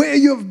about where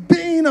you've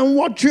been and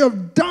what you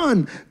have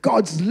done.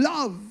 God's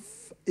love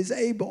is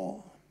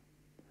able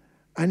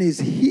and is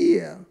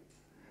here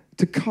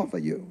to cover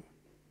you.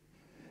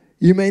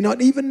 You may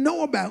not even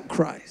know about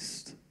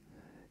Christ.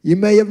 You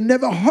may have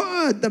never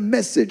heard the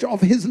message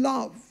of his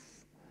love,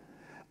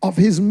 of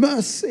his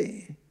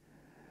mercy.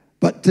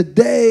 But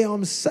today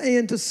I'm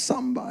saying to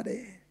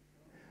somebody,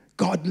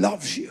 God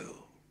loves you.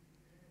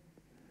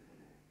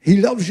 He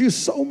loves you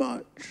so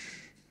much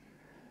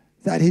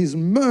that his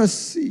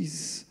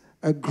mercies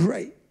are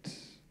great.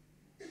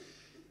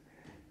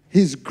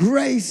 His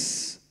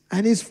grace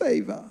and his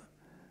favor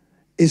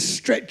is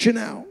stretching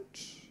out.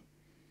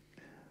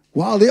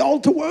 While the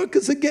altar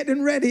workers are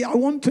getting ready, I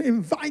want to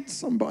invite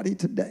somebody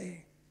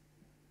today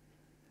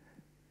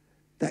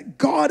that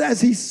God,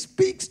 as he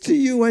speaks to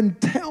you and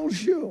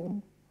tells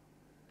you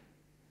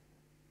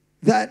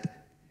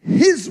that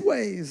his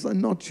ways are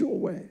not your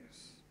ways.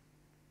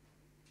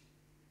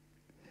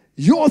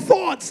 Your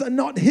thoughts are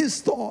not his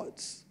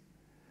thoughts.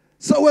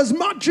 So as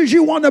much as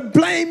you want to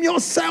blame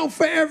yourself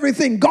for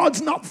everything,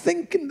 God's not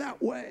thinking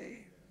that way.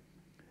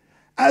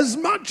 As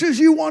much as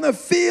you want to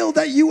feel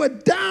that you are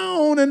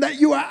down and that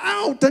you are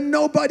out and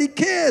nobody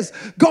cares,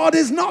 God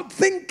is not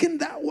thinking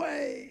that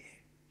way.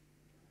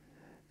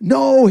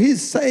 No,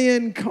 he's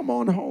saying, come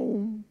on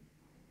home.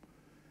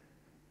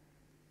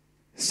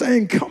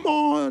 Saying, come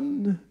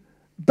on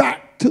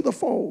back to the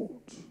fold.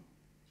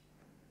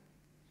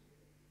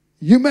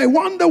 You may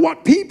wonder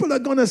what people are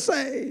going to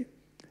say,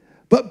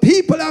 but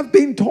people have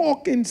been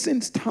talking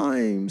since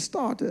time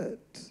started.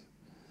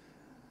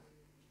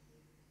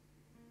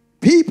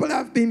 People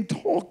have been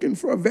talking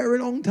for a very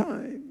long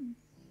time.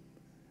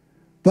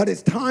 But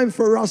it's time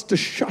for us to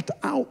shut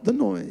out the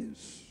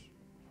noise.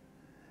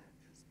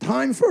 It's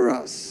time for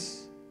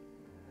us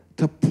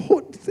to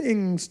put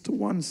things to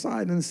one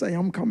side and say,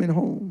 I'm coming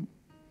home.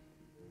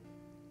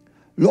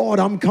 Lord,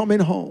 I'm coming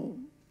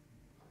home.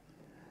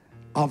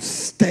 I've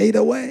stayed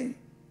away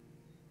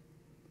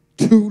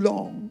too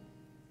long.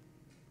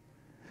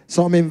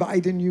 So I'm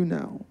inviting you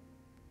now.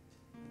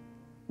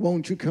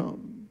 Won't you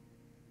come?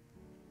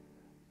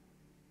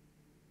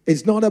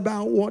 It's not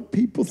about what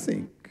people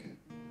think.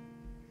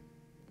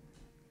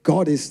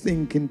 God is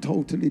thinking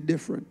totally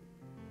different.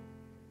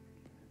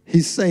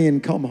 He's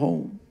saying, come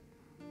home.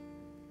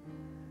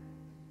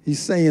 He's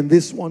saying,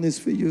 this one is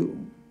for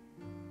you.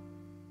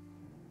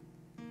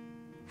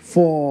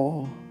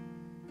 For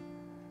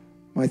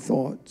my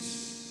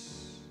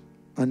thoughts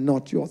are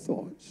not your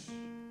thoughts.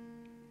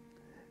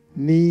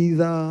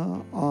 Neither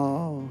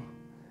are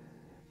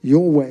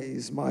your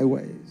ways my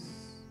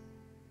ways,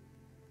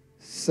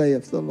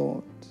 saith the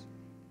Lord.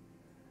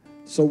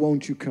 So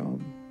won't you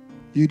come?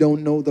 You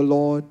don't know the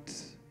Lord.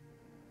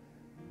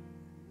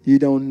 You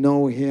don't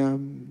know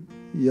him.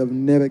 You have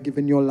never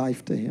given your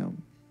life to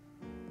him.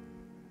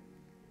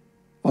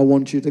 I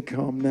want you to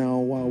come now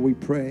while we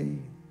pray.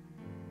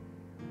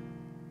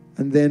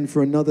 And then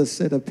for another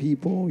set of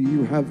people,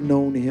 you have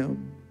known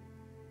him.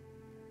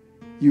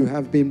 You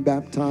have been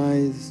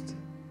baptized,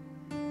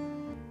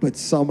 but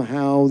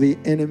somehow the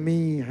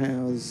enemy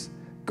has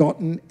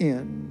gotten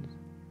in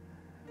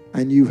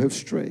and you have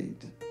strayed.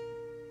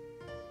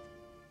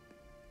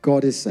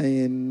 God is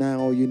saying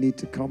now you need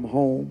to come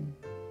home.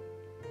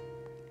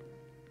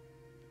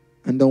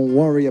 And don't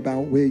worry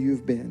about where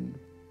you've been.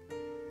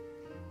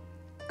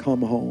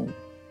 Come home.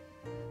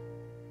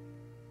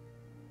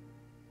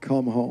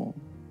 Come home.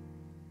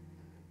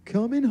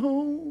 Coming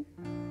home.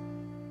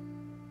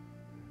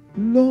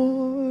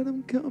 Lord,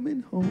 I'm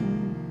coming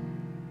home.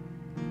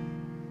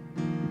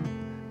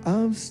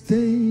 I've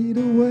stayed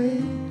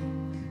away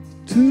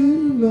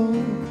too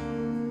long.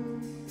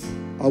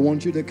 I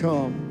want you to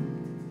come.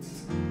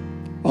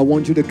 I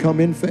want you to come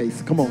in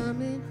faith. Come on.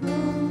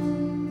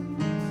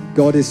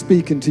 God is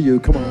speaking to you.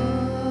 Come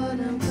on.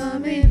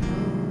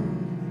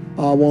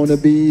 I want to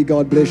be,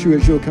 God bless you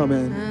as you're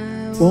coming.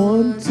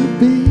 Want to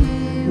be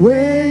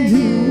where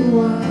you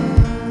are.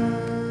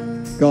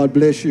 God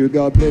bless you.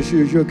 God bless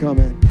you as you're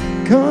coming.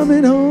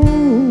 Coming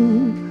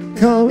home.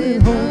 Coming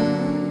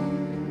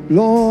home.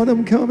 Lord,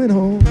 I'm coming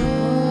home.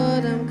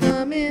 Lord, I'm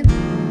coming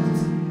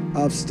home.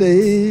 I've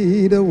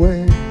stayed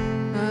away.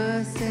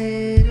 I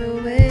stayed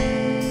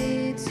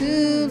away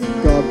too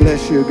long. God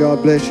bless you.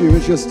 God bless you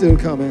as you're still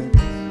coming.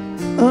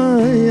 I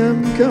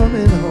am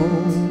coming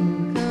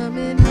home.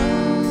 Coming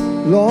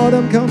home. Lord,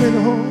 I'm coming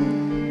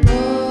home.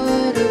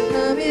 Lord, I'm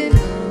coming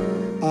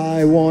home.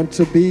 I want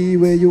to be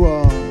where you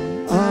are.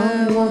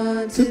 I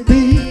want to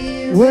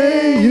be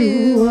where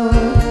you are.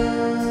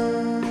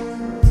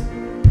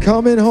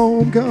 Coming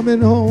home,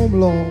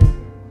 Lord.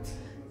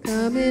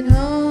 Coming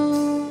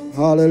home.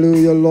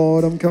 Hallelujah,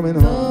 Lord, I'm coming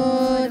home.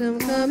 Lord, I'm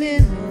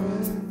coming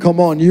home. Come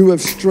on, you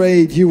have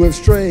strayed, you have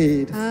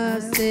strayed.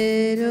 I've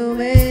stayed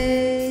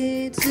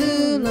away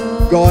too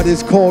long. God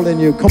is calling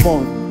you. Come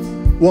on.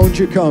 Won't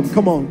you come?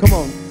 Come on, come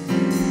on.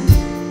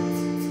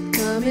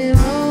 Coming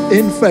home.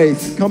 In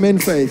faith, come in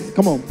faith.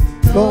 Come on.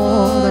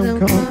 Lord, I'm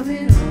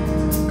coming.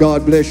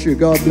 God bless you,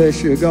 God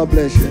bless you, God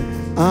bless you.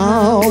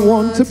 I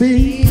want to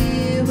be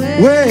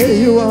where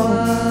you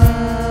are.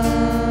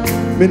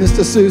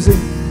 Minister Susie,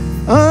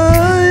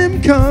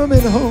 I'm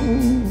coming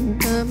home.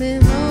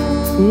 Coming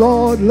home.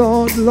 Lord,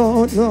 Lord,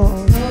 Lord,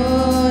 Lord.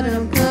 Lord,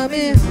 I'm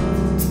coming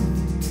home.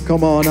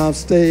 Come on, I've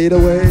stayed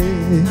away.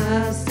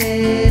 I've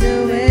stayed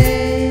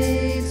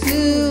away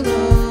too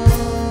long.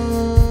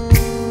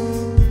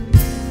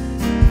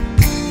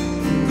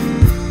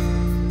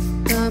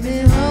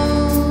 Coming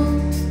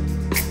home.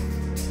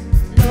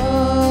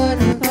 Lord,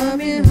 I'm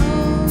coming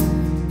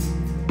home.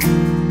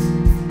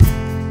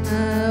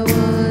 I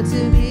want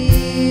to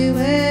be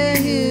where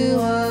you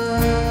are.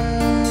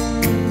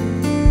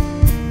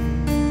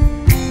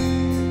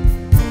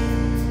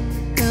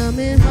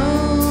 Coming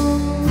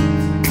home.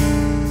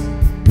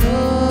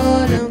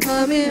 Lord, I'm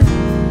coming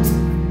home.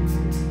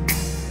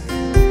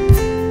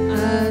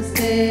 I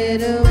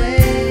stayed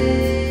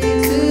away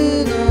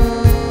too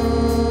long.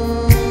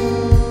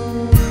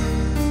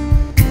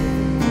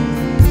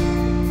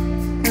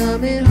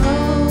 Coming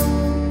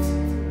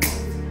home.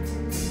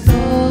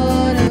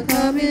 Lord, I'm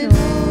coming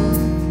home.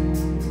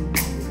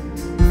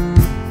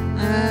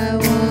 I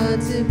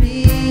want to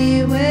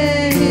be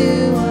where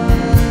you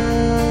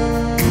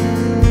are.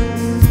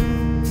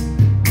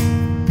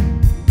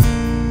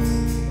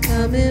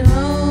 Coming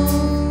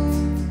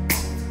home.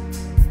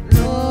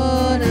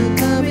 Lord, I'm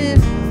coming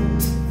home.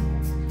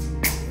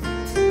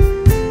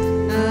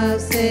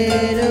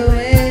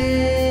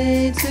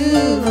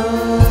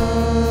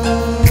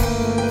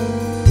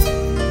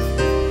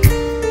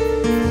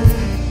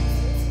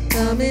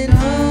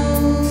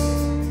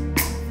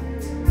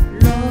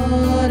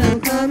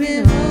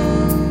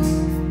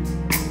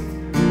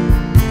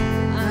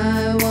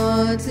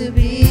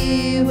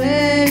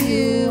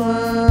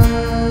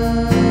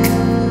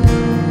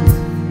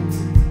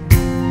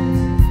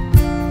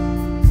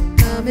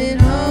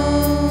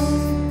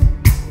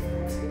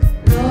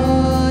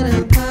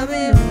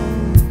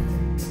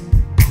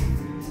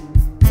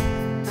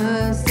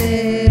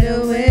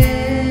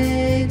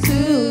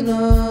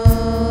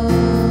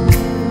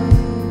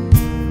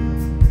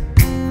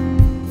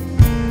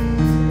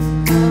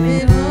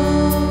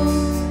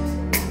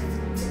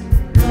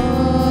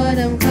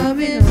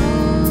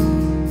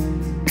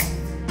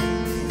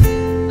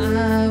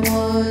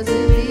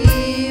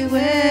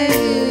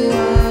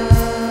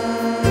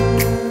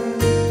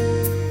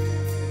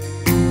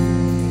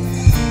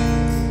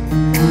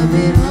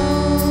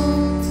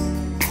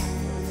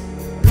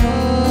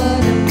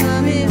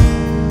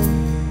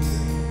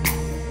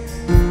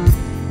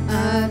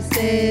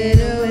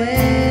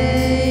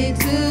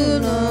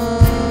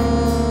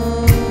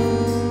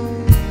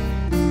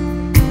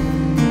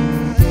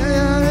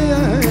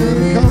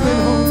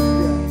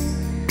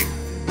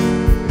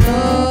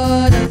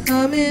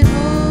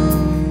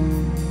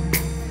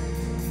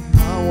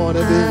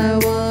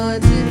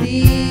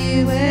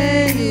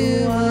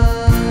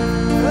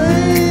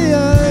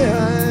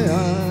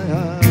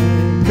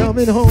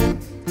 coming home.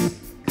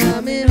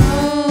 Coming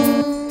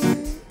home.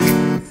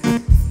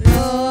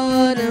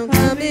 Lord, I'm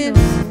coming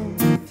home.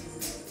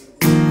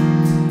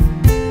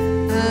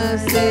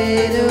 I've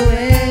stayed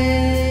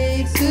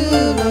away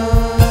too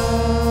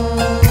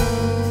long.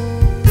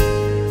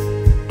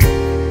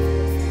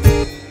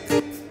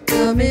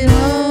 Coming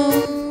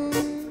home.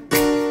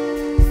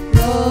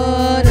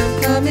 Lord,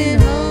 I'm coming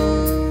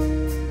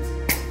home.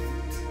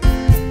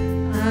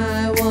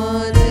 I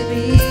want to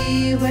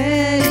be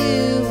where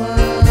you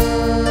are.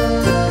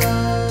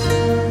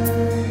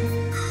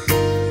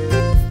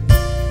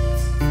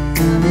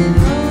 Coming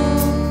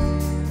home.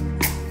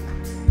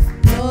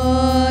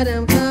 Lord,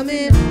 I'm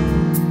coming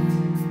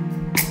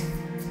home.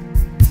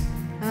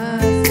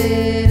 I've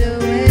stayed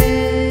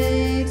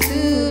away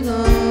too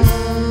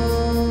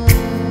long.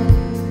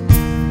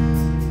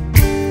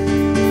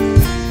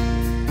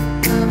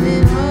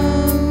 Coming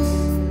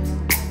home.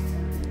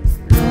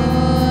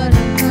 Lord,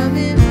 I'm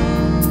coming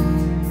home.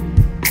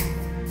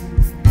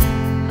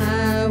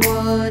 I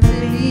want to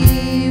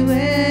be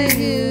where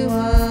you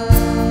are.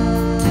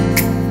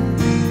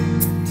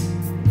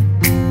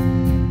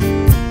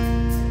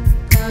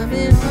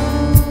 Coming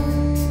home.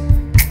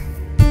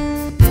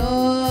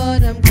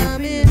 Lord, I'm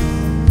coming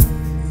home.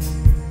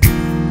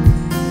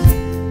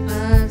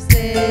 I've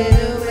stayed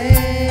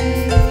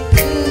away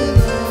too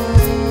long.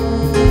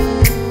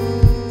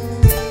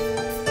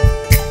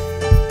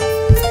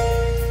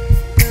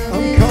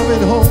 I'm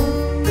coming home.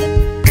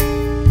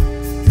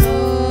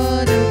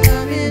 Lord, I'm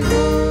coming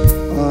home.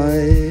 I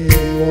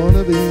want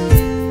to be.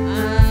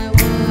 I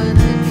want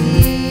to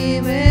be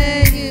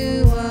where you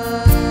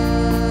are.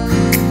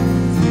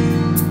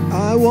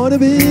 I want to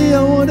be. I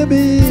want to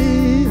be.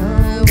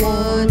 I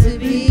want to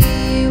be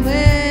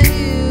where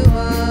you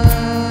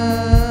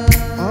are.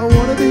 I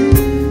want to be.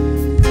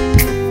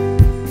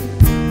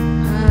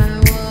 I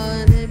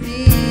want to be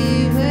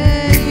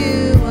where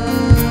you are.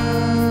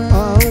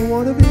 I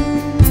want to be.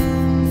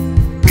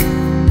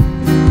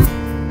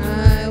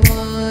 I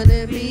want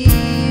to be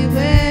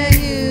where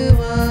you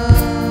are.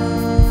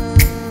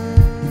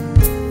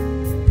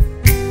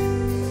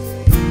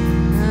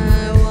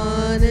 I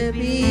want to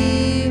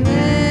be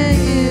where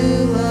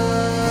you are.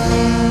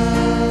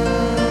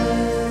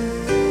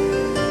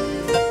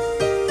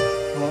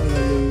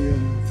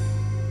 Hallelujah.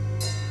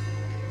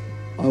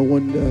 I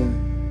wonder,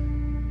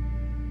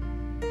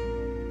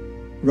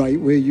 right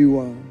where you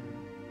are,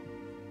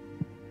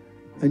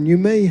 and you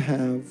may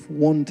have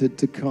wanted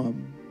to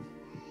come,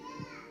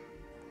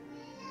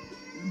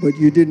 but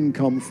you didn't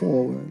come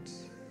forward.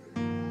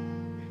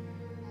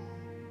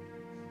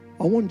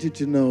 I want you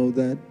to know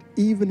that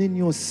even in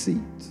your seat,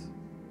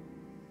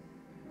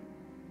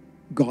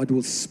 God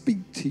will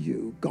speak to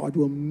you. God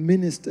will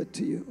minister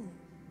to you.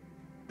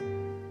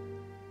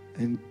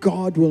 And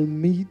God will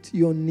meet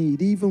your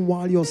need even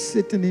while you're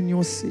sitting in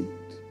your seat.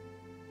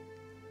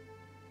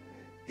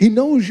 He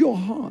knows your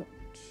heart.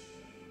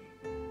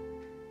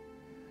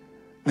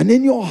 And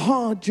in your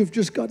heart, you've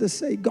just got to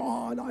say,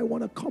 God, I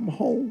want to come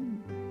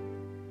home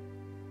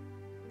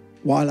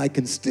while I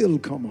can still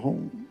come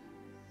home.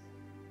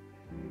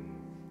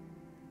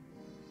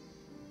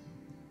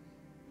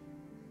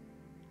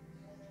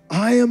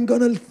 I am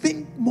going to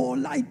think more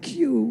like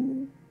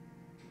you.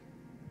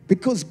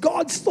 Because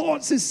God's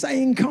thoughts is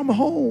saying, come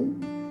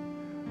home.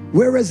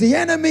 Whereas the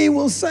enemy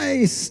will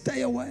say,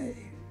 stay away.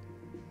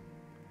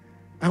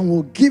 And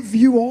will give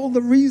you all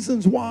the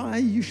reasons why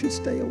you should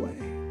stay away.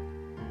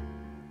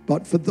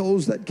 But for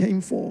those that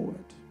came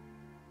forward,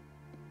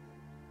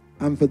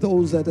 and for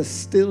those that are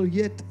still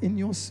yet in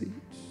your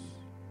seats,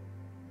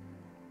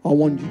 I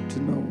want you to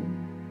know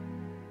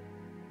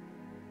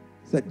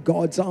that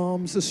God's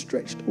arms are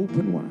stretched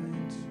open wide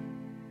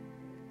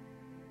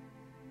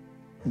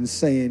and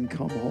saying,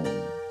 come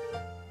home.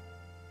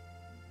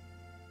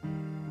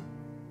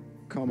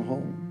 Come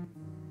home.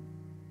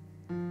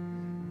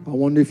 I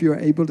wonder if you're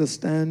able to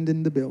stand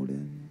in the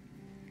building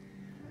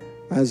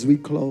as we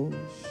close.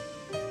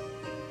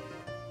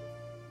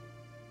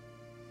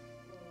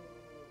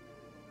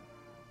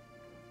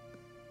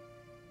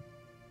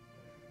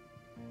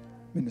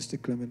 Minister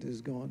Clement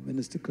is gone.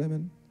 Minister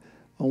Clement,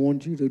 I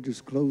want you to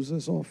just close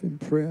us off in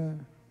prayer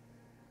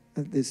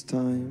at this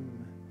time,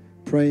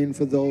 praying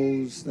for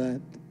those that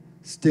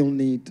still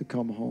need to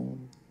come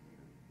home.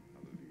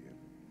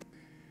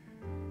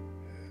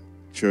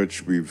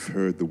 Church, we've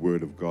heard the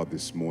word of God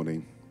this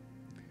morning,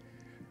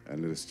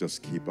 and let us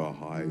just keep our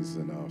eyes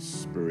and our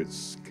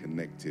spirits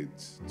connected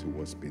to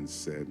what's been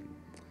said.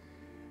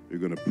 We're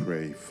going to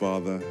pray.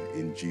 Father,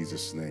 in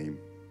Jesus' name,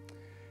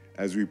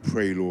 as we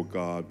pray, Lord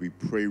God, we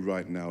pray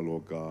right now,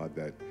 Lord God,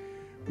 that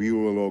we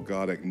will, Lord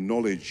God,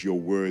 acknowledge your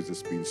words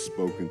that's been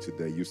spoken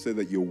today. You said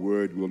that your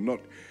word will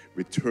not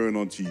return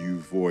unto you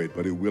void,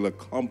 but it will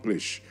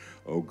accomplish,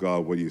 oh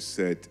God, what you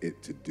said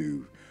it to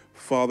do.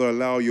 Father,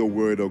 allow your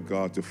word, oh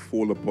God, to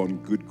fall upon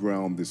good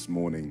ground this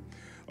morning.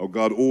 Oh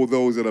God, all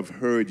those that have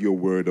heard your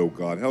word, oh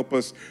God, help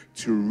us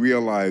to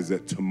realize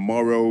that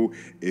tomorrow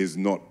is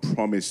not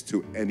promised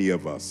to any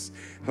of us.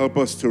 Help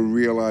us to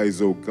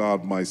realize, oh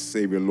God, my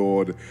Savior,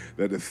 Lord,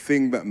 that the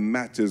thing that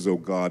matters, oh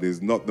God,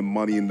 is not the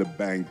money in the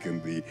bank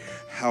and the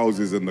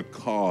houses and the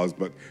cars,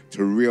 but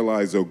to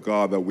realize, oh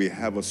God, that we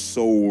have a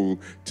soul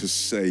to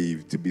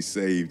save, to be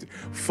saved.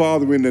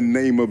 Father, in the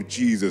name of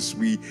Jesus,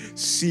 we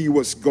see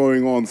what's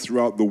going on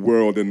throughout the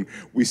world, and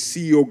we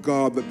see, oh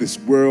God, that this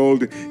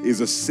world is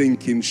a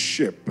sinking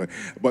ship.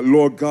 But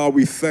Lord God,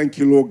 we thank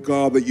you, Lord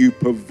God, that you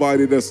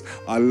provided us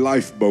a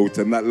lifeboat,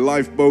 and that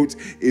lifeboat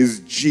is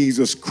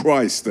Jesus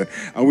Christ.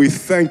 And we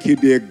thank you,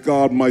 dear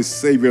God, my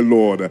Savior,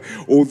 Lord.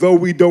 Although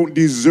we don't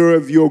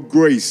deserve your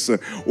grace,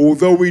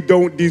 although we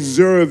don't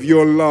deserve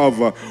your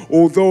love,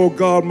 although,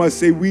 God, my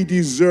Savior, we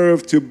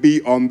deserve to be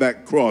on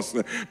that cross,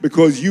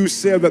 because you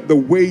said that the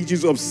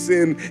wages of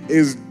sin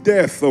is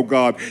death, oh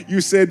God. You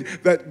said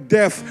that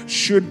death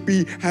should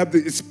have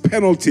its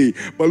penalty.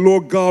 But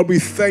Lord God, we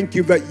thank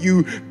you that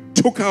you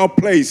took our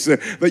place,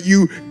 that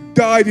you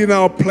died in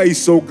our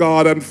place, oh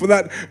God. And for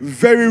that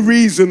very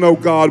reason, oh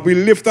God, we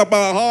lift up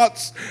our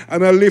hearts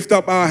and I lift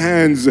up our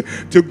hands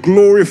to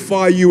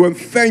glorify you and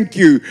thank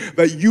you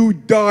that you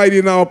died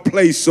in our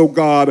place, oh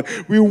God.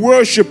 We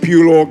worship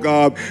you, Lord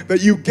God,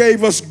 that you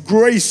gave us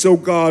grace, oh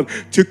God,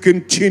 to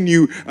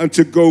continue and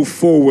to go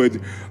forward.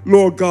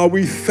 Lord God,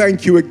 we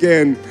thank you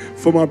again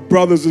for my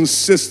brothers and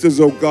sisters,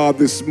 oh God,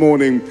 this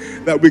morning,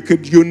 that we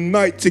could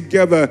unite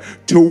together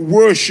to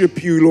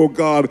worship you, Lord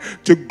God,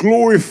 to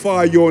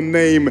glorify your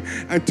name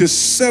and to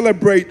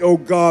celebrate, oh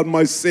God,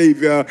 my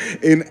Savior,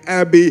 in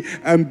Abby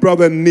and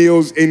Brother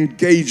Neil's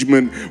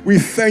engagement. We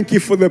thank you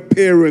for the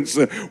parents.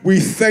 We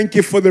thank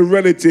you for the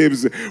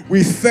relatives.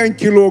 We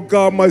thank you, Lord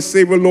God, my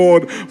Savior,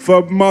 Lord,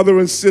 for mother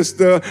and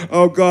sister,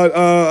 oh God,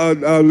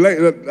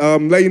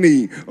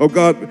 Lainey, oh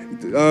God,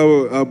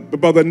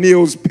 Brother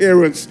Neil's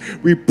parents.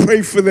 We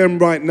pray for them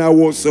right now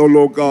also,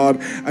 Lord God.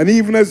 And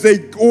even as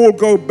they all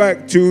go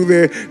back to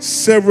their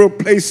several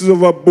places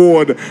of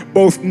abode,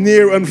 both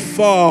near and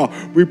far,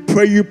 we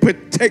pray you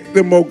protect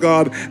them, oh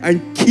God,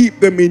 and keep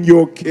them in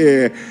your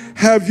care.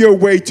 Have your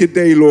way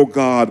today, Lord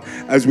God,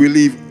 as we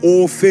leave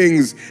all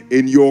things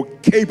in your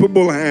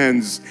capable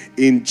hands,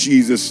 in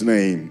Jesus'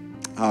 name.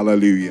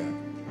 Hallelujah.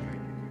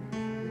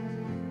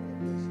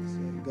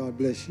 God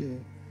bless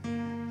you.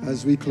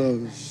 As we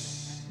close,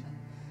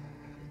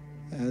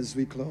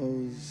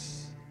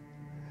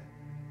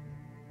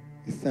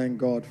 we thank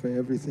God for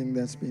everything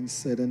that's been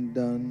said and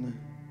done.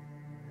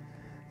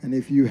 And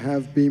if you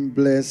have been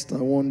blessed, I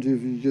want you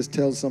to just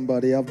tell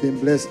somebody, I've been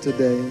blessed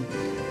today.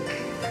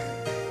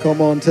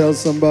 Come on, tell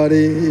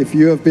somebody if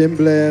you have been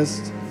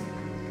blessed.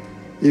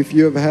 If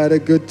you have had a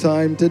good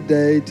time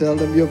today, tell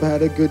them you've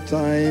had a good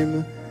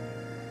time.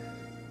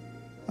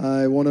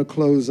 I want to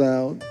close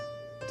out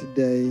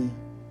today.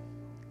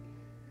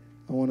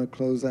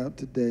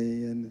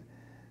 And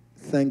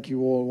thank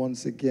you all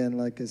once again,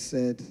 like I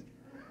said,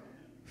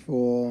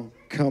 for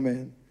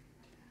coming.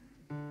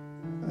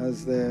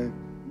 As their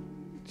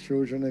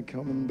children are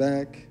coming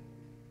back,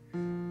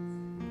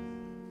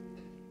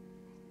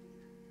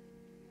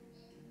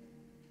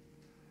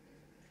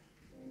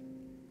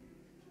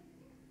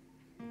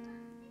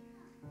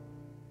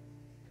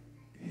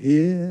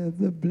 hear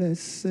the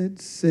blessed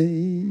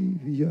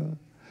Savior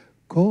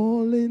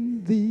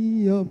calling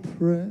the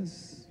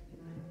oppressed.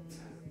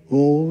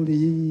 All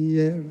ye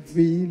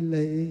heavy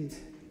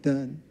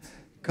laden,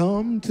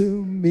 come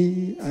to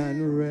me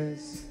and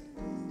rest.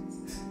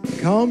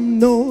 Come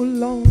no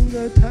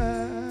longer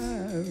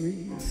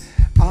tarry,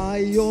 I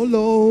your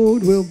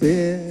load will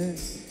bear.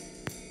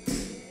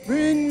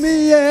 Bring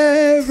me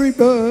every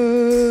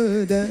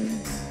burden,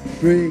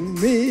 bring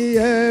me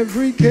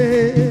every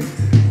care.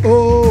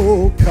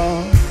 Oh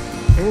come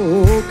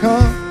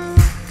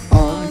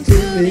unto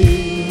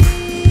me.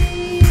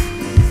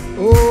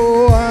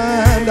 Oh,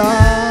 and I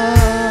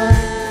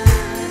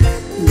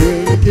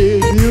will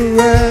give you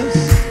rest.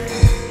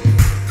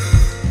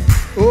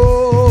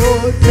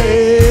 Oh,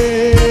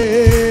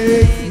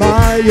 take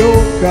my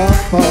yoke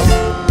upon.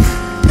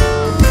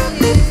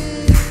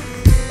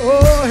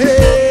 Oh,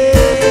 hear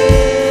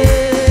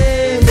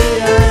me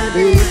and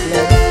be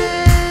blessed.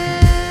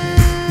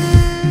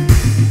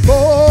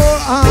 For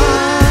I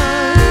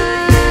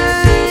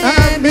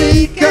am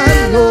meek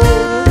and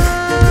lowly.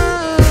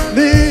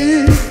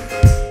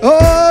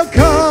 Oh,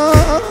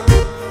 come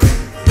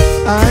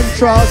and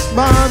trust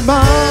my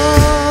mind.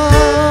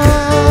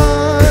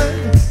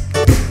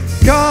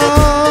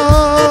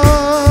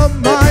 Come,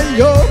 my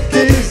yoke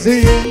is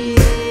easy.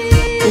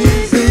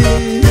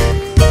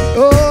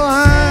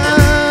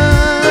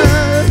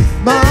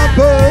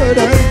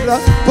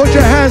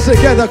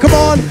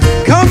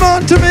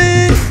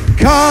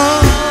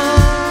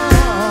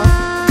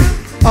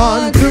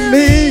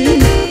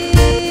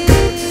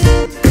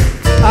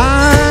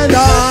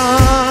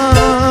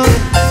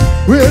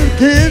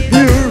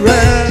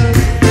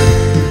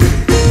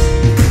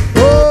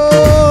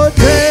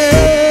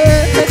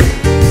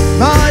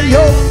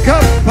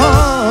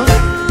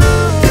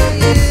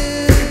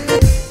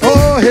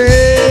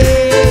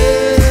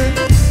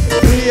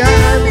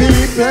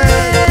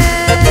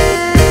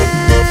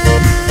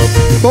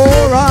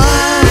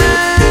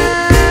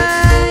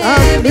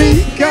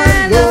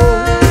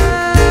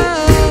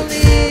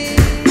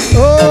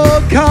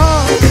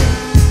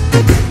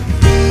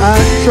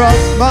 and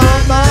trust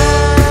my mind.